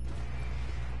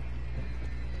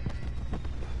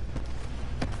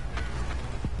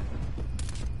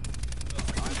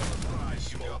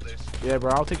 You got this. Yeah, bro,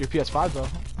 I'll take your PS5 though.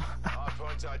 Hard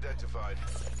points identified.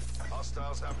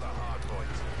 Hostiles have the hard point.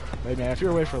 Hey man, if you're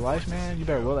away for life, man, you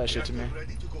better will that shit to me.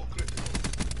 Ready to go critical.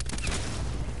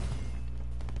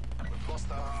 We've lost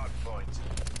the hard point.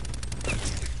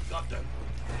 Got them.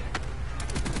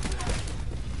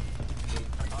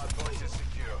 Hard point is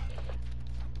secure.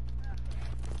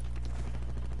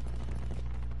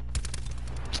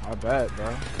 I bet,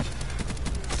 bro.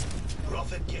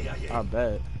 Prophet KIA. I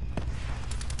bet.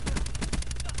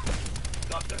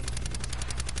 Got them.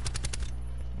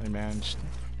 Hey man, just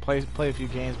play a few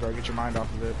games, bro. Get your mind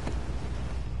off of it.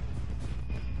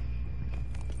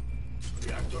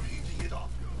 Reactor heating it up.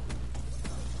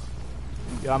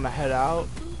 Yeah, I'm gonna head out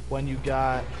when you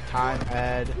got time,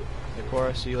 Ed.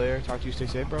 Nikora, see you later. Talk to you. Stay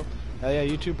safe, bro. Hell yeah,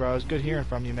 you too, bro. It's good hearing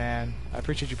from you, man. I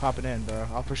appreciate you popping in, bro.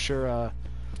 I'll for sure,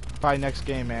 probably next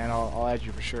game, man. I'll add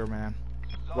you for sure, man.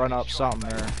 Run up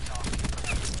something or,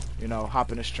 you know,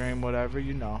 hop in a stream, whatever,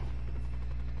 you know.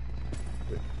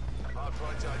 Hard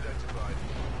point identified.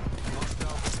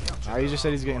 Hostile He just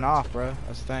said he's getting off, bro.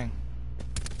 That's the thing.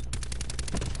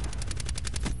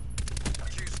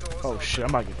 Q stores Oh open. shit, I'm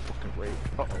about to get fucking raped.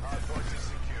 Uh-oh. Hard point is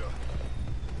secure.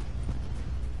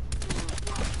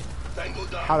 Tango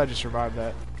down. How'd I just survive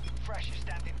that? Fresh is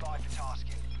standing by for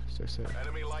tasking. Stay safe.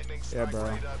 Enemy lightning Yeah, strike bro.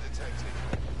 radar detected.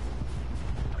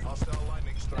 Hostile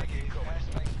lightning strike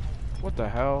incoming. What the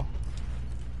hell?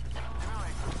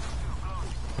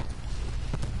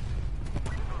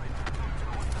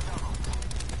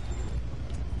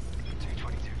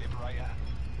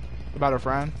 About her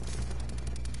friend?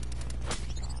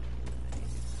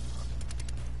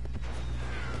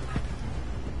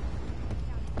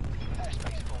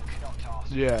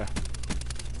 Yeah.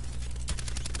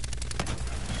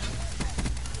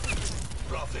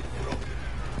 Prophet broken.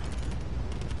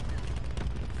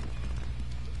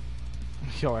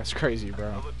 Yo, that's crazy, bro.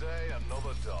 Another day,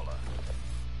 another dollar.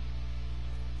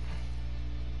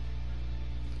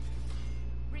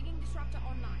 Bringing disruptor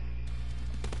online.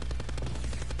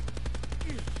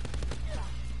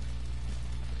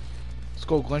 Let's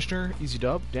go, Glinchner. Easy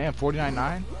dub. Damn,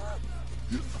 49.9.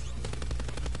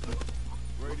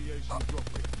 Radiation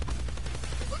dropping.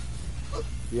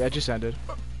 Yeah, it just ended.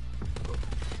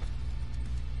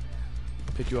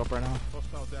 Pick you up right now.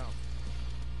 Hostile down.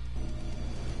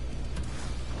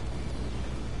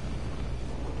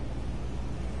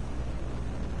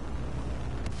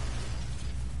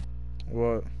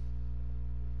 What?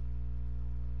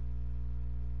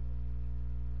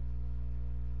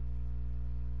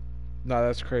 Nah,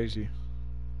 that's crazy.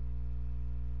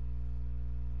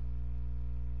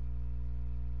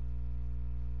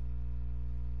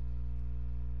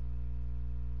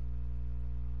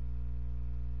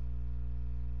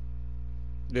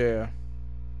 Yeah.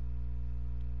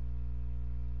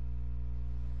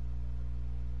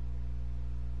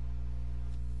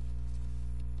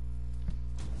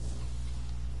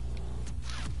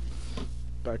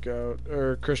 Back out.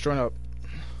 Or Chris, join up.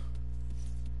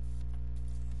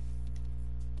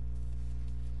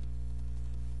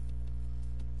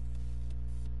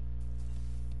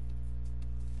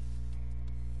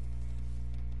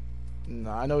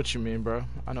 Nah, I know what you mean, bro.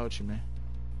 I know what you mean.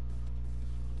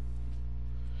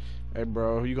 Hey,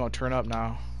 bro, you gonna turn up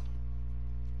now?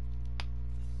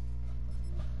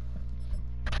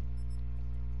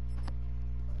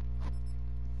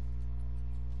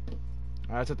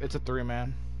 It's a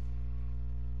 3-man.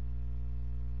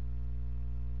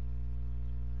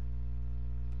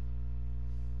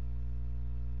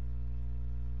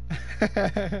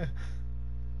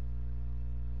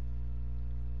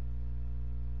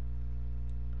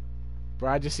 Bro,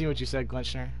 I just seen what you said,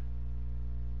 Glenchner.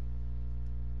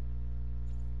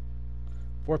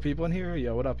 4 people in here?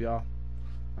 Yo, what up, y'all?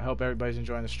 I hope everybody's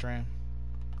enjoying the stream.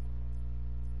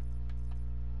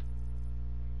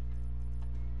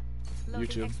 Loading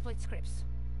YouTube. exploit scripts.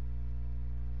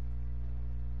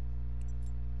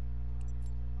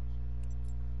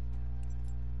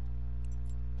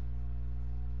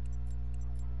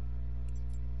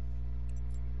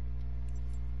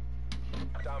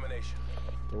 Domination.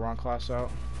 The wrong class out.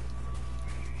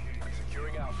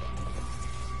 Securing Alpha.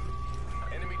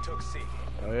 Enemy took C.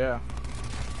 Oh yeah.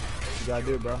 What you gotta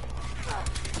do, bro?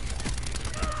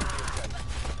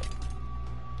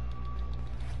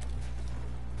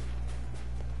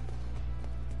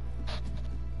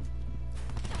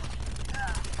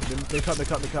 They cut.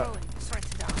 Going. Threat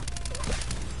down.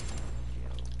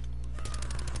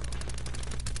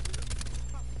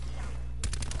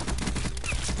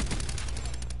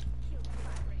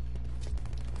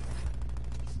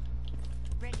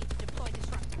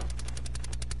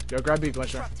 Yo, grab B,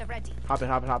 Glincher. Disruptor ready. Hop it,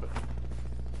 hop it, hop it.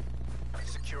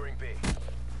 Securing B.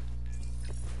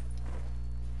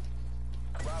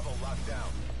 Bravo locked down.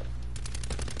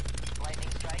 Lightning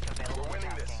strike available. We're winning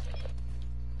for this.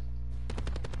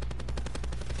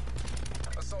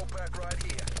 tasking. Assault pack right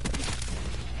here.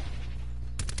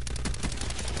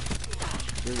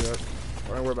 You're good.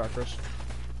 Alright, we're back, Chris.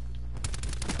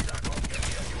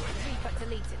 Reaper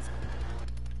deleted.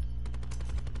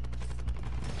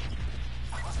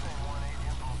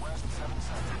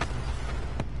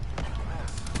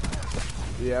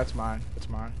 Yeah, it's mine. It's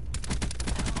mine.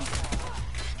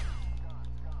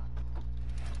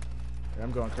 Yeah,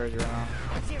 I'm going crazy right now.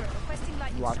 Zero. Requesting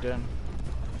lightning Locked strike. in.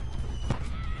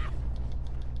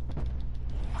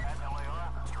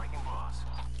 Striking boss.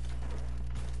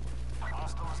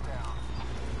 Hostiles down.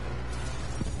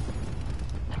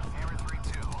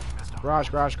 Yr2, missed him. Garage,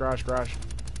 garage, garage, garage.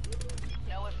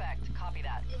 No effect. Copy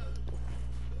that.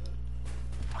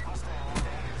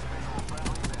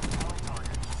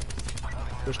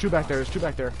 There's two back there. There's two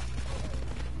back there.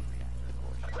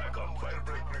 Recon fire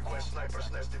break request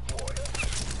snipers nest deployed.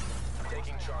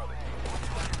 Taking Charlie.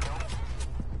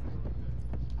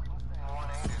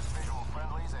 1-8 is visual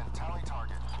friendlies and tally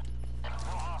target. No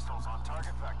hostiles on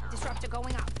target vector. Disruptor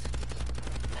going out.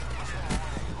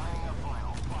 Lining up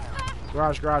final. Fire.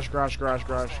 Garage, garage, garage, garage,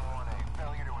 garage. 1-8,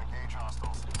 failure to engage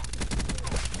hostiles.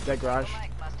 Dead garage.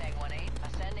 Mike, Mustang 1-8.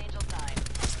 Ascend Angel 9.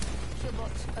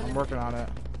 Killbot. I'm working on it.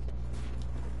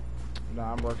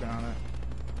 Nah, I'm working on it.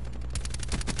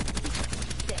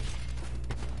 Dead.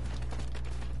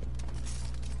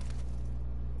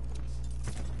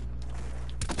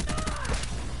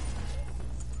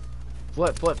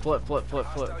 Flip, flip, flip, flip, flip,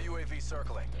 flip. Hostile UAV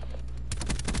circling.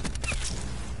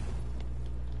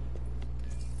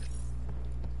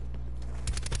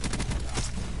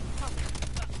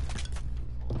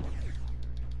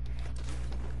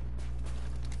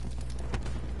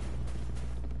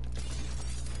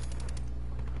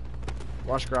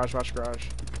 Watch garage, watch garage.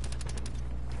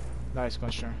 Nice,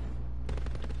 Glincher.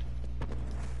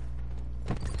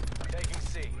 Taking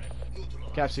C.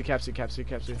 Cap C, cap C, cap C,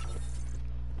 cap C.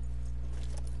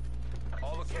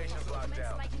 All locations locked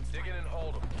down. Dig in and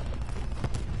hold them.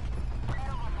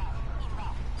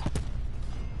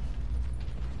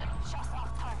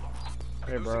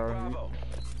 Hey, Losing bro. Bravo.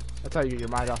 That's how you get your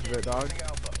mind off of it, dog. Losing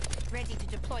Alpha. Ready to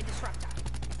deploy disruptor.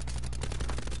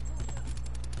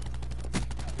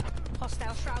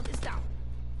 Hostile shroud is down.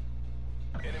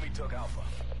 Enemy took Alpha.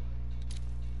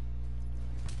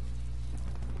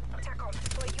 TACOM,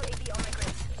 deploy UAV on my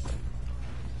grid.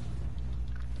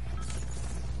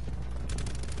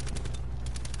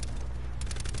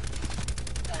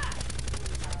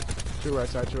 Two right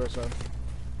side, two right side.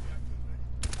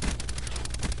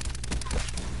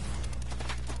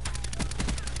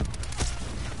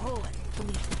 Oh,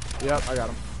 deleted. Yep, I got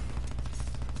him.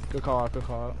 Good call out, good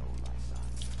call out.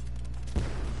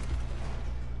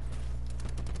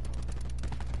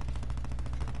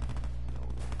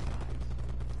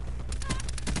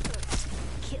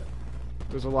 Kill.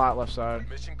 There's a lot left side.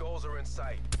 Mission goals are in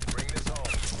sight. Bring this home.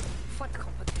 What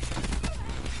competition?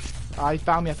 He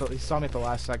found me he saw me at the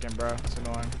last second, bro. It's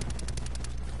annoying.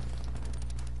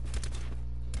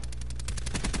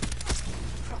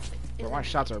 Profit. Bro, my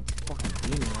shots are fucking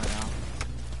beaming right now.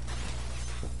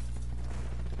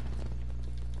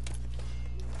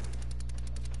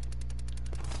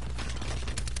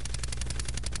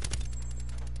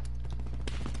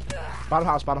 Bottom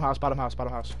house, bottom house, bottom house,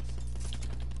 bottom house.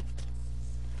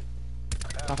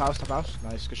 Top house, top house.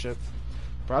 Nice, good shit.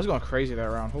 Bro, I was going crazy that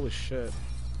round. Holy shit.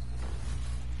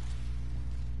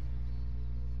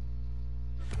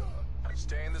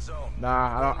 Stay in the zone.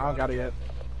 Nah, I don't got it yet.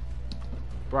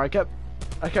 Bro, I kept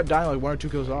dying like 1 or 2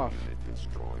 kills off.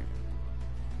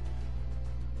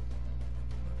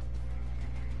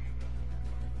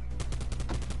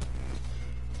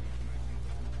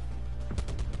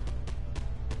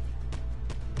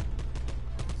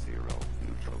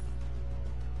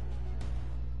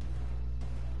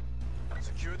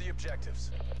 Secure the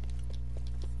objectives.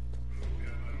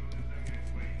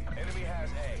 Enemy has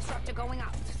A. Disruptor going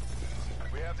out.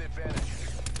 We have the advantage.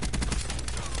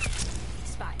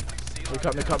 Expired. Sea Me line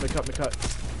cut, me down. cut, me cut, me cut.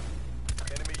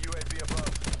 Enemy UAV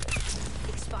above.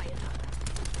 Expired.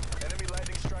 Enemy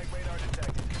lightning strike radar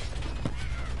detected.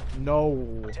 No.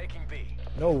 Taking B.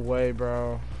 No way,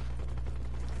 bro.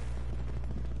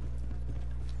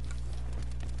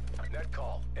 Net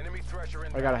call. Enemy thresher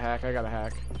in. I got a hack, I got a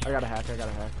hack. I got a hack, I got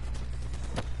a hack.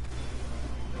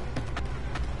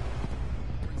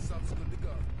 Subs good to go.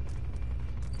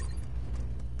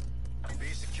 B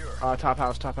secure. Top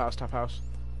house, top house, top house.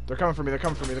 They're coming for me. They're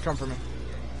coming for me. They're coming for me.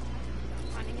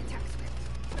 Running attack script.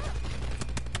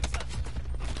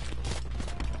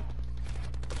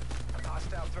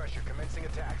 Hostile Thresher commencing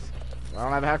attacks. I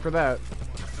don't have a hack for that.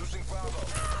 Losing Bravo.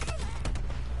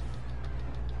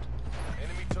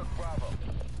 Enemy took Bravo.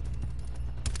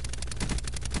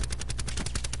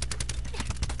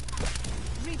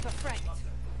 Reaper franked.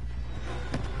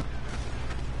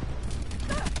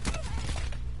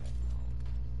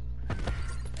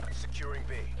 Securing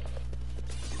B.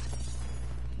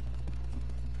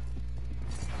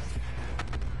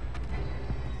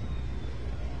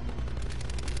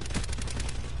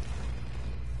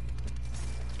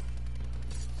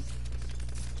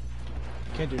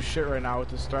 Can't do shit right now with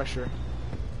this Thresher.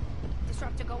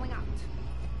 Disruptor going out.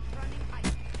 Running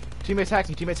ice. Teammates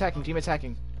hacking. Teammates hacking. Teammates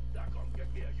hacking.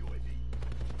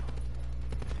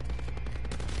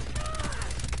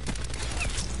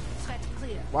 Threat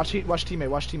clear. Watch heat. Watch teammate.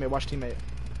 Watch teammate. Watch teammate.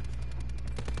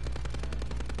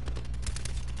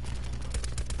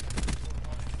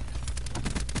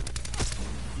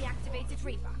 Deactivated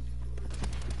Reaper.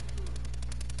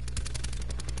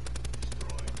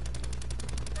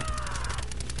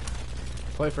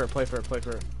 Play for it. Play for it. Play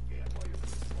for it.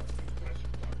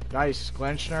 Nice,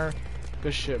 Glenchner.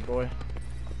 Good shit, boy.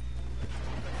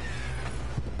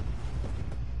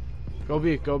 Go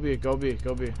B. Go B. Go B.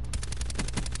 Go B.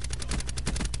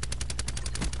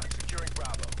 Securing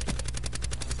Bravo.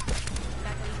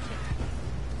 Battery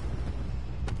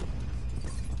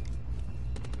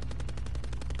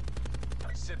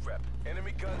kill. Sit rep.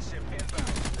 Enemy gunship inbound.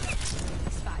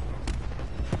 Expired.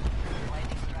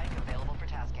 Lightning strike available for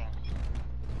tasking.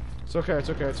 It's okay. It's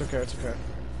okay. It's okay. It's okay.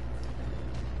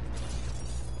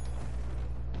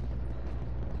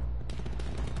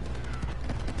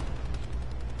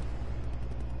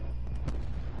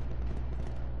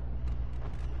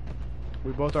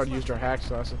 We both already used our hacks,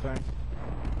 so that's the thing.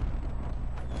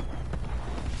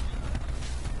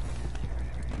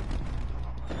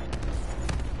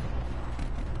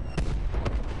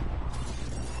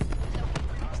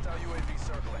 Hostile UAV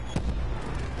circling.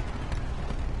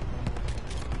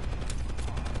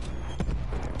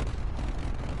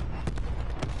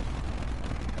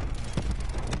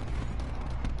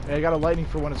 Yeah, you got a lightning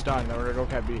for when it's done. Then we're gonna go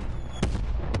cat B.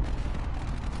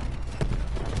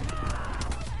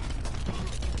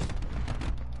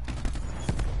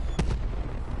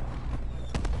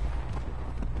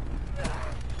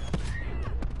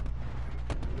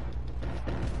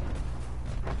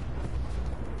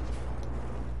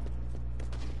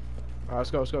 Let's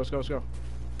go, let's go, let's go, let's go.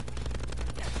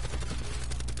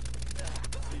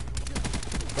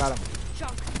 Got him.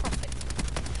 Junk profit.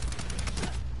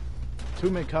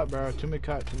 2-minute cut, bro. 2-minute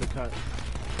cut, 2-minute cut.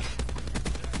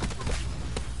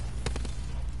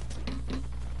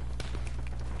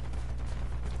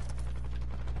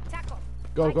 Tackle.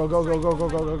 Go, go, go, go, go, go,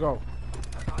 go, go, go.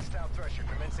 Hostile Thresher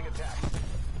commencing attacks.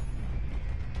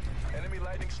 Enemy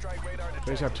lightning strike radar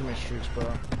They just detected. have too many streaks, bro.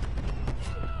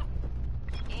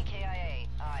 EKIA,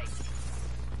 aye.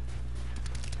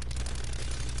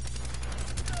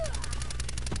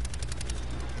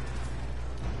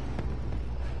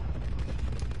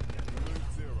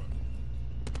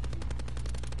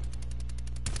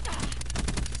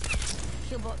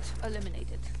 Killbot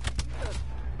eliminated.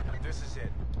 This is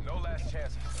it. No last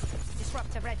chances.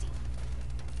 Disruptor ready.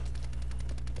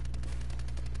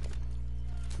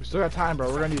 We still got time, bro.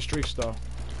 We're gonna need streaks, though.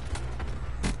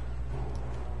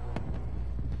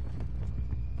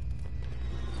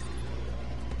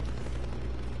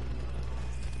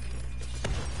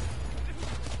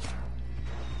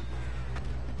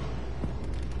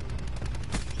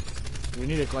 We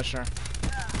need it, Glenchner.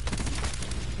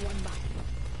 One mile.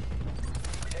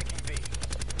 Taking B.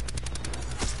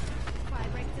 Fire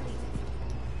break deleted.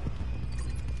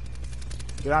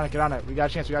 Get on it, get on it. We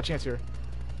got a chance, we got a chance here.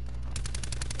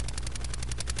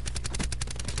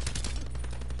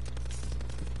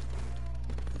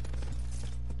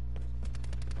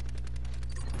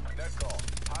 Net call.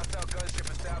 Hostile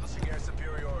gunship establishing air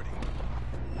superiority.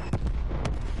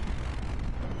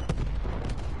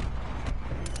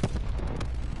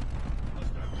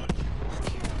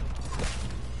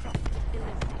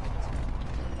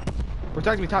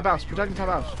 Protect me, top house. Protect me, top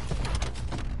house.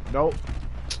 Nope.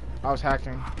 I was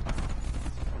hacking.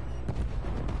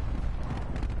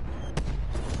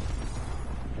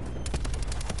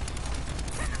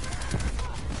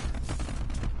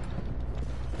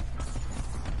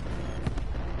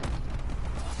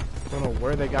 Don't know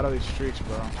where they got all these streaks,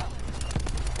 bro.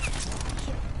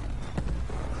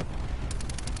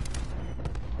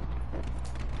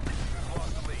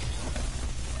 Lost the lead.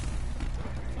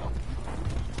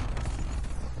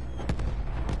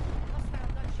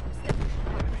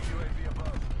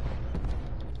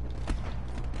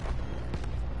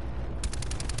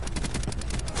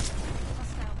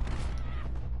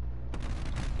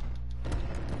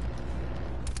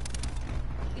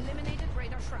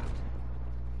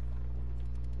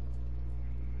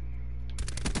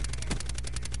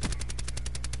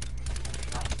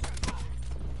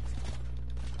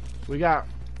 We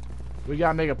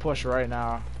gotta make a push right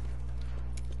now.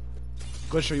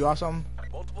 Glitcher, you want something?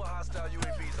 Multiple hostile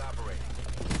UAVs operating.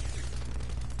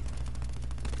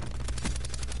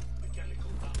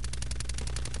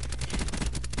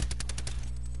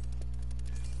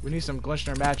 We need some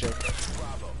Glitcher magic.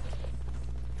 Bravo.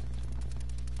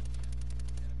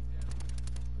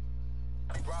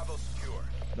 Bravo secure.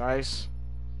 Nice.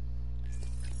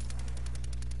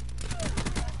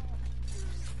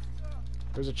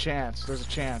 There's a chance. There's a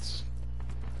chance.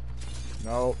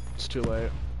 No, it's too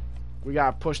late. We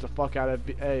gotta push the fuck out of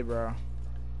A, bro.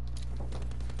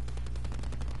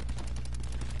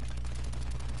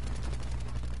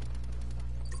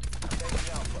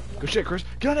 Good shit, Chris.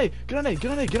 Get on A! Get on A!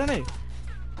 Get on A! Get on A!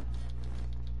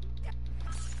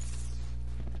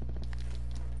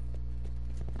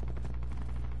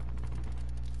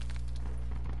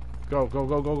 Go, go,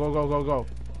 go, go, go, go, go, go.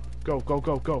 Go, go,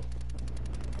 go, go.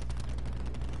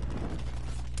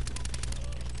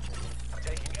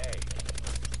 Taking A.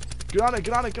 Get on it,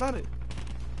 get on it, get on it.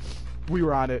 We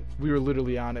were on it. We were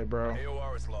literally on it, bro.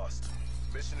 AOR is lost.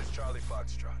 Mission is Charlie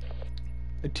Foxtrot.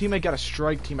 The teammate got a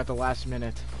strike team at the last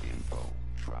minute. Info.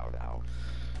 Shroud out.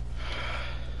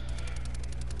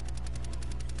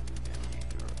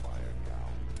 Purifier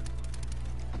down.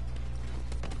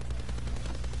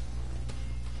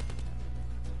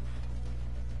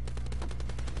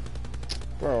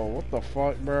 Bro, what the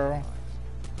fuck, bro?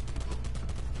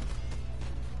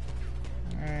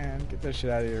 Man, get that shit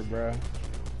out of here, bro.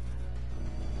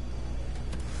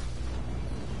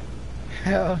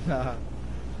 Hell nah.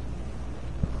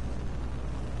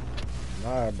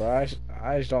 Nah, bro.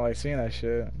 I just don't like seeing that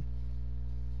shit.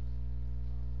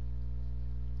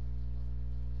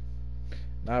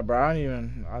 Nah, bro. I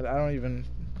don't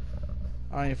even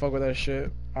fuck with that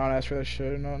shit. I don't ask for that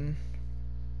shit or nothing.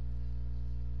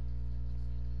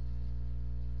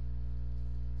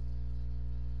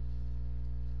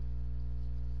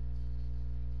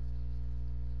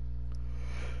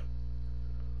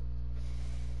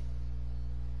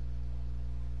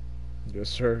 Yes,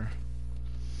 sir.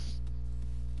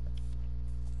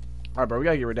 Alright, bro, we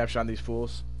gotta get redemption on these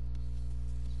fools.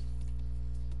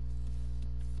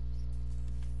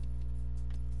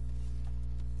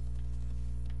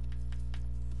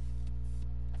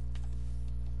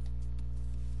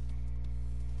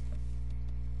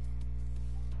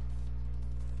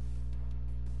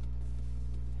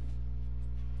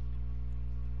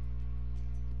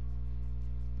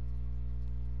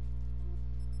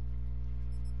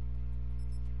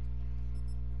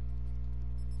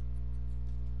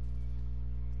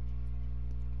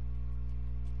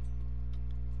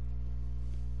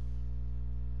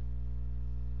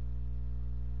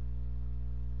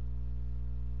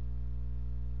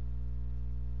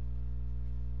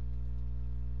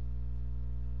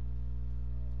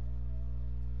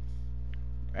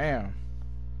 Damn.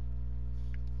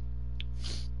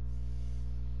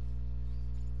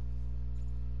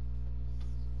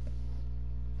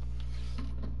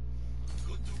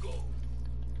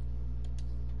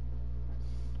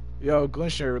 Yo,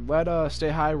 Glincher, let Stay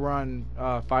High run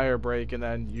fire break and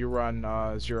then you run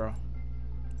 0.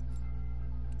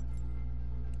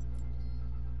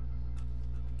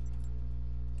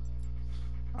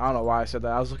 I don't know why I said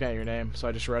that. I was looking at your name, so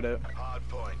I just read it. Hard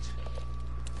point.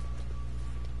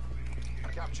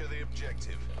 Capture the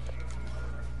objective.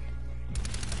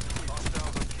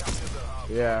 Hostiles have captured the hub.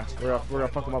 Yeah, we're gonna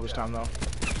fuck them up this time though.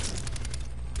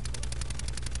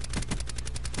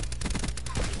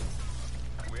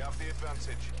 We have the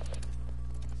advantage.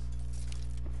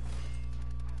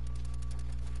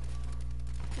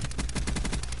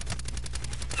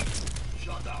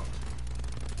 Shut out.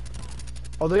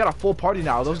 Oh, they got a full party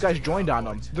now. Those guys joined on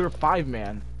them. They're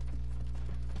 5-man.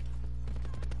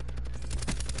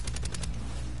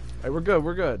 Hey, we're good.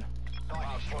 We're good.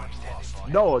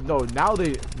 No, now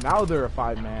they're a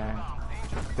 5-man.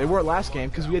 They weren't last game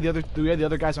because we had the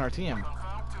other guys on our team.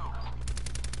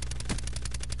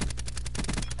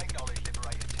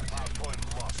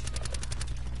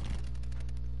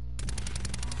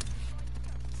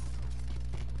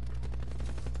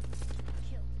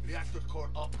 Reactor core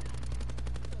up.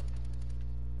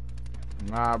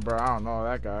 Nah, bro, I don't know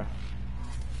that guy.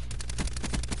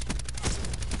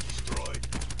 Destroyed.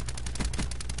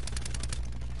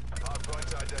 Hard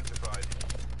point identified.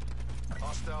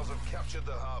 Hostiles have captured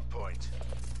the hard point.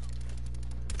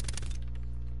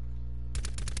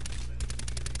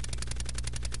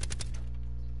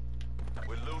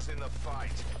 We're losing the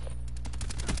fight.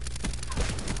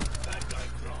 That guy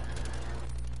dropped.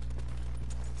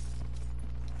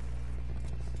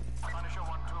 Punisher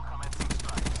 1-2 commencing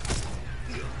strike.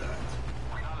 Feel that.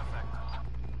 Not effective.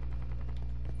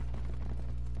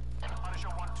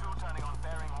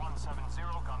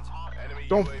 Enemy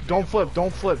Don't UAV flip,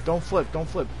 don't flip, don't flip, don't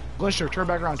flip. Glinster, turn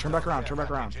back around, turn back around, turn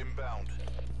back around. inbound.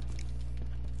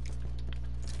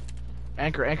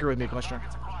 Anchor with me, Glinster.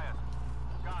 Targets acquired.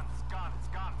 Guns.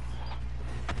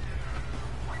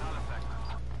 Null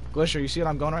effector. Glinster, you see what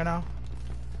I'm going right now?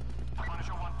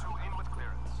 Punisher 1-2 in with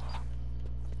clearance.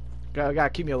 Gotta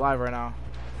keep me alive right now.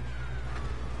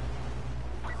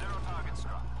 0 target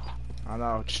struck. I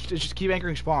know. Just keep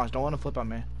anchoring spawns. Don't let them flip on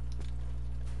me.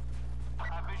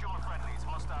 Have visual friendlies.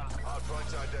 Hostiles. Hard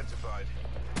point identified.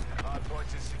 Hard point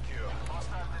is secure.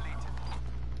 Hostile deleted.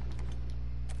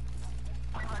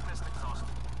 Frag list exhausted.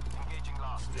 Engaging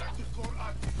last. Reactor core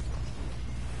active.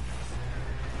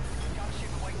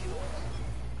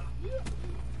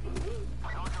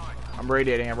 No joy. I'm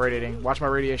radiating. Watch my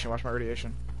radiation. Good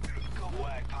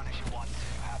work, Punisher 1-2.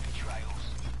 Happy trails.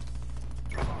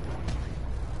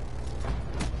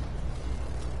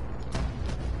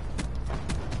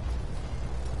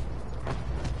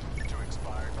 Two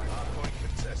expired. Hard point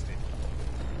contested.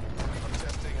 I'm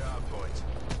testing hard point.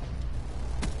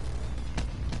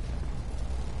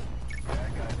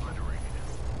 Bad guy obliterated.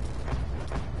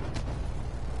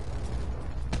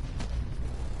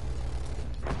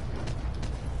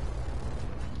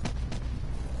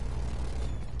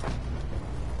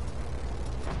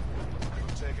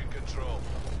 I'm taking control.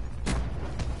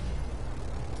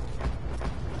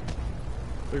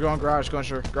 They're going garage,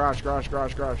 Glinster. Garage.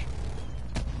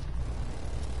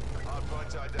 Hard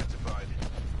point identified.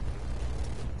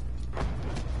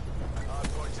 Hard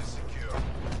point is secure.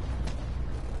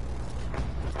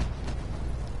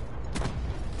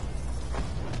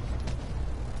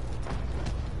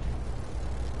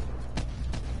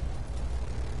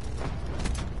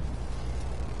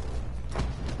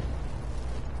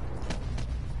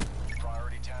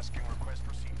 Priority tasking request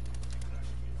received.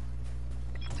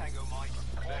 Tango Mike.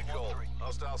 Echo. 1-1-3.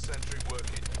 Hostile sentry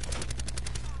working.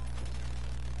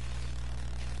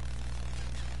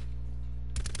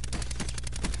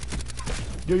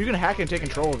 Yo, you can hack and take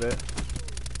control of it.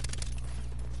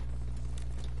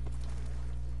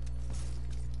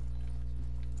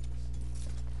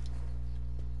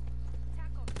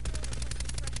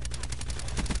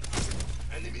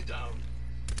 Enemy down.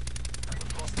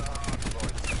 Lost the hard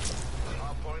point.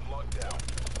 Hard point locked down.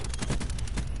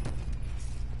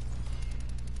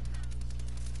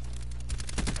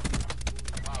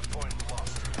 Hard point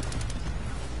lost.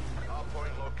 Hard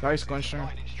point located. Nice, Glinster.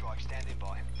 Lightning strike standing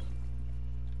by.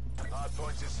 Hard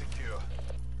point is secure.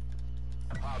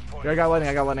 Hard point. Yeah, I got lightning.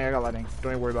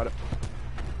 Don't even worry about it.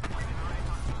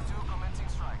 Commencing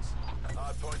strikes.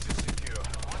 Hard point is secure.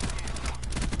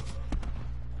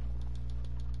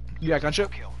 You got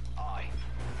gunship? Kill. Aye.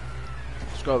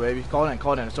 Let's go, baby. Call it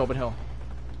in. It's open hill.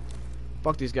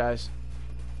 Fuck these guys.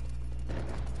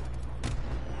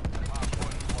 Hard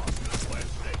point lost.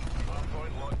 Hard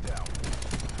point locked down.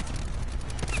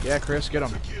 Yeah, Chris, get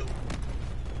him. Kill.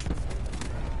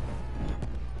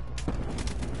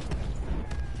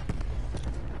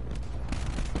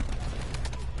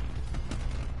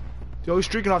 Yo, he's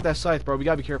streaking off that scythe, bro. We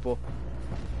gotta be careful.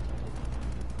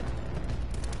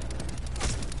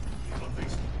 Recon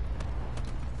base.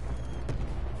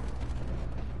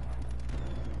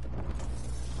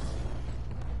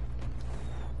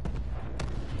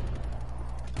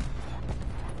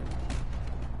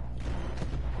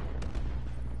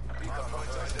 Hard point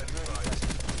identified.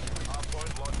 Hard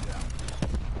point locked down.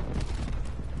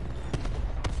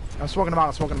 I'm smoking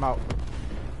him out.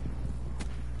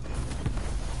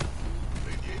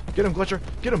 Get him, Glitcher.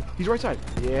 Get him. He's right side.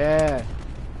 Yeah.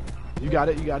 You got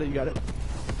it.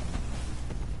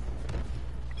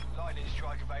 Lightning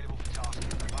strike available for tasking.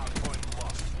 Hard point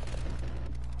lost.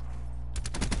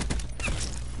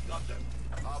 Got them.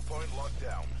 Hard point locked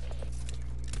down.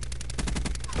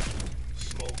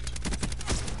 Smoked.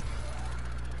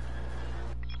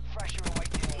 Fresher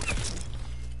awaiting orders.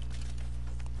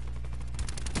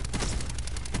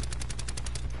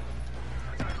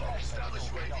 Establish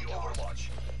ready Overwatch.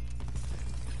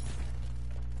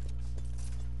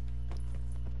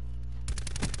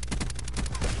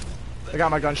 I got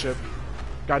my gunship.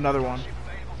 Got another one.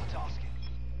 Available for tasking.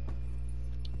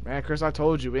 Man, Chris, I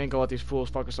told you we ain't gonna let these fools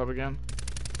fuck us up again.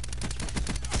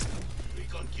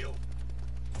 Recon kill.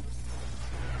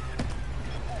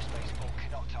 Airspace call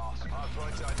cannot task. Hard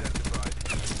point identified.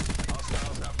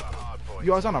 Hostiles have the hard point.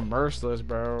 You I was on a merciless,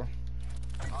 bro.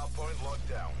 Hard point locked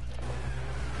down.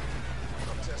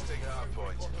 I'm testing hard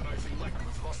point. Organizing like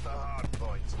We've lost the hard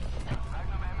point.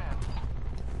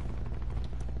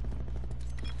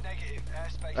 Negative.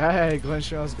 Airspace. Hey, Glenn,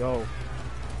 let's go.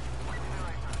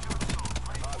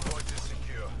 Hard point is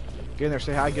secure. Get in there.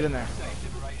 Say hi. Get in there. Safe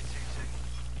liberated 2-2.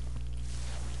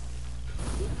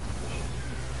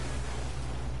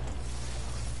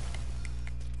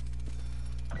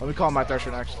 Let me call my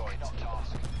thirster next.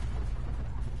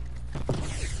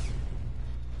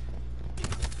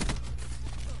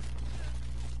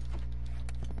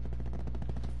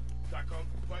 TACOM,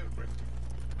 fire break.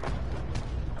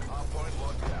 Hardpoint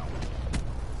locked down.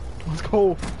 Let's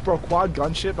go, bro. Quad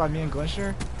gunship by me and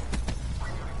Glinster.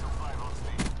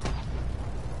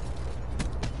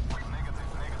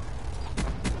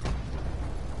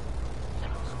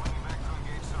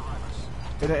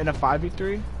 In a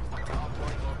 5v3?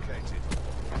 Hardpoint located.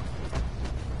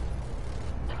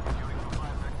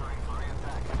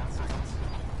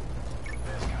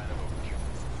 There's kind of a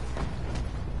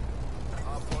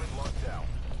hardpoint locked down.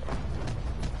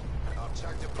 Our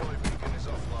TAC deploy beacon is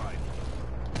offline.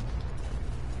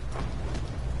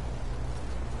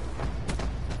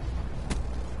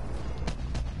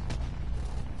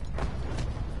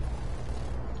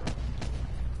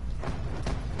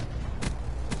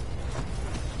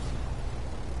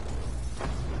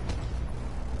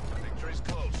 Victory's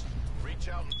close. Reach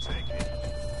out and take it.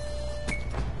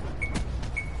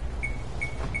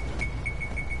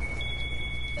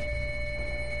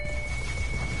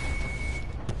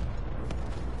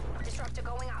 Disruptor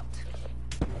going out.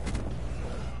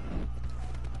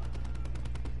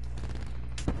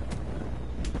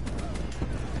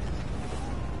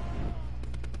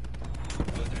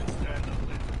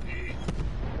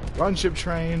 Gunship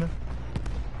train.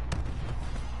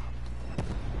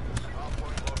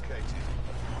 Hardpoint located.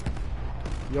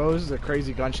 Yo, this is a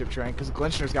crazy gunship train, because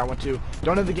Glinster's got one too.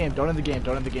 Don't end the game, don't end the game,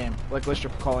 don't end the game. Let Glinster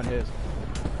call in his.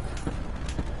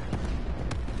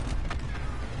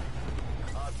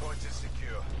 Hardpoint is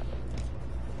secure.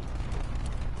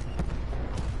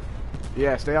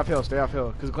 Yeah, stay uphill,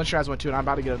 because Glinster has one too, and I'm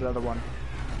about to get another one.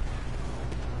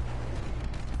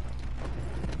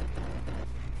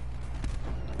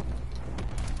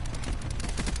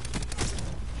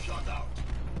 Shot out.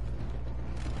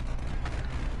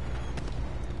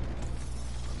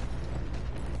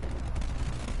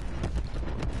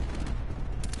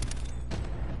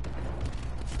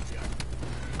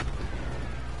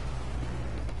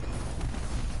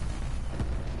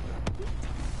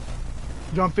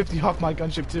 Yo, I'm 50 off my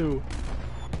gunship too.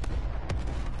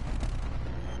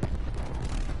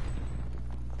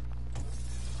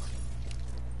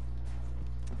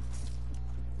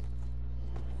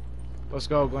 Let's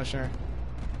go, Glinster.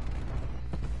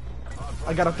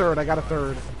 I got a third.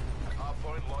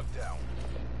 Hardpoint locked down.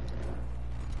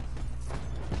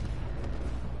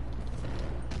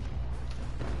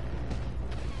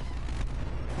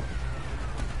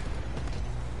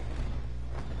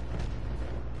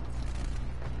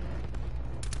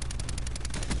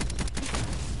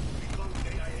 Become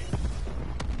AIA.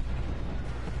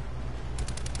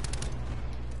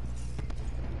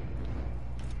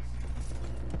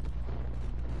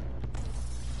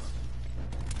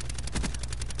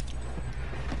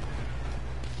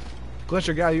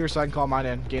 Glinster, get out of here so I can call mine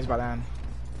in. Game's about to end.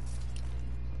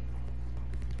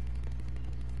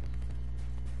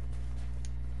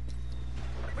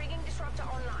 Bringing disruptor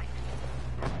online.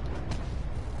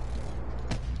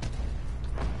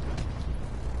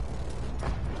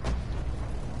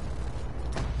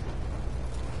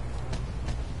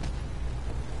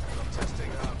 I'm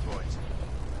testing hardpoint.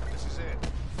 This is it.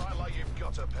 Fight like you've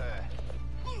got a pair.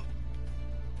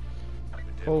 We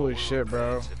did Holy what we were shit,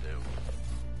 bro. paid to do.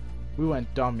 We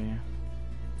went dummy.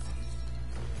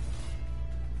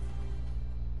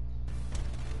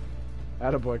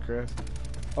 Attaboy, Chris.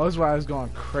 Oh, this is why I was going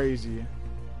crazy.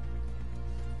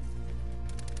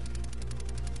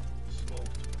 Smoked.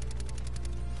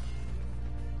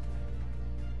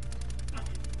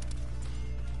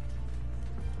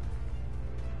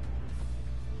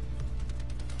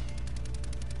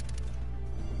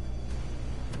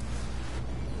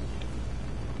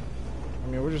 I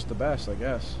mean, we're just the best, I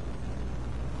guess.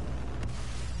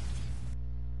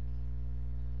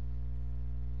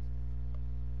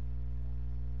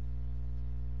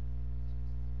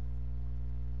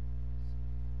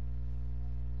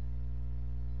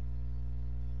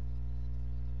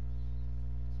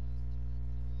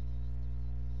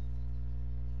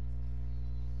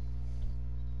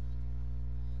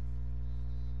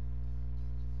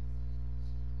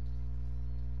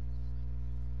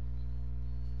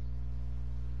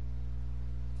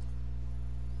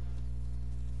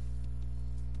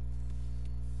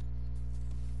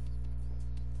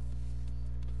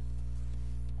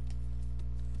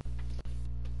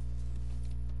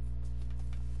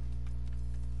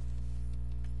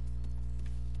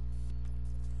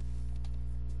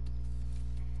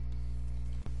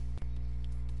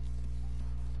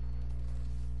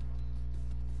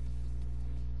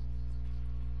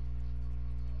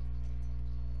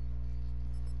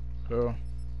 Who?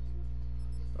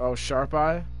 Oh, Sharp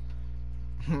Eye?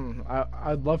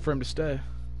 I'd love for him to stay.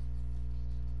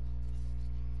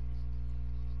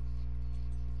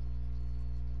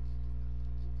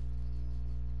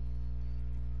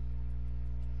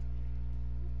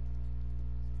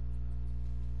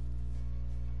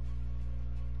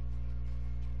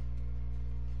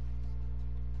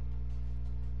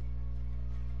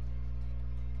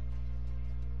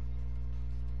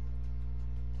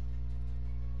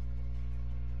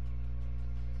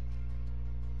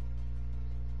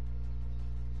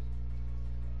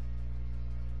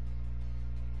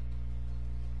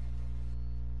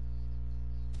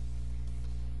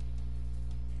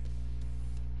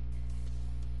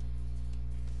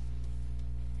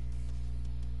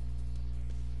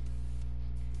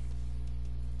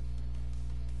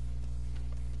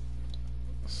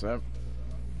 So,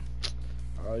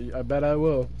 I bet I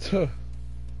will.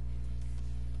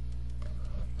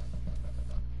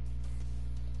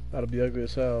 That'll be ugly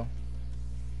as hell.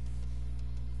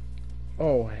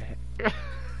 Oh,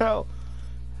 hell.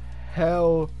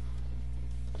 Hell.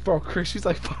 Bro, Chris, she's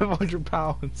like 500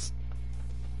 pounds.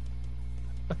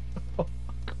 Oh,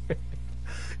 great.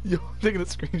 Yo, I'm taking a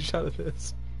screenshot of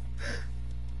this.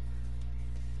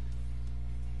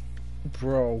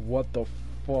 Bro, what the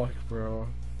fuck, bro?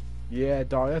 Yeah,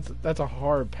 dog, that's a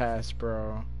hard pass,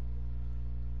 bro.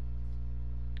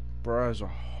 Bro, that's a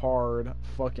hard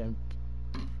fucking...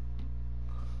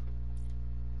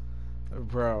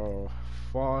 Bro,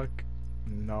 fuck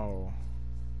no.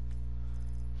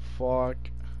 Fuck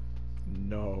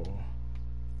no.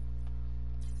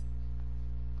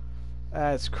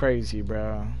 That's crazy,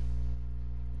 bro.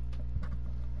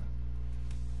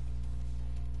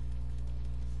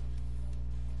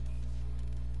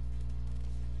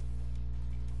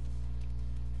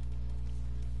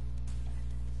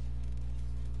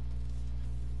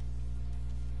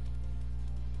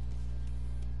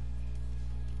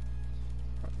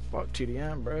 Fuck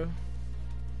TDM, bro.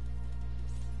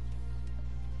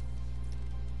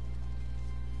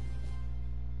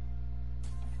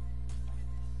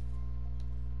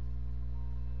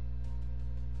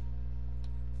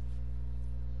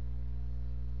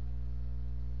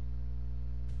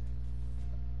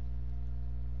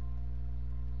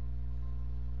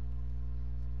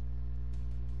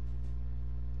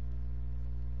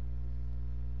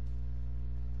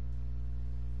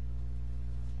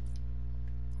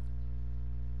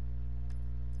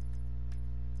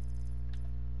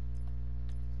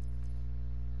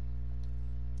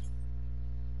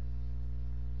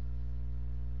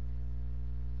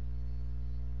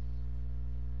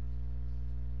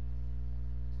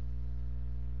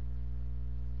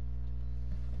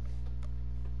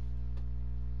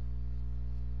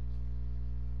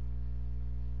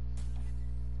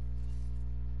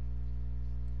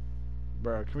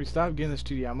 Bro, can we stop getting this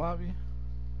TDM lobby?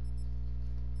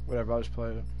 Whatever, I'll just play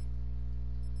it.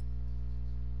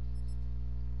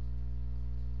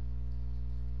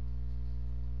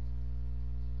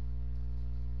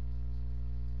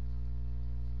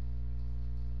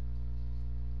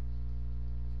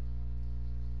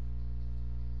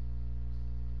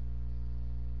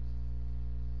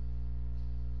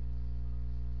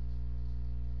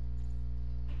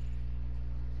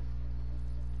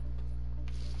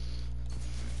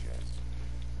 Suggest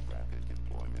rapid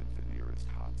deployment to nearest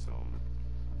hot zone.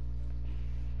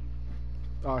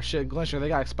 Oh shit, Glenshire, they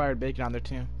got expired bacon on their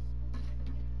team.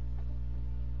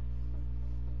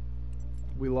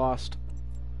 We lost.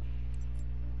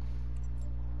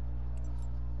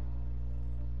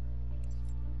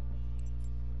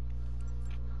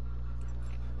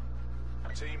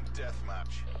 Team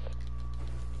deathmatch.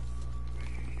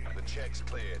 The check's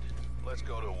cleared. Let's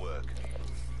go to work.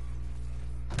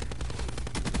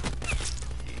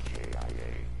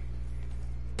 EKIA.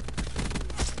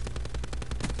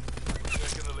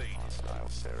 Taking the lead. Hostile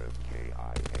Seraph KIA.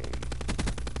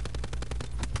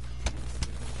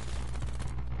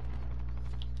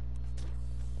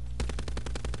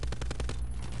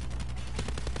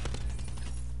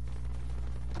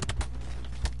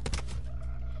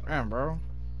 Damn, bro.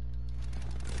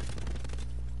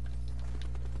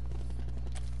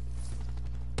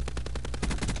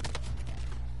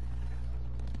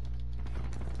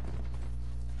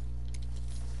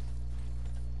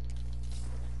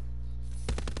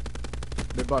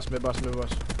 Mid bus, mid bus, mid bus.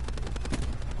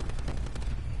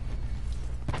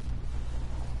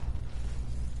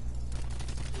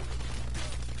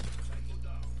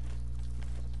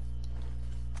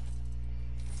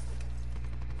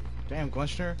 Damn,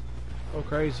 Glenshire. Oh,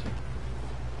 crazy.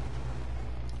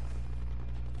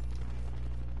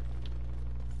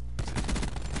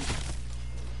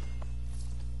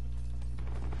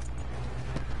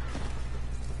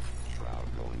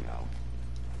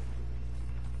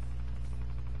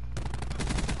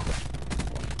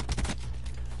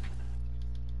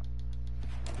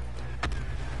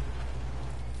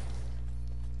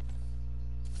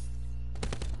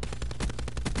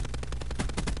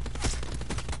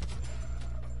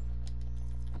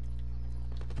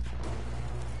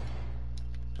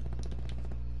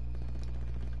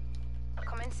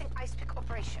 ice pick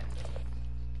operation.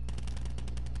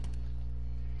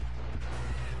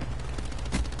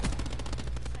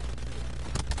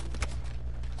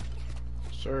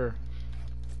 Sir.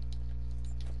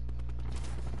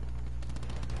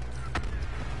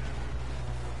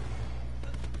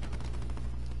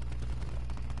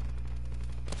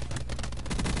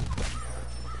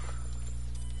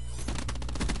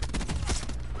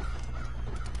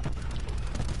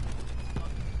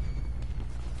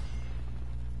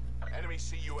 Enemy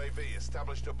CUAV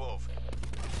established above.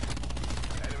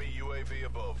 Enemy UAV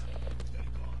above.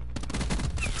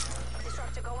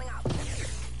 Disruptor going out.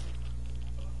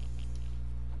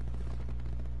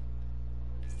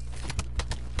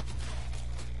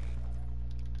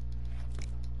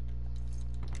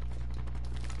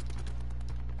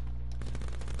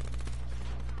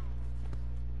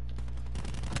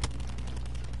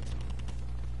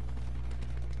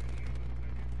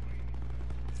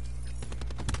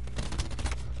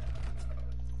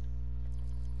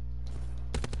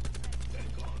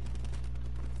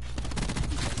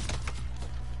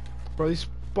 Bro, these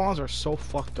spawns are so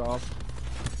fucked up.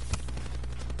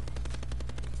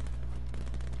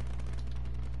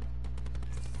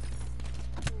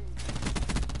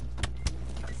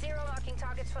 Zero marking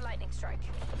targets for lightning strike.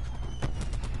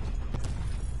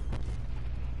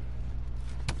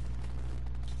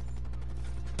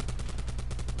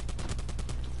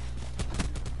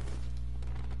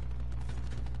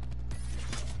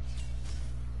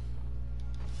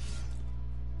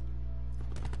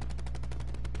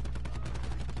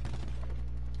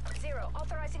 Zero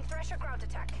authorizing Thresher ground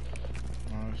attack.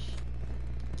 Nice.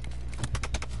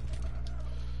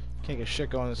 Can't get shit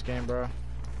going in this game, bro.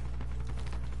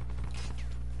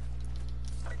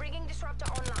 Bringing disruptor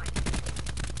online.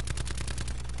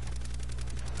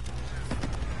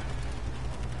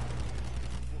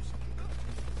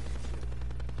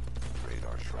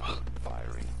 Radar shrunk.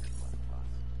 Firing.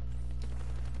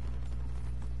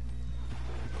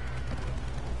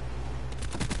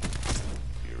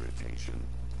 Irritation.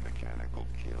 Mechanical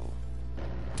kill.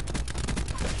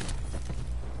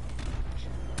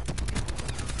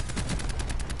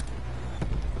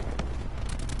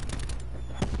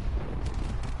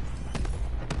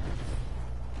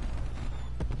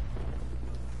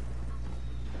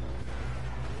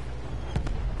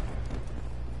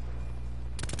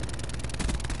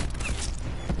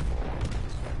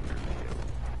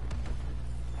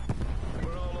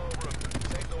 We're all over him.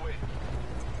 Take the win.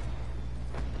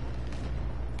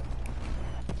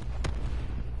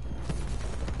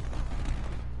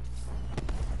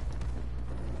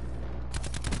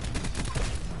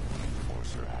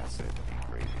 Enforcer asset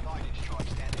degraded. Lightning strike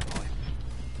standing by.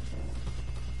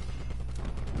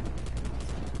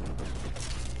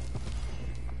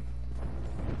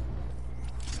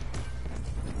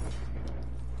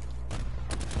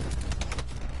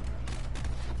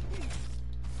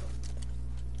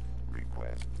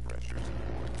 Request pressure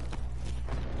support.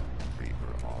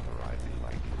 Reaper authorizing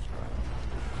lightning strike.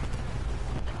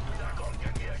 TACOM,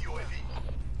 get near UAV.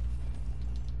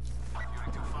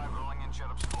 Unit 2-5 rolling in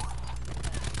Cherub's 4.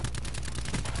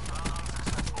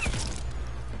 Unsuccessful.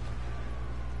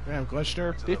 Damn,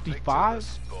 Glenster, To the victor, the 55?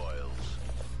 spoils.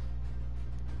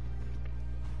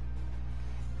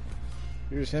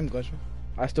 Here's him, Glenster.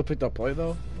 I still picked up play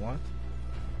though. What?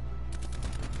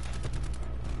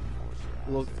 Enforcer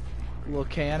Little, asset little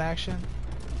can action.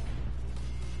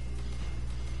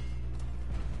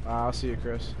 I'll see you,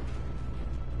 Chris.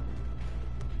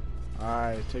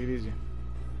 Alright, take it easy.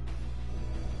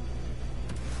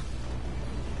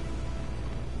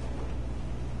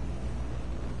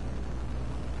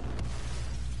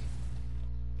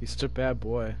 He's such a bad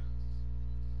boy.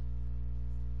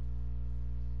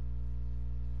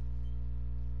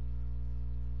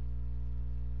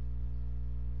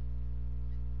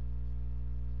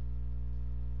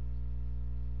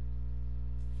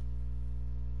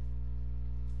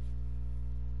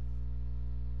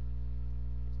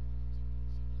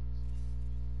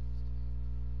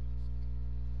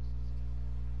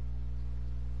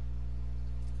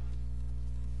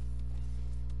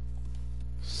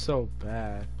 So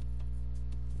bad.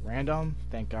 Random?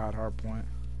 Thank God, hardpoint.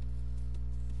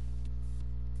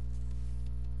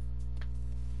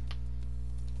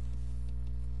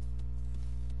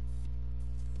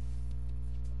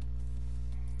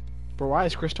 Bro, why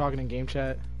is Chris talking in game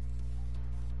chat?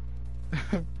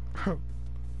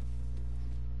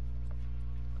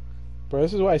 Bro,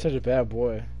 this is why he's such a bad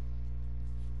boy.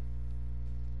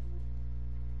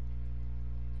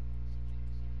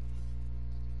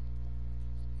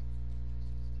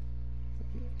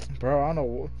 Bro, I don't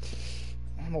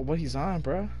know what he's on,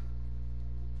 bro.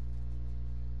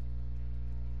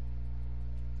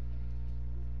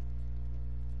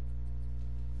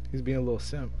 He's being a little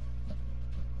simp.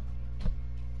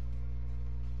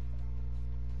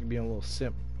 He's being a little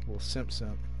simp. A little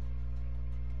simp.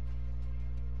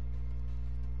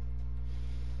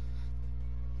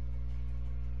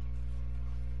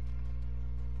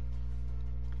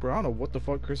 Bro, I don't know what the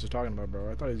fuck Chris is talking about,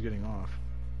 bro. I thought he was getting off.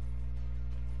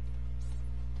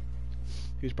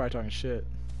 He's probably talking shit.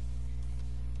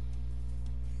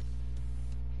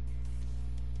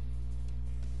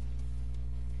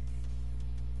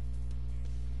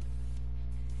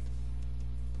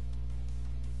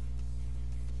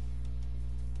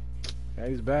 Yeah,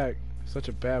 he's back. Such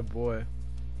a bad boy.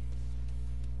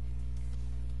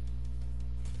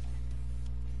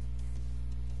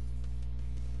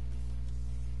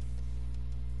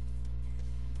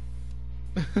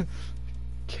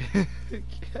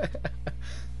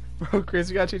 Bro, Chris,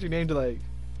 you gotta change your name to like,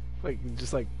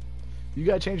 just like, you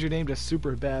gotta change your name to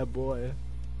Super Bad Boy.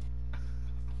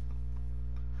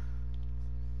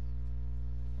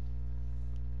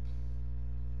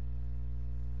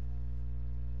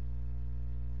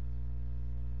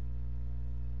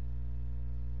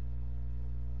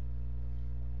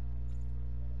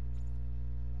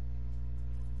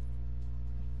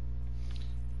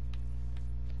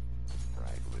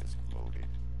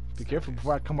 Be careful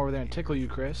before I come over there and tickle you,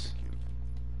 Chris.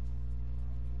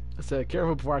 I said,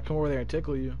 careful before I come over there and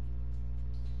tickle you.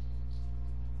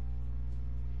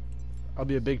 I'll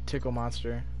be a big tickle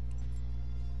monster.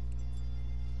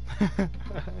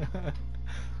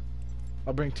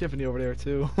 I'll bring Tiffany over there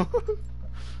too.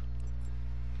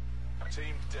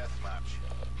 Team deathmatch.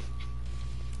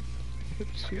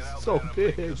 She's so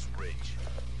big.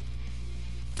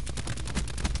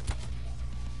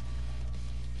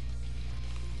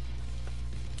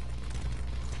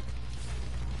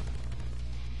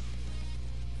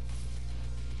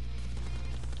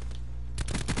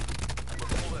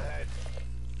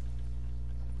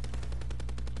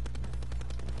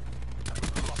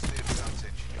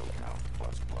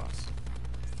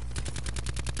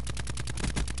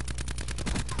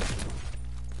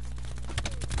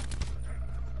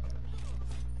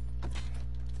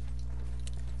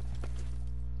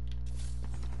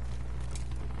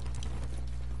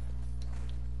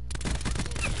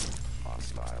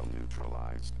 Hostile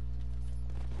neutralized.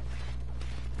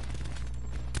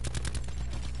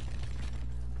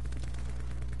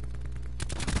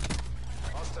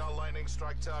 Hostile lightning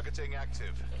strike targeting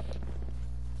active.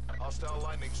 Hostile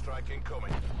lightning strike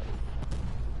incoming.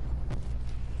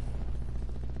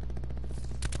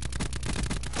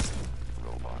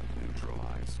 Robot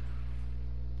neutralized.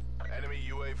 Enemy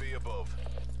UAV above.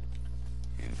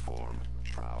 Inform.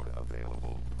 Shroud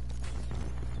available.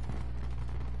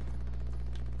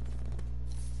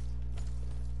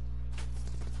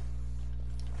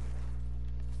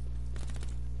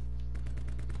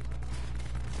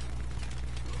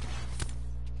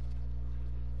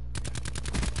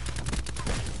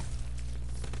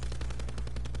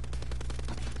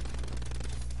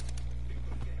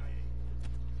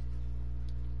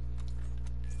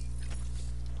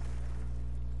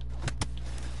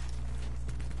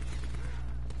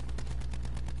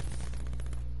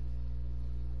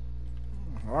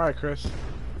 Alright, Chris.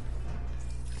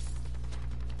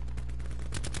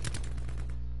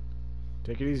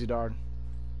 Take it easy, dog.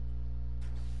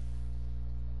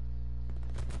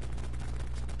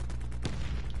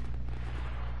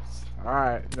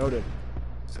 Alright, noted.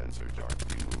 Sensor dart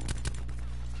removed.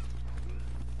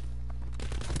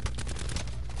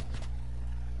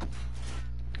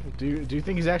 Do you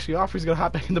think he's actually off or he's gonna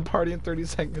hop back in the party in 30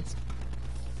 seconds?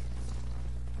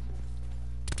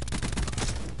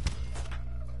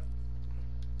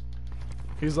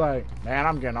 He's like, man,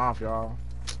 I'm getting off, y'all.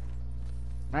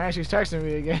 Man, she's texting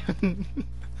me again.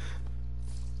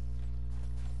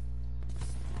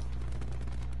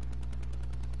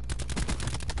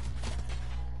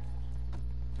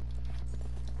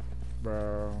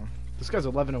 Bro, this guy's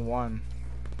 11-1.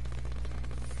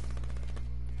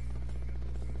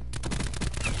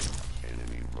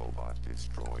 Enemy robot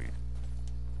destroyed.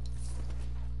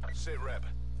 Sit rep.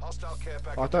 Hostile care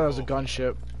package. Oh, I thought it was a above.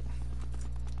 gunship.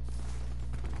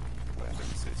 Weapon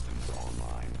systems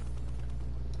online.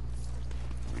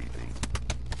 Breathing.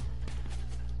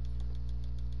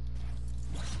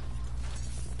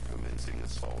 Commencing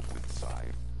assault with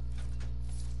scythe.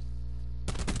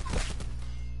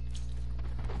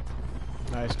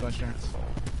 Nice, Gunship. Assault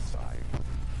with scythe.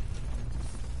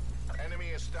 Enemy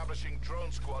establishing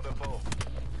drone squad above.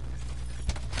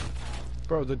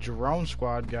 Bro, the drone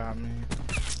squad got me.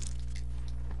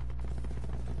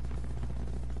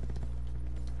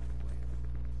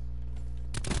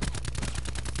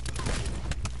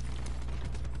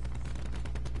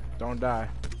 Don't die.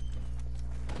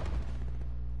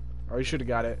 Oh, you should have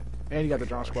got it. And you got the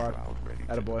drone squad. Shroud ready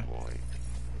to Attaboy. deploy.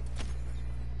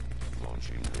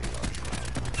 Launching radar shroud.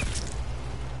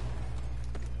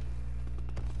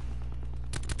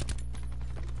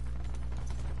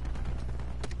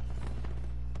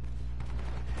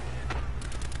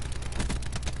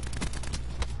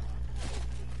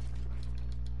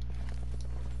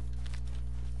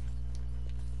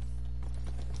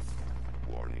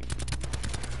 Warning.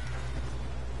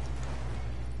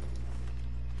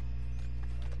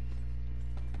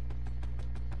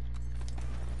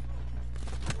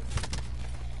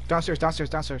 Downstairs, downstairs,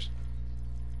 downstairs.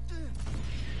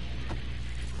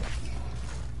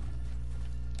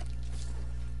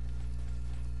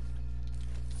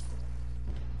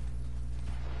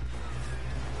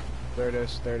 There it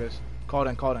is, there it is. Called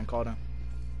in, called in, called in.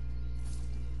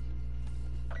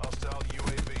 Hostile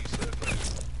UAV circling.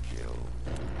 Kill.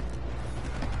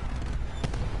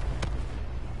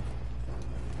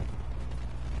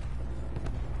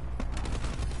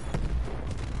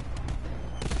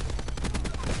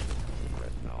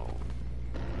 Red no.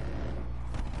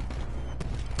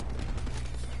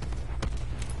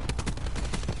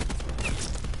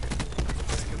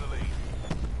 Taking the lead.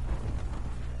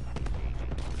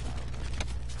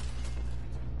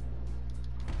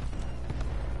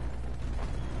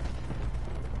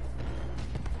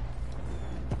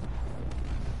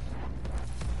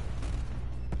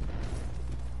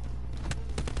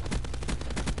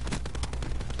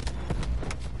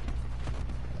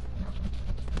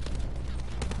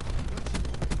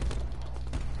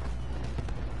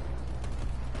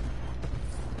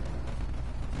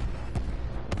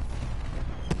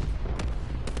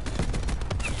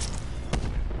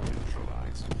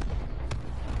 Neutralized.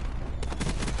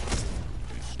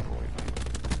 Destroyed.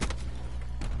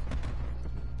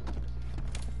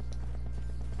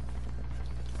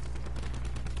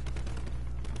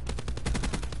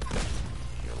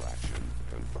 Kill action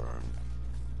confirmed.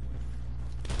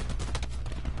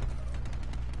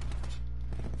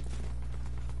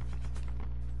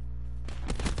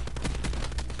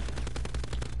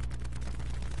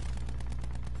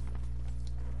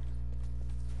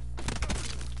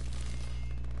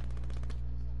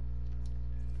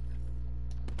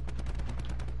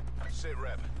 Sit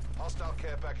rep. Hostile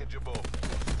care package above.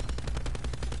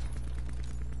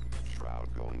 Shroud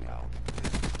going out.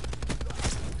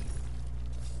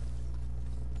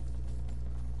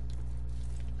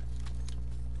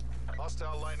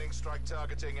 Hostile lightning strike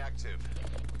targeting active.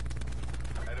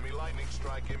 Enemy lightning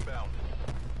strike inbound.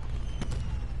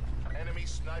 Enemy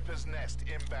sniper's nest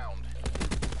inbound.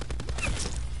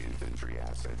 Infantry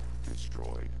asset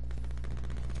destroyed.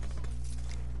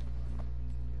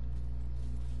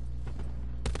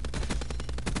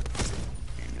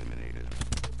 Eliminated.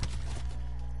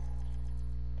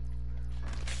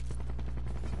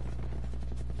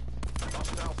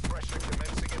 Hostile pressure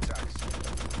commencing attacks.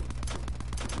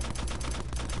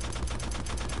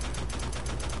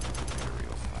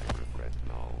 Aerial sniper threat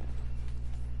null.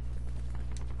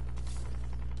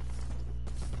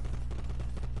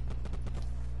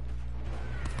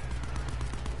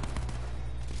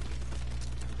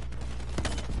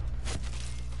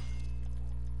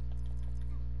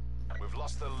 We've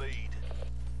lost the lead.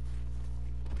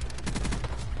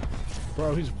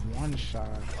 Bro, he's one shot.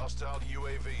 Hostile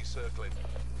UAV circling.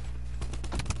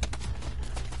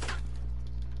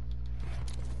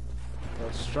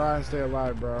 Let's try and stay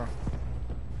alive, bro.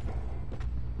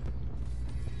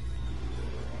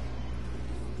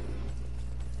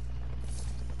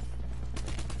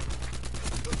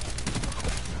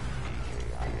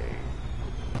 EKIA.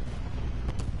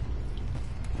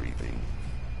 Breathing.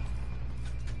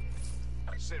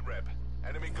 Sit rep.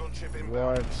 Enemy gunship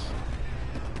inbound. What?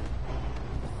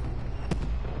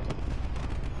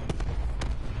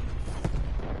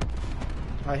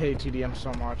 I hate TDM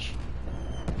so much.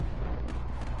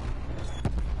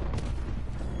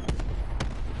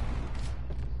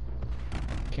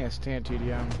 Can't stand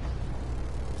TDM.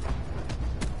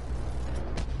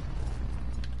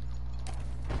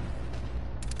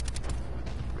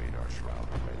 Radar shroud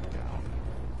red down.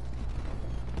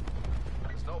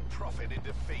 There's no profit in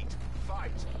defeat.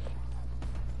 Fight.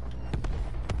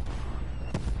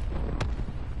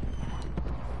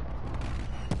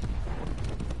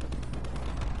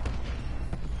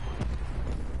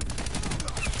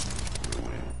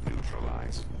 Ruin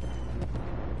neutralized.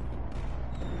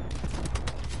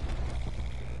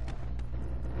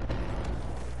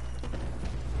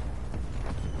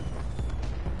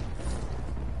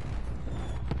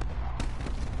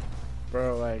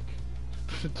 Bro, like,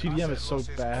 TDM is so Asset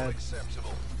loss bad.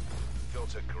 unacceptable. Go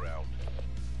to ground.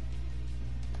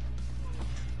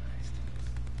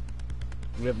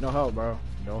 We have no help, bro.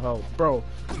 No help. Bro,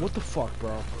 what the fuck,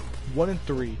 bro? 1 and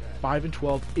 3, 5 and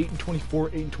 12, 8 and 24,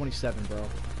 8 and 27, bro.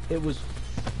 It was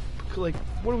like,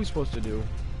 what are we supposed to do?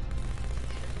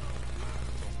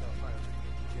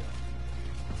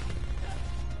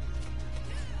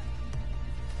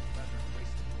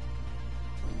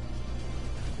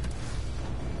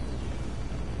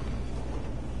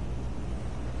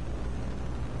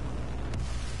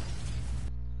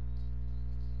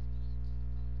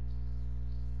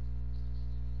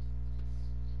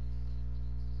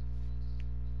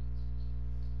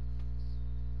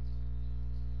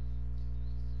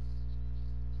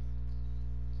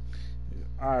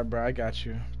 Alright, bro, I got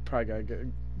you. Probably gotta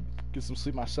get some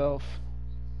sleep myself.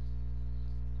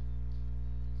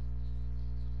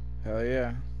 Hell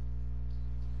yeah.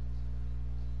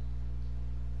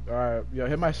 Alright, yo,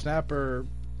 hit my snap or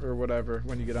whatever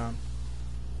when you get on.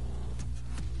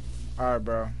 Alright,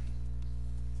 bro.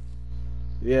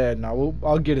 Yeah, no,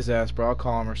 I'll get his ass, bro. I'll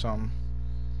call him or something.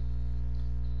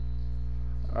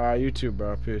 Alright, you too,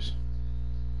 bro. Peace.